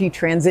energy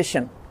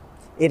transition.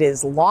 It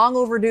is long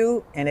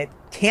overdue and it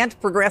can't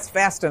progress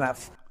fast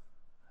enough.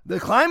 The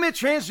climate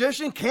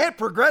transition can't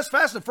progress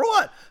fast enough. For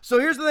what? So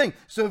here's the thing.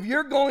 So if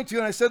you're going to,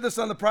 and I said this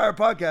on the prior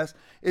podcast,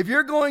 if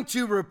you're going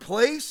to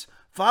replace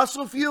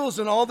fossil fuels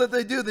and all that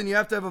they do, then you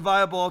have to have a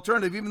viable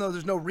alternative, even though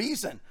there's no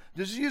reason.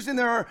 Just using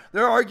their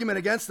argument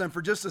against them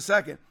for just a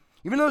second.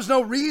 Even though there's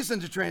no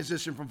reason to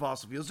transition from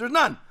fossil fuels, there's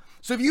none.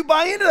 So if you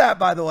buy into that,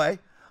 by the way,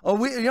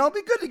 it'd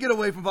be good to get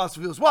away from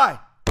fossil fuels. Why?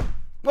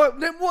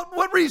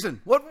 What reason?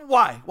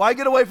 Why? Why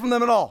get away from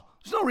them at all?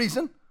 There's no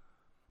reason.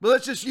 But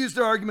let's just use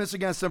their arguments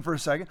against them for a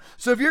second.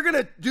 So if you're going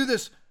to do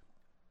this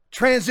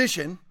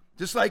transition,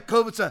 just like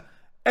COVID's an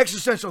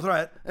existential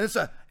threat, and it's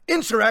an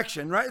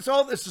insurrection, right?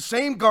 It's the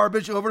same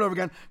garbage over and over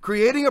again,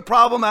 creating a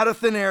problem out of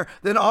thin air,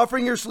 then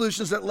offering your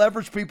solutions that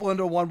leverage people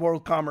into a one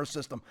world commerce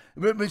system,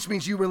 which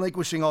means you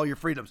relinquishing all your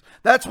freedoms.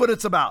 That's what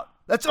it's about.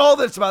 That's all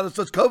that it's about. That's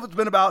what COVID's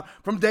been about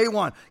from day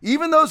one.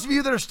 Even those of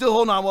you that are still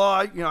holding on, well,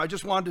 I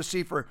just wanted to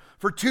see for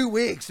 2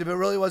 weeks if it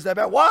really was that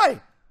bad.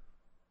 Why?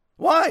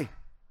 Why?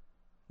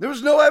 There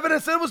was no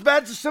evidence that it was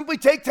bad. Just simply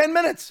take 10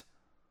 minutes.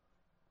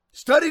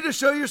 Study to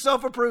show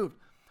yourself approved.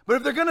 But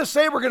if they're going to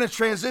say we're going to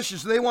transition,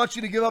 so they want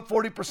you to give up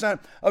 40%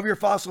 of your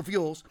fossil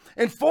fuels,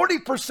 and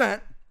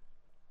 40%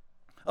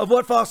 of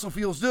what fossil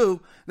fuels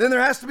do, then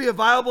there has to be a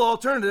viable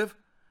alternative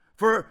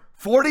for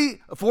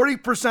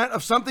 40%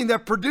 of something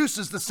that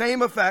produces the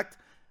same effect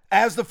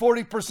as the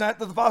 40% that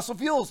the fossil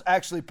fuels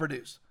actually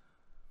produce.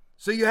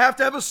 So you have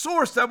to have a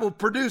source that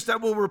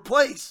will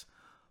replace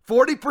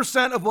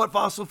 40% of what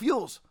fossil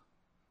fuels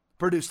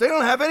produce. They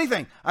don't have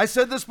anything. I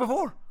said this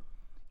before.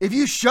 If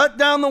you shut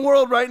down the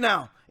world right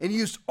now and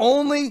use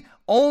only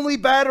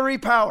battery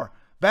power,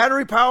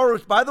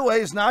 which, by the way,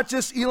 is not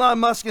just Elon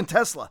Musk and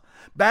Tesla.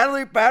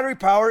 Battery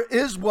power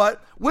is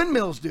what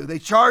windmills do. They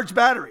charge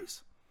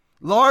batteries.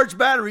 Large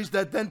batteries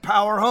that then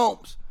power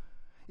homes.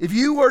 If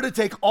you were to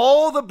take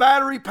all the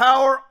battery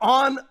power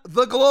on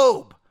the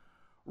globe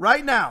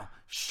right now,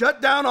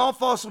 shut down all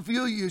fossil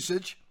fuel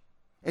usage,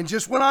 and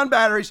just went on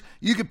batteries,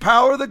 you could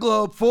power the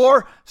globe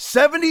for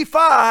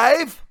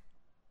 75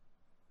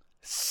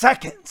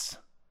 seconds.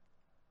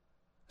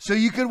 So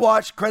you could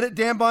watch, credit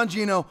Dan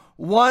Bongino,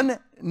 one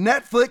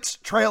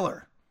Netflix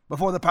trailer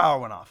before the power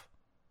went off.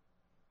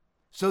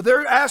 So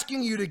they're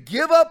asking you to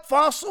give up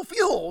fossil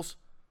fuels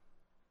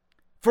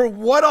for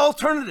what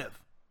alternative?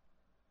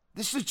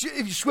 This is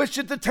if you switch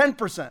it to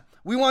 10%.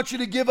 We want you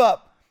to give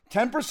up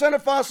 10%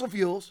 of fossil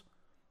fuels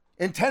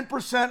and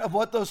 10% of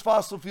what those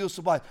fossil fuels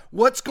supply.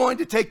 What's going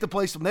to take the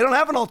place of them? They don't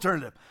have an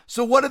alternative.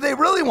 So what do they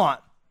really want?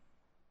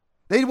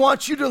 They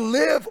want you to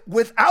live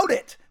without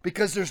it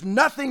because there's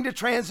nothing to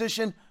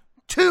transition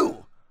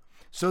to.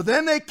 So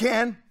then they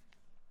can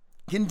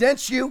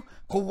condense you,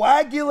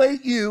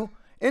 coagulate you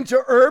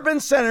into urban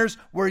centers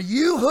where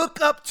you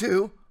hook up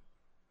to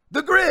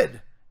the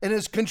grid and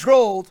is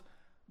controlled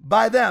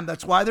by them.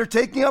 That's why they're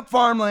taking up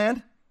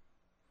farmland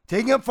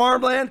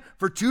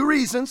for two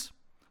reasons.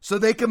 So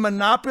they can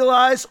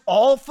monopolize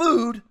all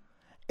food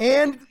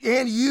and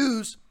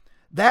use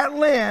that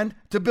land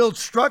to build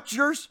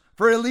structures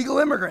for illegal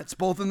immigrants,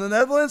 both in the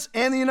Netherlands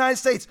and the United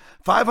States.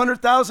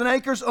 500,000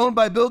 acres owned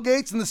by Bill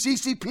Gates and the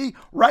CCP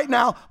right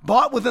now,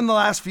 bought within the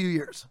last few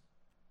years.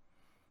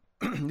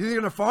 You're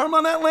going to farm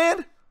on that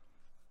land?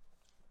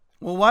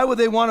 Well, why would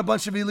they want a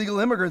bunch of illegal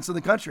immigrants in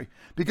the country?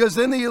 Because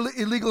then the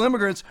illegal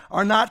immigrants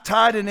are not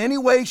tied in any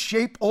way,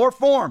 shape, or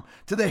form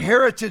to the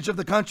heritage of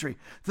the country,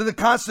 to the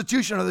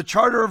Constitution or the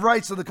Charter of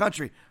Rights of the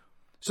country.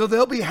 So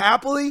they'll be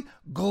happily,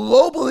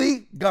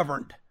 globally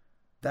governed.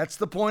 That's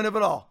the point of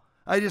it all.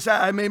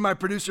 I made my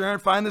producer Aaron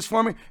find this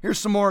for me. Here's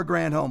some more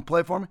Granholm.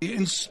 Play for me.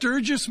 In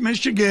Sturgis,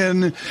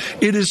 Michigan,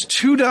 it is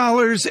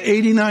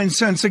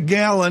 $2.89 a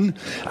gallon.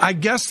 I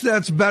guess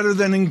that's better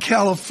than in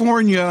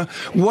California.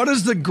 What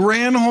is the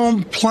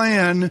Granholm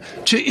plan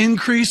to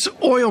increase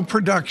oil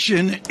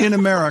production in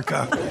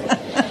America?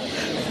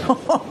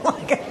 Oh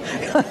my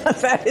God,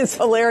 that is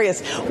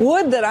hilarious.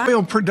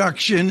 Oil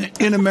production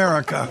in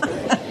America.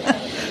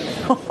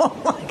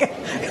 Oh my God.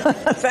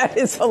 That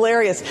is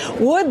hilarious.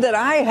 Would that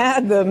I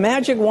had the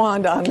magic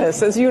wand on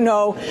this. As you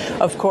know,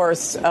 of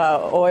course,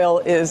 oil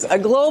is a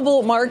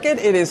global market.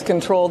 It is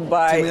controlled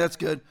by... Jimmy, that's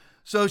good.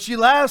 So she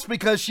laughs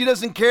because she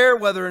doesn't care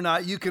whether or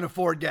not you can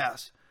afford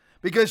gas.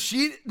 Because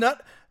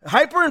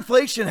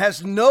hyperinflation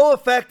has no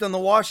effect on the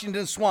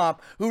Washington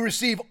swamp, who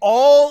receive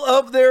all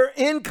of their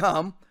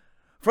income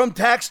from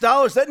tax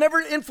dollars.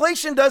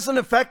 Inflation doesn't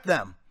affect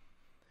them.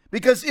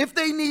 Because if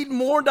they need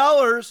more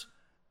dollars,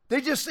 they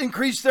just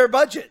increase their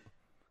budget.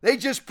 They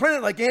just print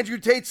it, like Andrew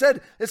Tate said.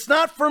 It's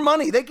not for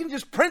money. They can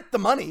just print the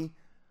money,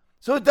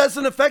 so it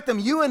doesn't affect them.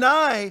 You and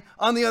I,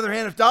 on the other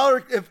hand,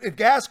 if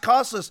gas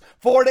costs us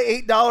 $4 to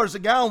 $8 a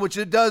gallon, which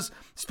it does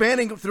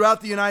spanning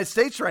throughout the United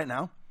States right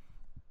now,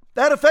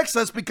 that affects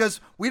us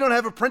because we don't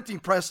have a printing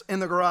press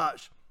in the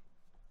garage.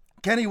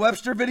 Kenny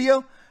Webster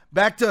video.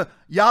 Back to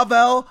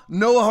Yuval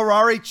Noah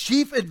Harari,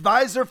 chief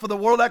advisor for the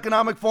World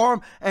Economic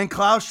Forum, and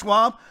Klaus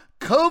Schwab.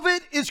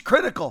 COVID is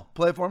critical.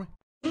 Play it for me.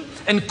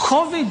 And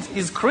COVID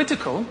is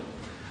critical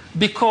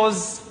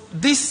because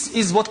this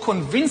is what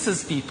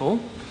convinces people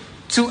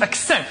to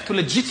accept, to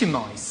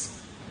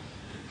legitimize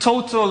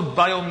total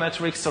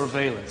biometric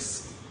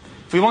surveillance.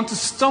 If we want to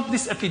stop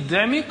this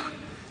epidemic,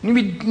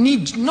 we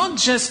need not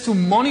just to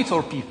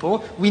monitor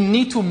people, we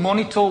need to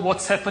monitor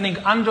what's happening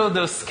under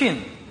their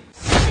skin.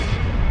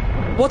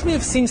 What we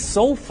have seen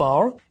so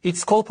far,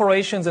 it's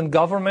corporations and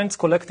governments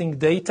collecting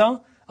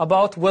data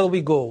about where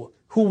we go,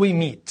 who we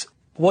meet,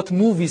 what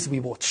movies we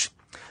watch.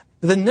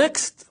 The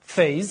next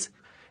phase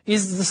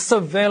is the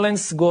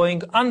surveillance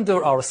going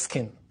under our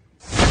skin.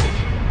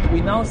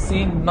 We now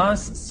see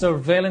mass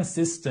surveillance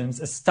systems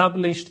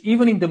established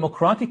even in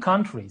democratic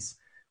countries,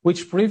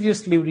 which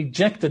previously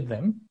rejected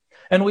them.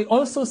 And we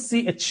also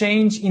see a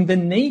change in the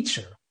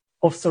nature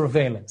of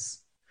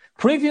surveillance.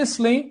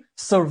 Previously,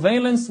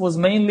 surveillance was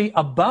mainly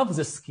above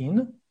the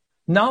skin.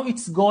 Now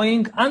it's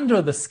going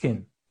under the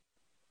skin.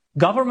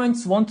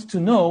 Governments want to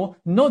know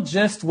not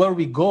just where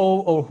we go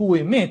or who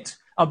we meet.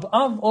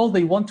 Above all,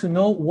 they want to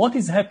know what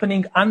is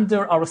happening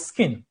under our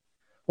skin.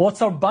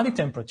 What's our body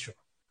temperature?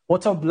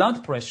 What's our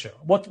blood pressure?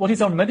 What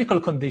is our medical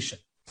condition?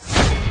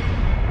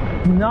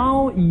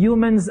 Now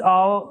humans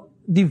are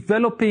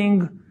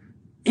developing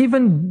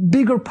even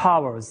bigger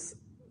powers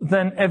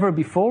than ever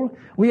before.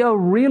 We are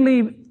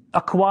really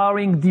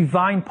acquiring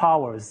divine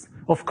powers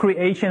of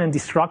creation and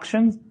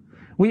destruction.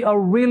 We are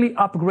really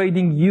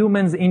upgrading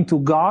humans into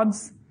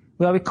gods.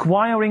 We are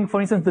acquiring,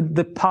 for instance,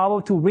 the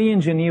power to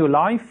re-engineer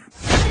life.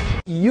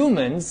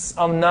 Humans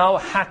are now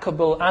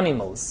hackable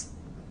animals.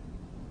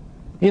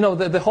 You know,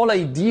 the whole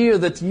idea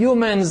that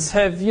humans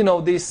have,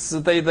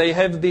 they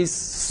have this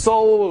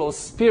soul or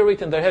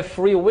spirit and they have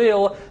free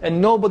will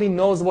and nobody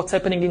knows what's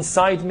happening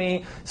inside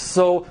me.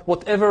 So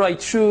whatever I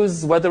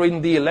choose, whether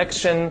in the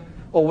election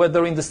or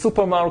whether in the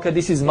supermarket,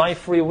 this is my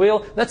free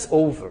will, that's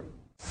over.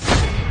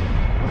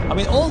 I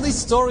mean, all this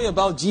story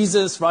about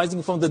Jesus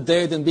rising from the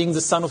dead and being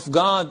the Son of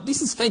God,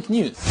 this is fake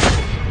news.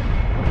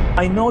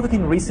 I know that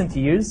in recent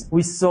years,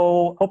 we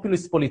saw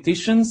populist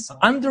politicians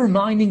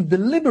undermining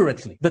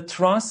deliberately the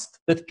trust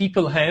that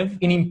people have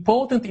in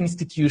important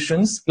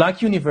institutions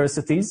like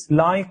universities,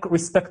 like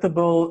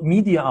respectable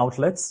media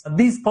outlets.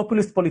 These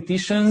populist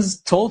politicians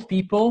told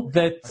people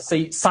that,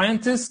 say,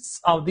 scientists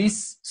are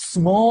this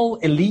small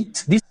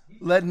elite.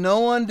 Let no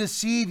one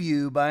deceive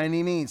you by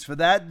any means, for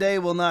that day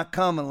will not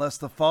come unless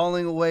the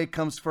falling away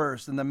comes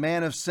first, and the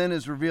man of sin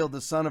is revealed, the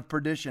son of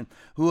perdition,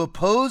 who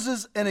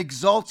opposes and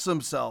exalts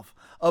himself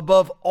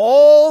above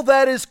all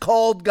that is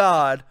called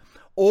God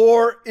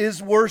or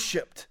is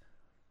worshiped,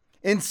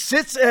 and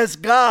sits as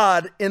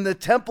God in the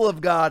temple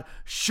of God,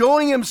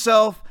 showing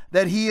himself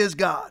that he is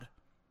God.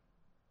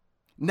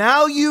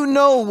 Now you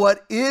know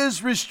what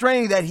is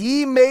restraining, that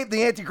he may,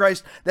 the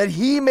Antichrist, that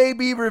he may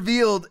be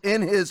revealed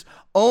in his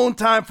own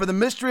time, for the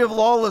mystery of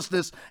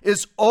lawlessness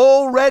is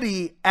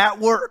already at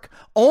work.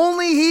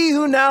 Only he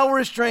who now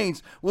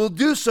restrains will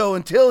do so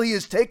until he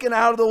is taken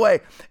out of the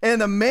way.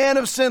 And the man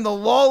of sin, the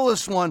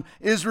lawless one,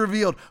 is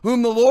revealed,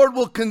 whom the Lord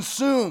will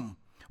consume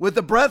with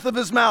the breath of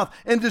his mouth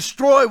and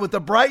destroy with the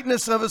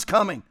brightness of his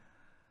coming.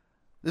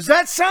 Does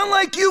that sound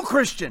like you,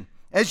 Christian?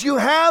 As you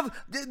have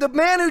the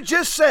man who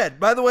just said,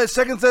 by the way,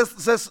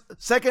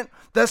 2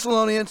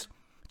 Thessalonians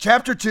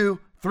chapter 2,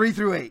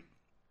 3-8.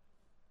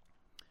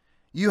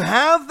 You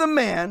have the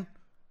man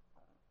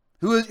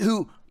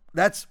who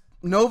that's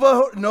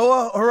Yuval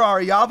Noah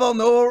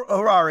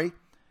Harari,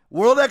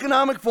 World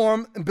Economic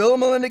Forum, and Bill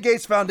and Melinda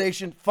Gates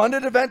Foundation,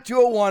 funded Event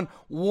 201,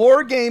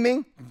 War Gaming.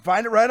 You can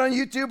find it right on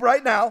YouTube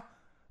right now.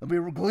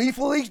 They'll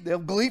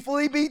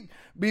gleefully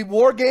be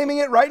war gaming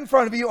it right in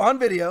front of you on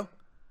video.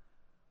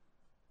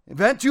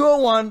 Event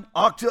 201,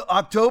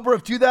 October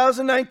of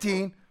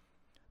 2019.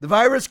 The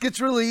virus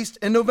gets released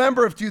in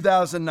November of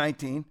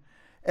 2019.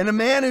 And a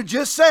man who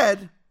just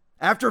said,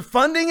 after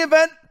funding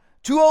Event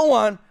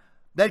 201,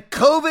 that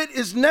COVID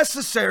is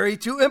necessary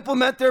to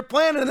implement their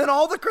plan. And then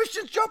all the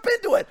Christians jump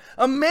into it.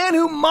 A man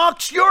who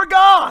mocks your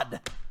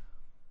God.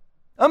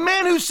 A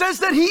man who says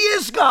that he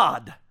is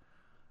God.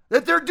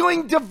 That they're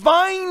doing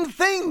divine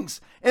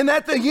things. And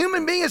that the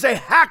human being is a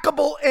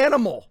hackable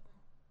animal.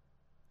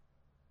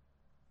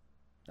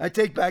 I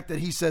take back that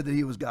he said that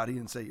he was God. He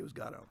didn't say he was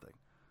God, I don't think.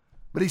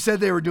 But he said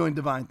they were doing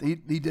divine things.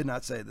 He did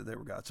not say that they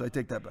were God. So I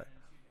take that back.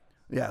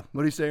 Yeah.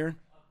 What did he say, Aaron?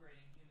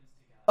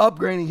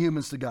 Upgrading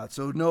humans to God.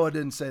 So Noah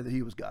didn't say that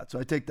he was God. So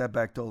I take that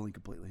back totally,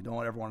 completely.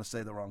 Don't ever want to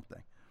say the wrong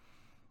thing.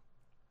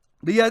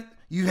 But yet,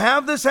 you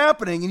have this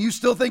happening and you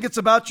still think it's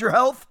about your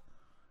health?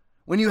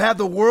 When you have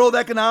the World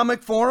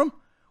Economic Forum,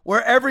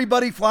 where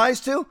everybody flies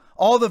to,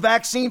 all the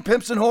vaccine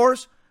pimps and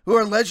whores who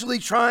are allegedly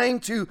trying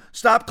to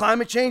stop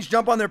climate change,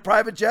 jump on their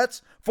private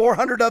jets,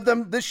 400 of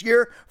them this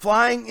year,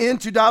 flying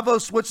into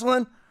Davos,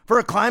 Switzerland for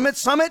a climate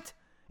summit,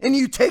 and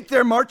you take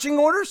their marching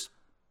orders?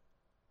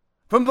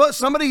 From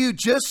somebody who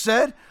just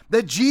said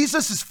that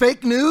Jesus is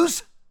fake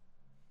news?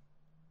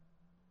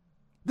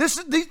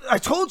 I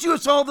told you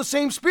it's all the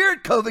same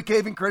spirit, COVID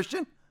caving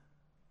Christian,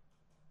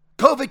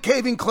 COVID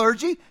caving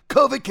clergy,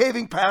 COVID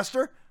caving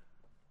pastor.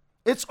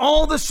 It's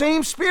all the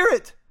same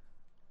spirit.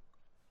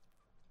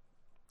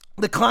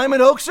 The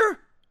climate hoaxer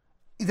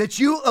that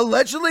you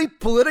allegedly,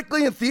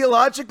 politically and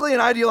theologically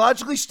and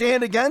ideologically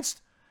stand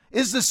against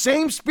is the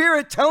same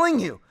spirit telling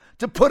you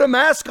to put a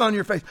mask on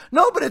your face.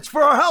 No, but it's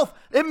for our health.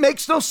 It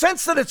makes no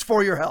sense that it's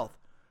for your health.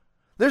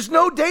 There's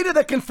no data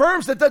that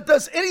confirms that that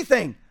does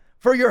anything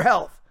for your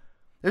health.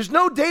 There's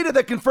no data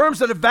that confirms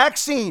that a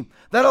vaccine,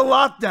 that a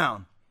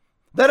lockdown,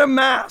 that a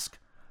mask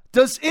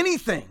does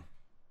anything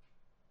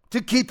to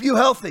keep you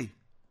healthy.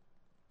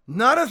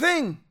 Not a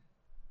thing.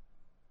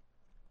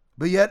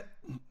 But yet,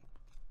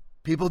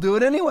 people do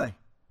it anyway.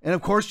 And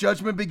of course,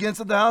 judgment begins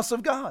at the house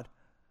of God.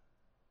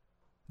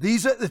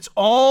 It's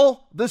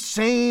all the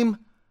same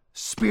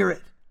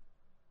spirit.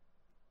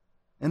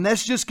 And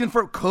that's just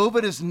confirmed.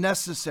 COVID is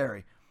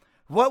necessary.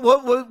 Why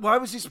was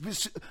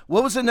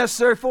what was it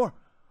necessary for?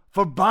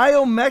 For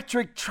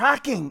biometric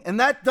tracking. And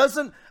that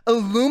doesn't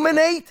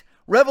illuminate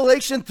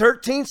Revelation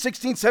 13,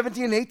 16,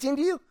 17, and 18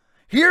 to you?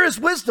 Here is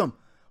wisdom.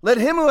 Let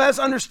him who has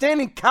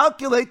understanding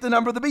calculate the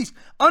number of the beast.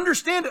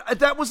 Understand it.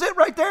 That was it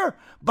right there.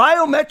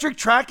 Biometric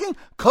tracking.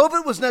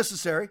 COVID was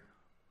necessary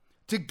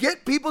to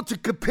get people to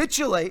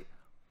capitulate,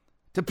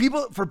 for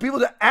people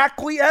to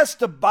acquiesce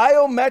to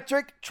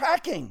biometric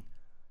tracking,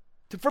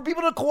 for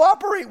people to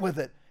cooperate with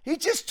it. He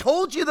just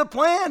told you the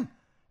plan,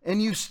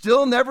 and you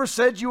still never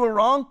said you were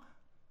wrong,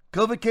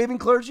 COVID caving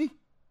clergy.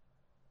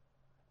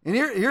 And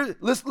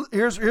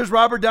here's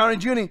Robert Downey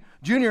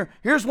Jr.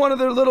 Here's one of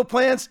their little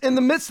plans in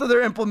the midst of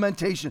their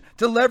implementation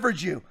to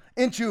leverage you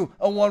into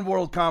a one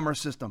world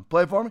commerce system.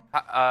 Play it for me.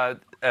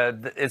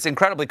 It's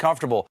incredibly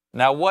comfortable.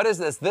 Now, what is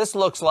this? This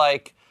looks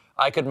like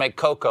I could make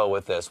cocoa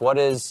with this. What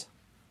is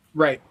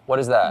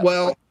that?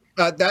 Well,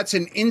 that's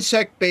an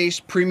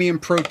insect-based premium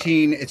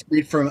protein. It's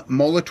made from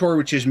Molitor,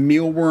 which is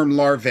mealworm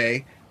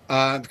larvae.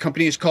 The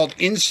company is called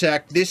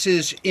Insect. This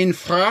is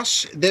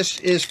Infras. This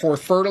is for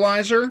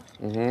fertilizer.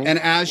 Mm-hmm. And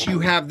as you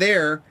have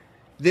there,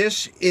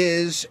 this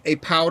is a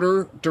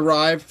powder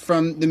derived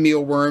from the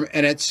mealworm,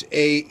 and it's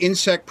a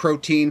insect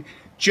protein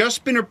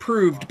just been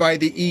approved by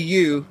the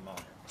EU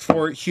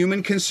for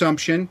human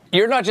consumption.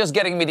 You're not just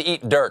getting me to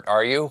eat dirt,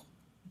 are you?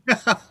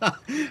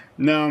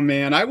 No,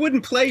 man. I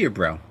wouldn't play you,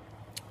 bro.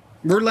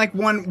 We're like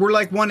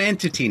one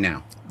entity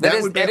now.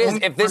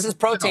 If this is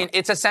protein,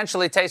 it's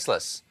essentially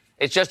tasteless.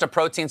 It's just a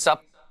protein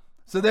supplement.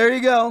 So there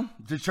you go.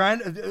 They're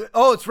trying to,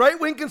 it's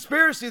right-wing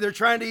conspiracy. They're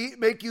trying to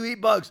make you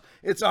eat bugs.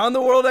 It's on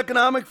the World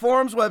Economic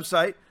Forum's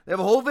website. They have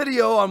a whole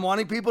video on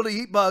wanting people to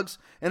eat bugs.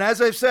 And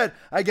as I've said,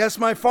 I guess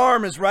my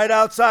farm is right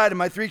outside in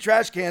my 3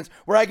 trash cans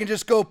where I can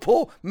just go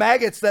pull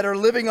maggots that are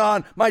living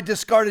on my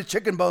discarded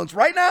chicken bones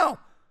right now.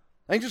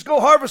 I can just go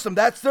harvest them.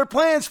 That's their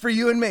plans for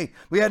you and me.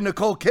 We had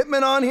Nicole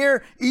Kidman on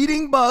here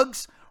eating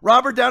bugs.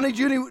 Robert Downey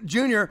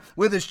Jr.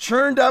 with his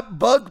churned up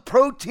bug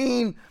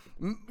protein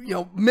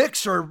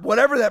mix or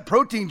whatever, that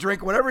protein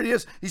drink, whatever it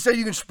is. He said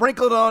you can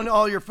sprinkle it on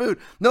all your food.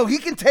 No, he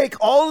can take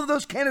all of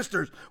those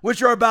canisters,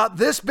 which are about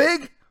this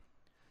big,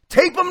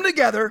 tape them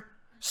together,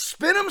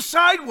 spin them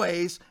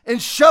sideways,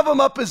 and shove them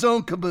up his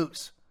own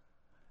caboose.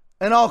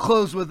 And I'll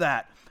close with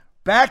that.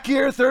 Back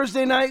here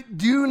Thursday night,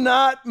 do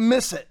not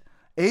miss it.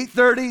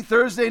 8:30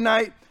 Thursday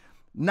night,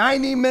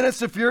 90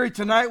 minutes of fury.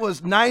 Tonight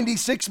was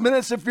 96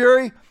 minutes of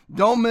fury.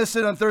 Don't miss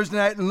it on Thursday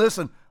night. And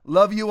listen,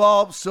 love you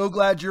all. So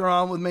glad you're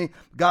on with me.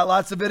 Got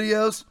lots of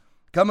videos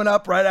coming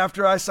up right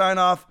after I sign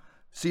off.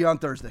 See you on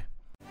Thursday.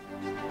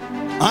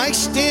 I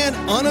stand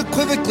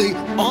unequivocally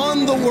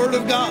on the Word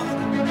of God.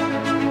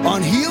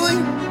 On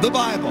healing, the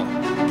Bible.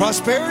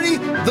 Prosperity,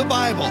 the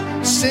Bible.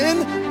 Sin,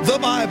 the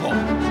Bible.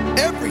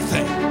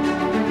 Everything.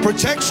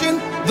 Protection,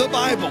 the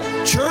Bible.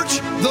 Church,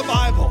 the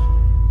Bible.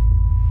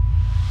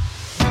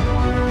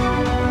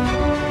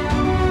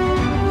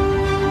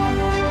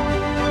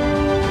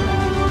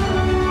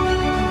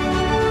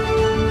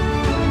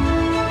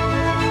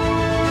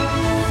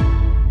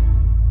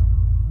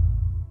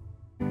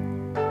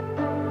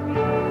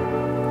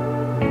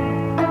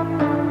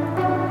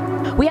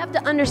 We have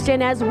to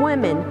understand as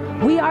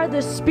women, we are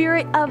the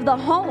spirit of the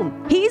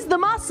home. He's the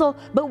muscle,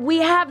 but we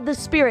have the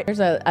spirit.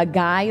 There's a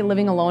guy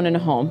living alone in a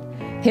home.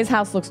 His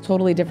house looks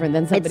totally different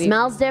than somebody. It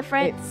smells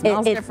different.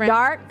 It's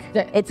dark.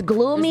 It's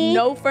gloomy. There's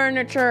no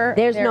furniture.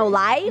 There's no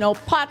light. No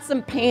pots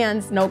and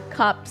pans, no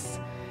cups.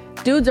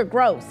 Dudes are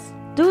gross.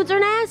 Dudes are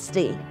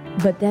nasty.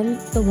 But then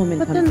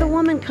the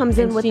woman comes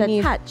in with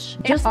a touch.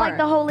 Just like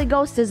the Holy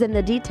Ghost is in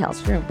the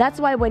details. True. That's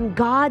why when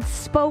God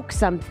spoke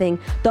something,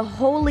 the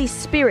Holy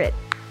Spirit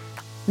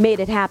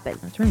made it happen.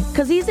 That's right.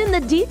 Because he's in the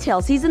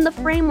details. He's in the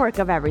framework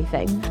of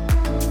everything.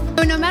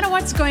 So no matter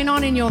what's going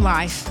on in your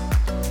life,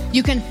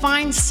 you can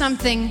find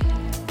something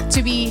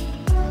to be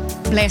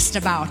blessed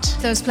about.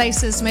 Those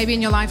places maybe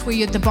in your life where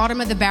you're at the bottom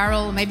of the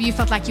barrel, maybe you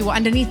felt like you were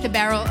underneath the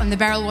barrel and the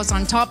barrel was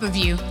on top of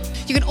you.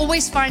 You can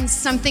always find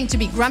something to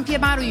be grumpy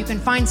about, or you can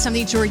find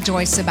something to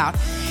rejoice about.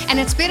 And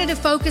it's better to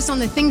focus on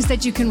the things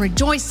that you can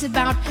rejoice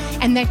about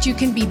and that you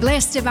can be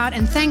blessed about,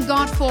 and thank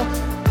God for.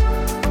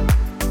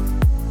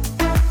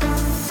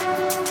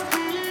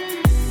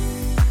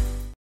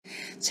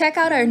 Check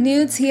out our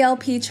new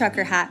TLP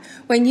trucker hat.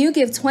 When you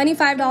give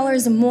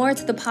 $25 or more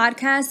to the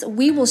podcast,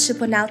 we will ship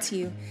one out to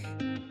you.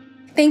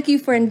 Thank you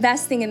for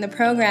investing in the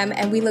program,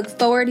 and we look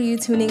forward to you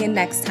tuning in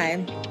next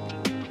time.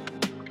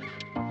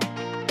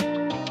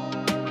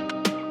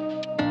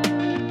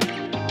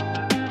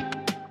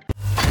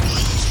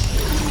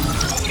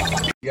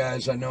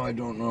 Guys, I know I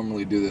don't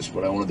normally do this,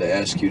 but I wanted to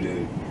ask you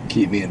to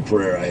keep me in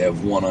prayer. I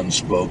have one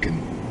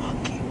unspoken.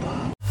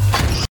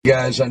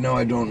 Guys, I know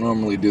I don't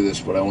normally do this,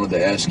 but I wanted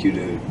to ask you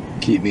to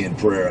keep me in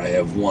prayer. I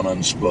have one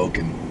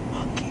unspoken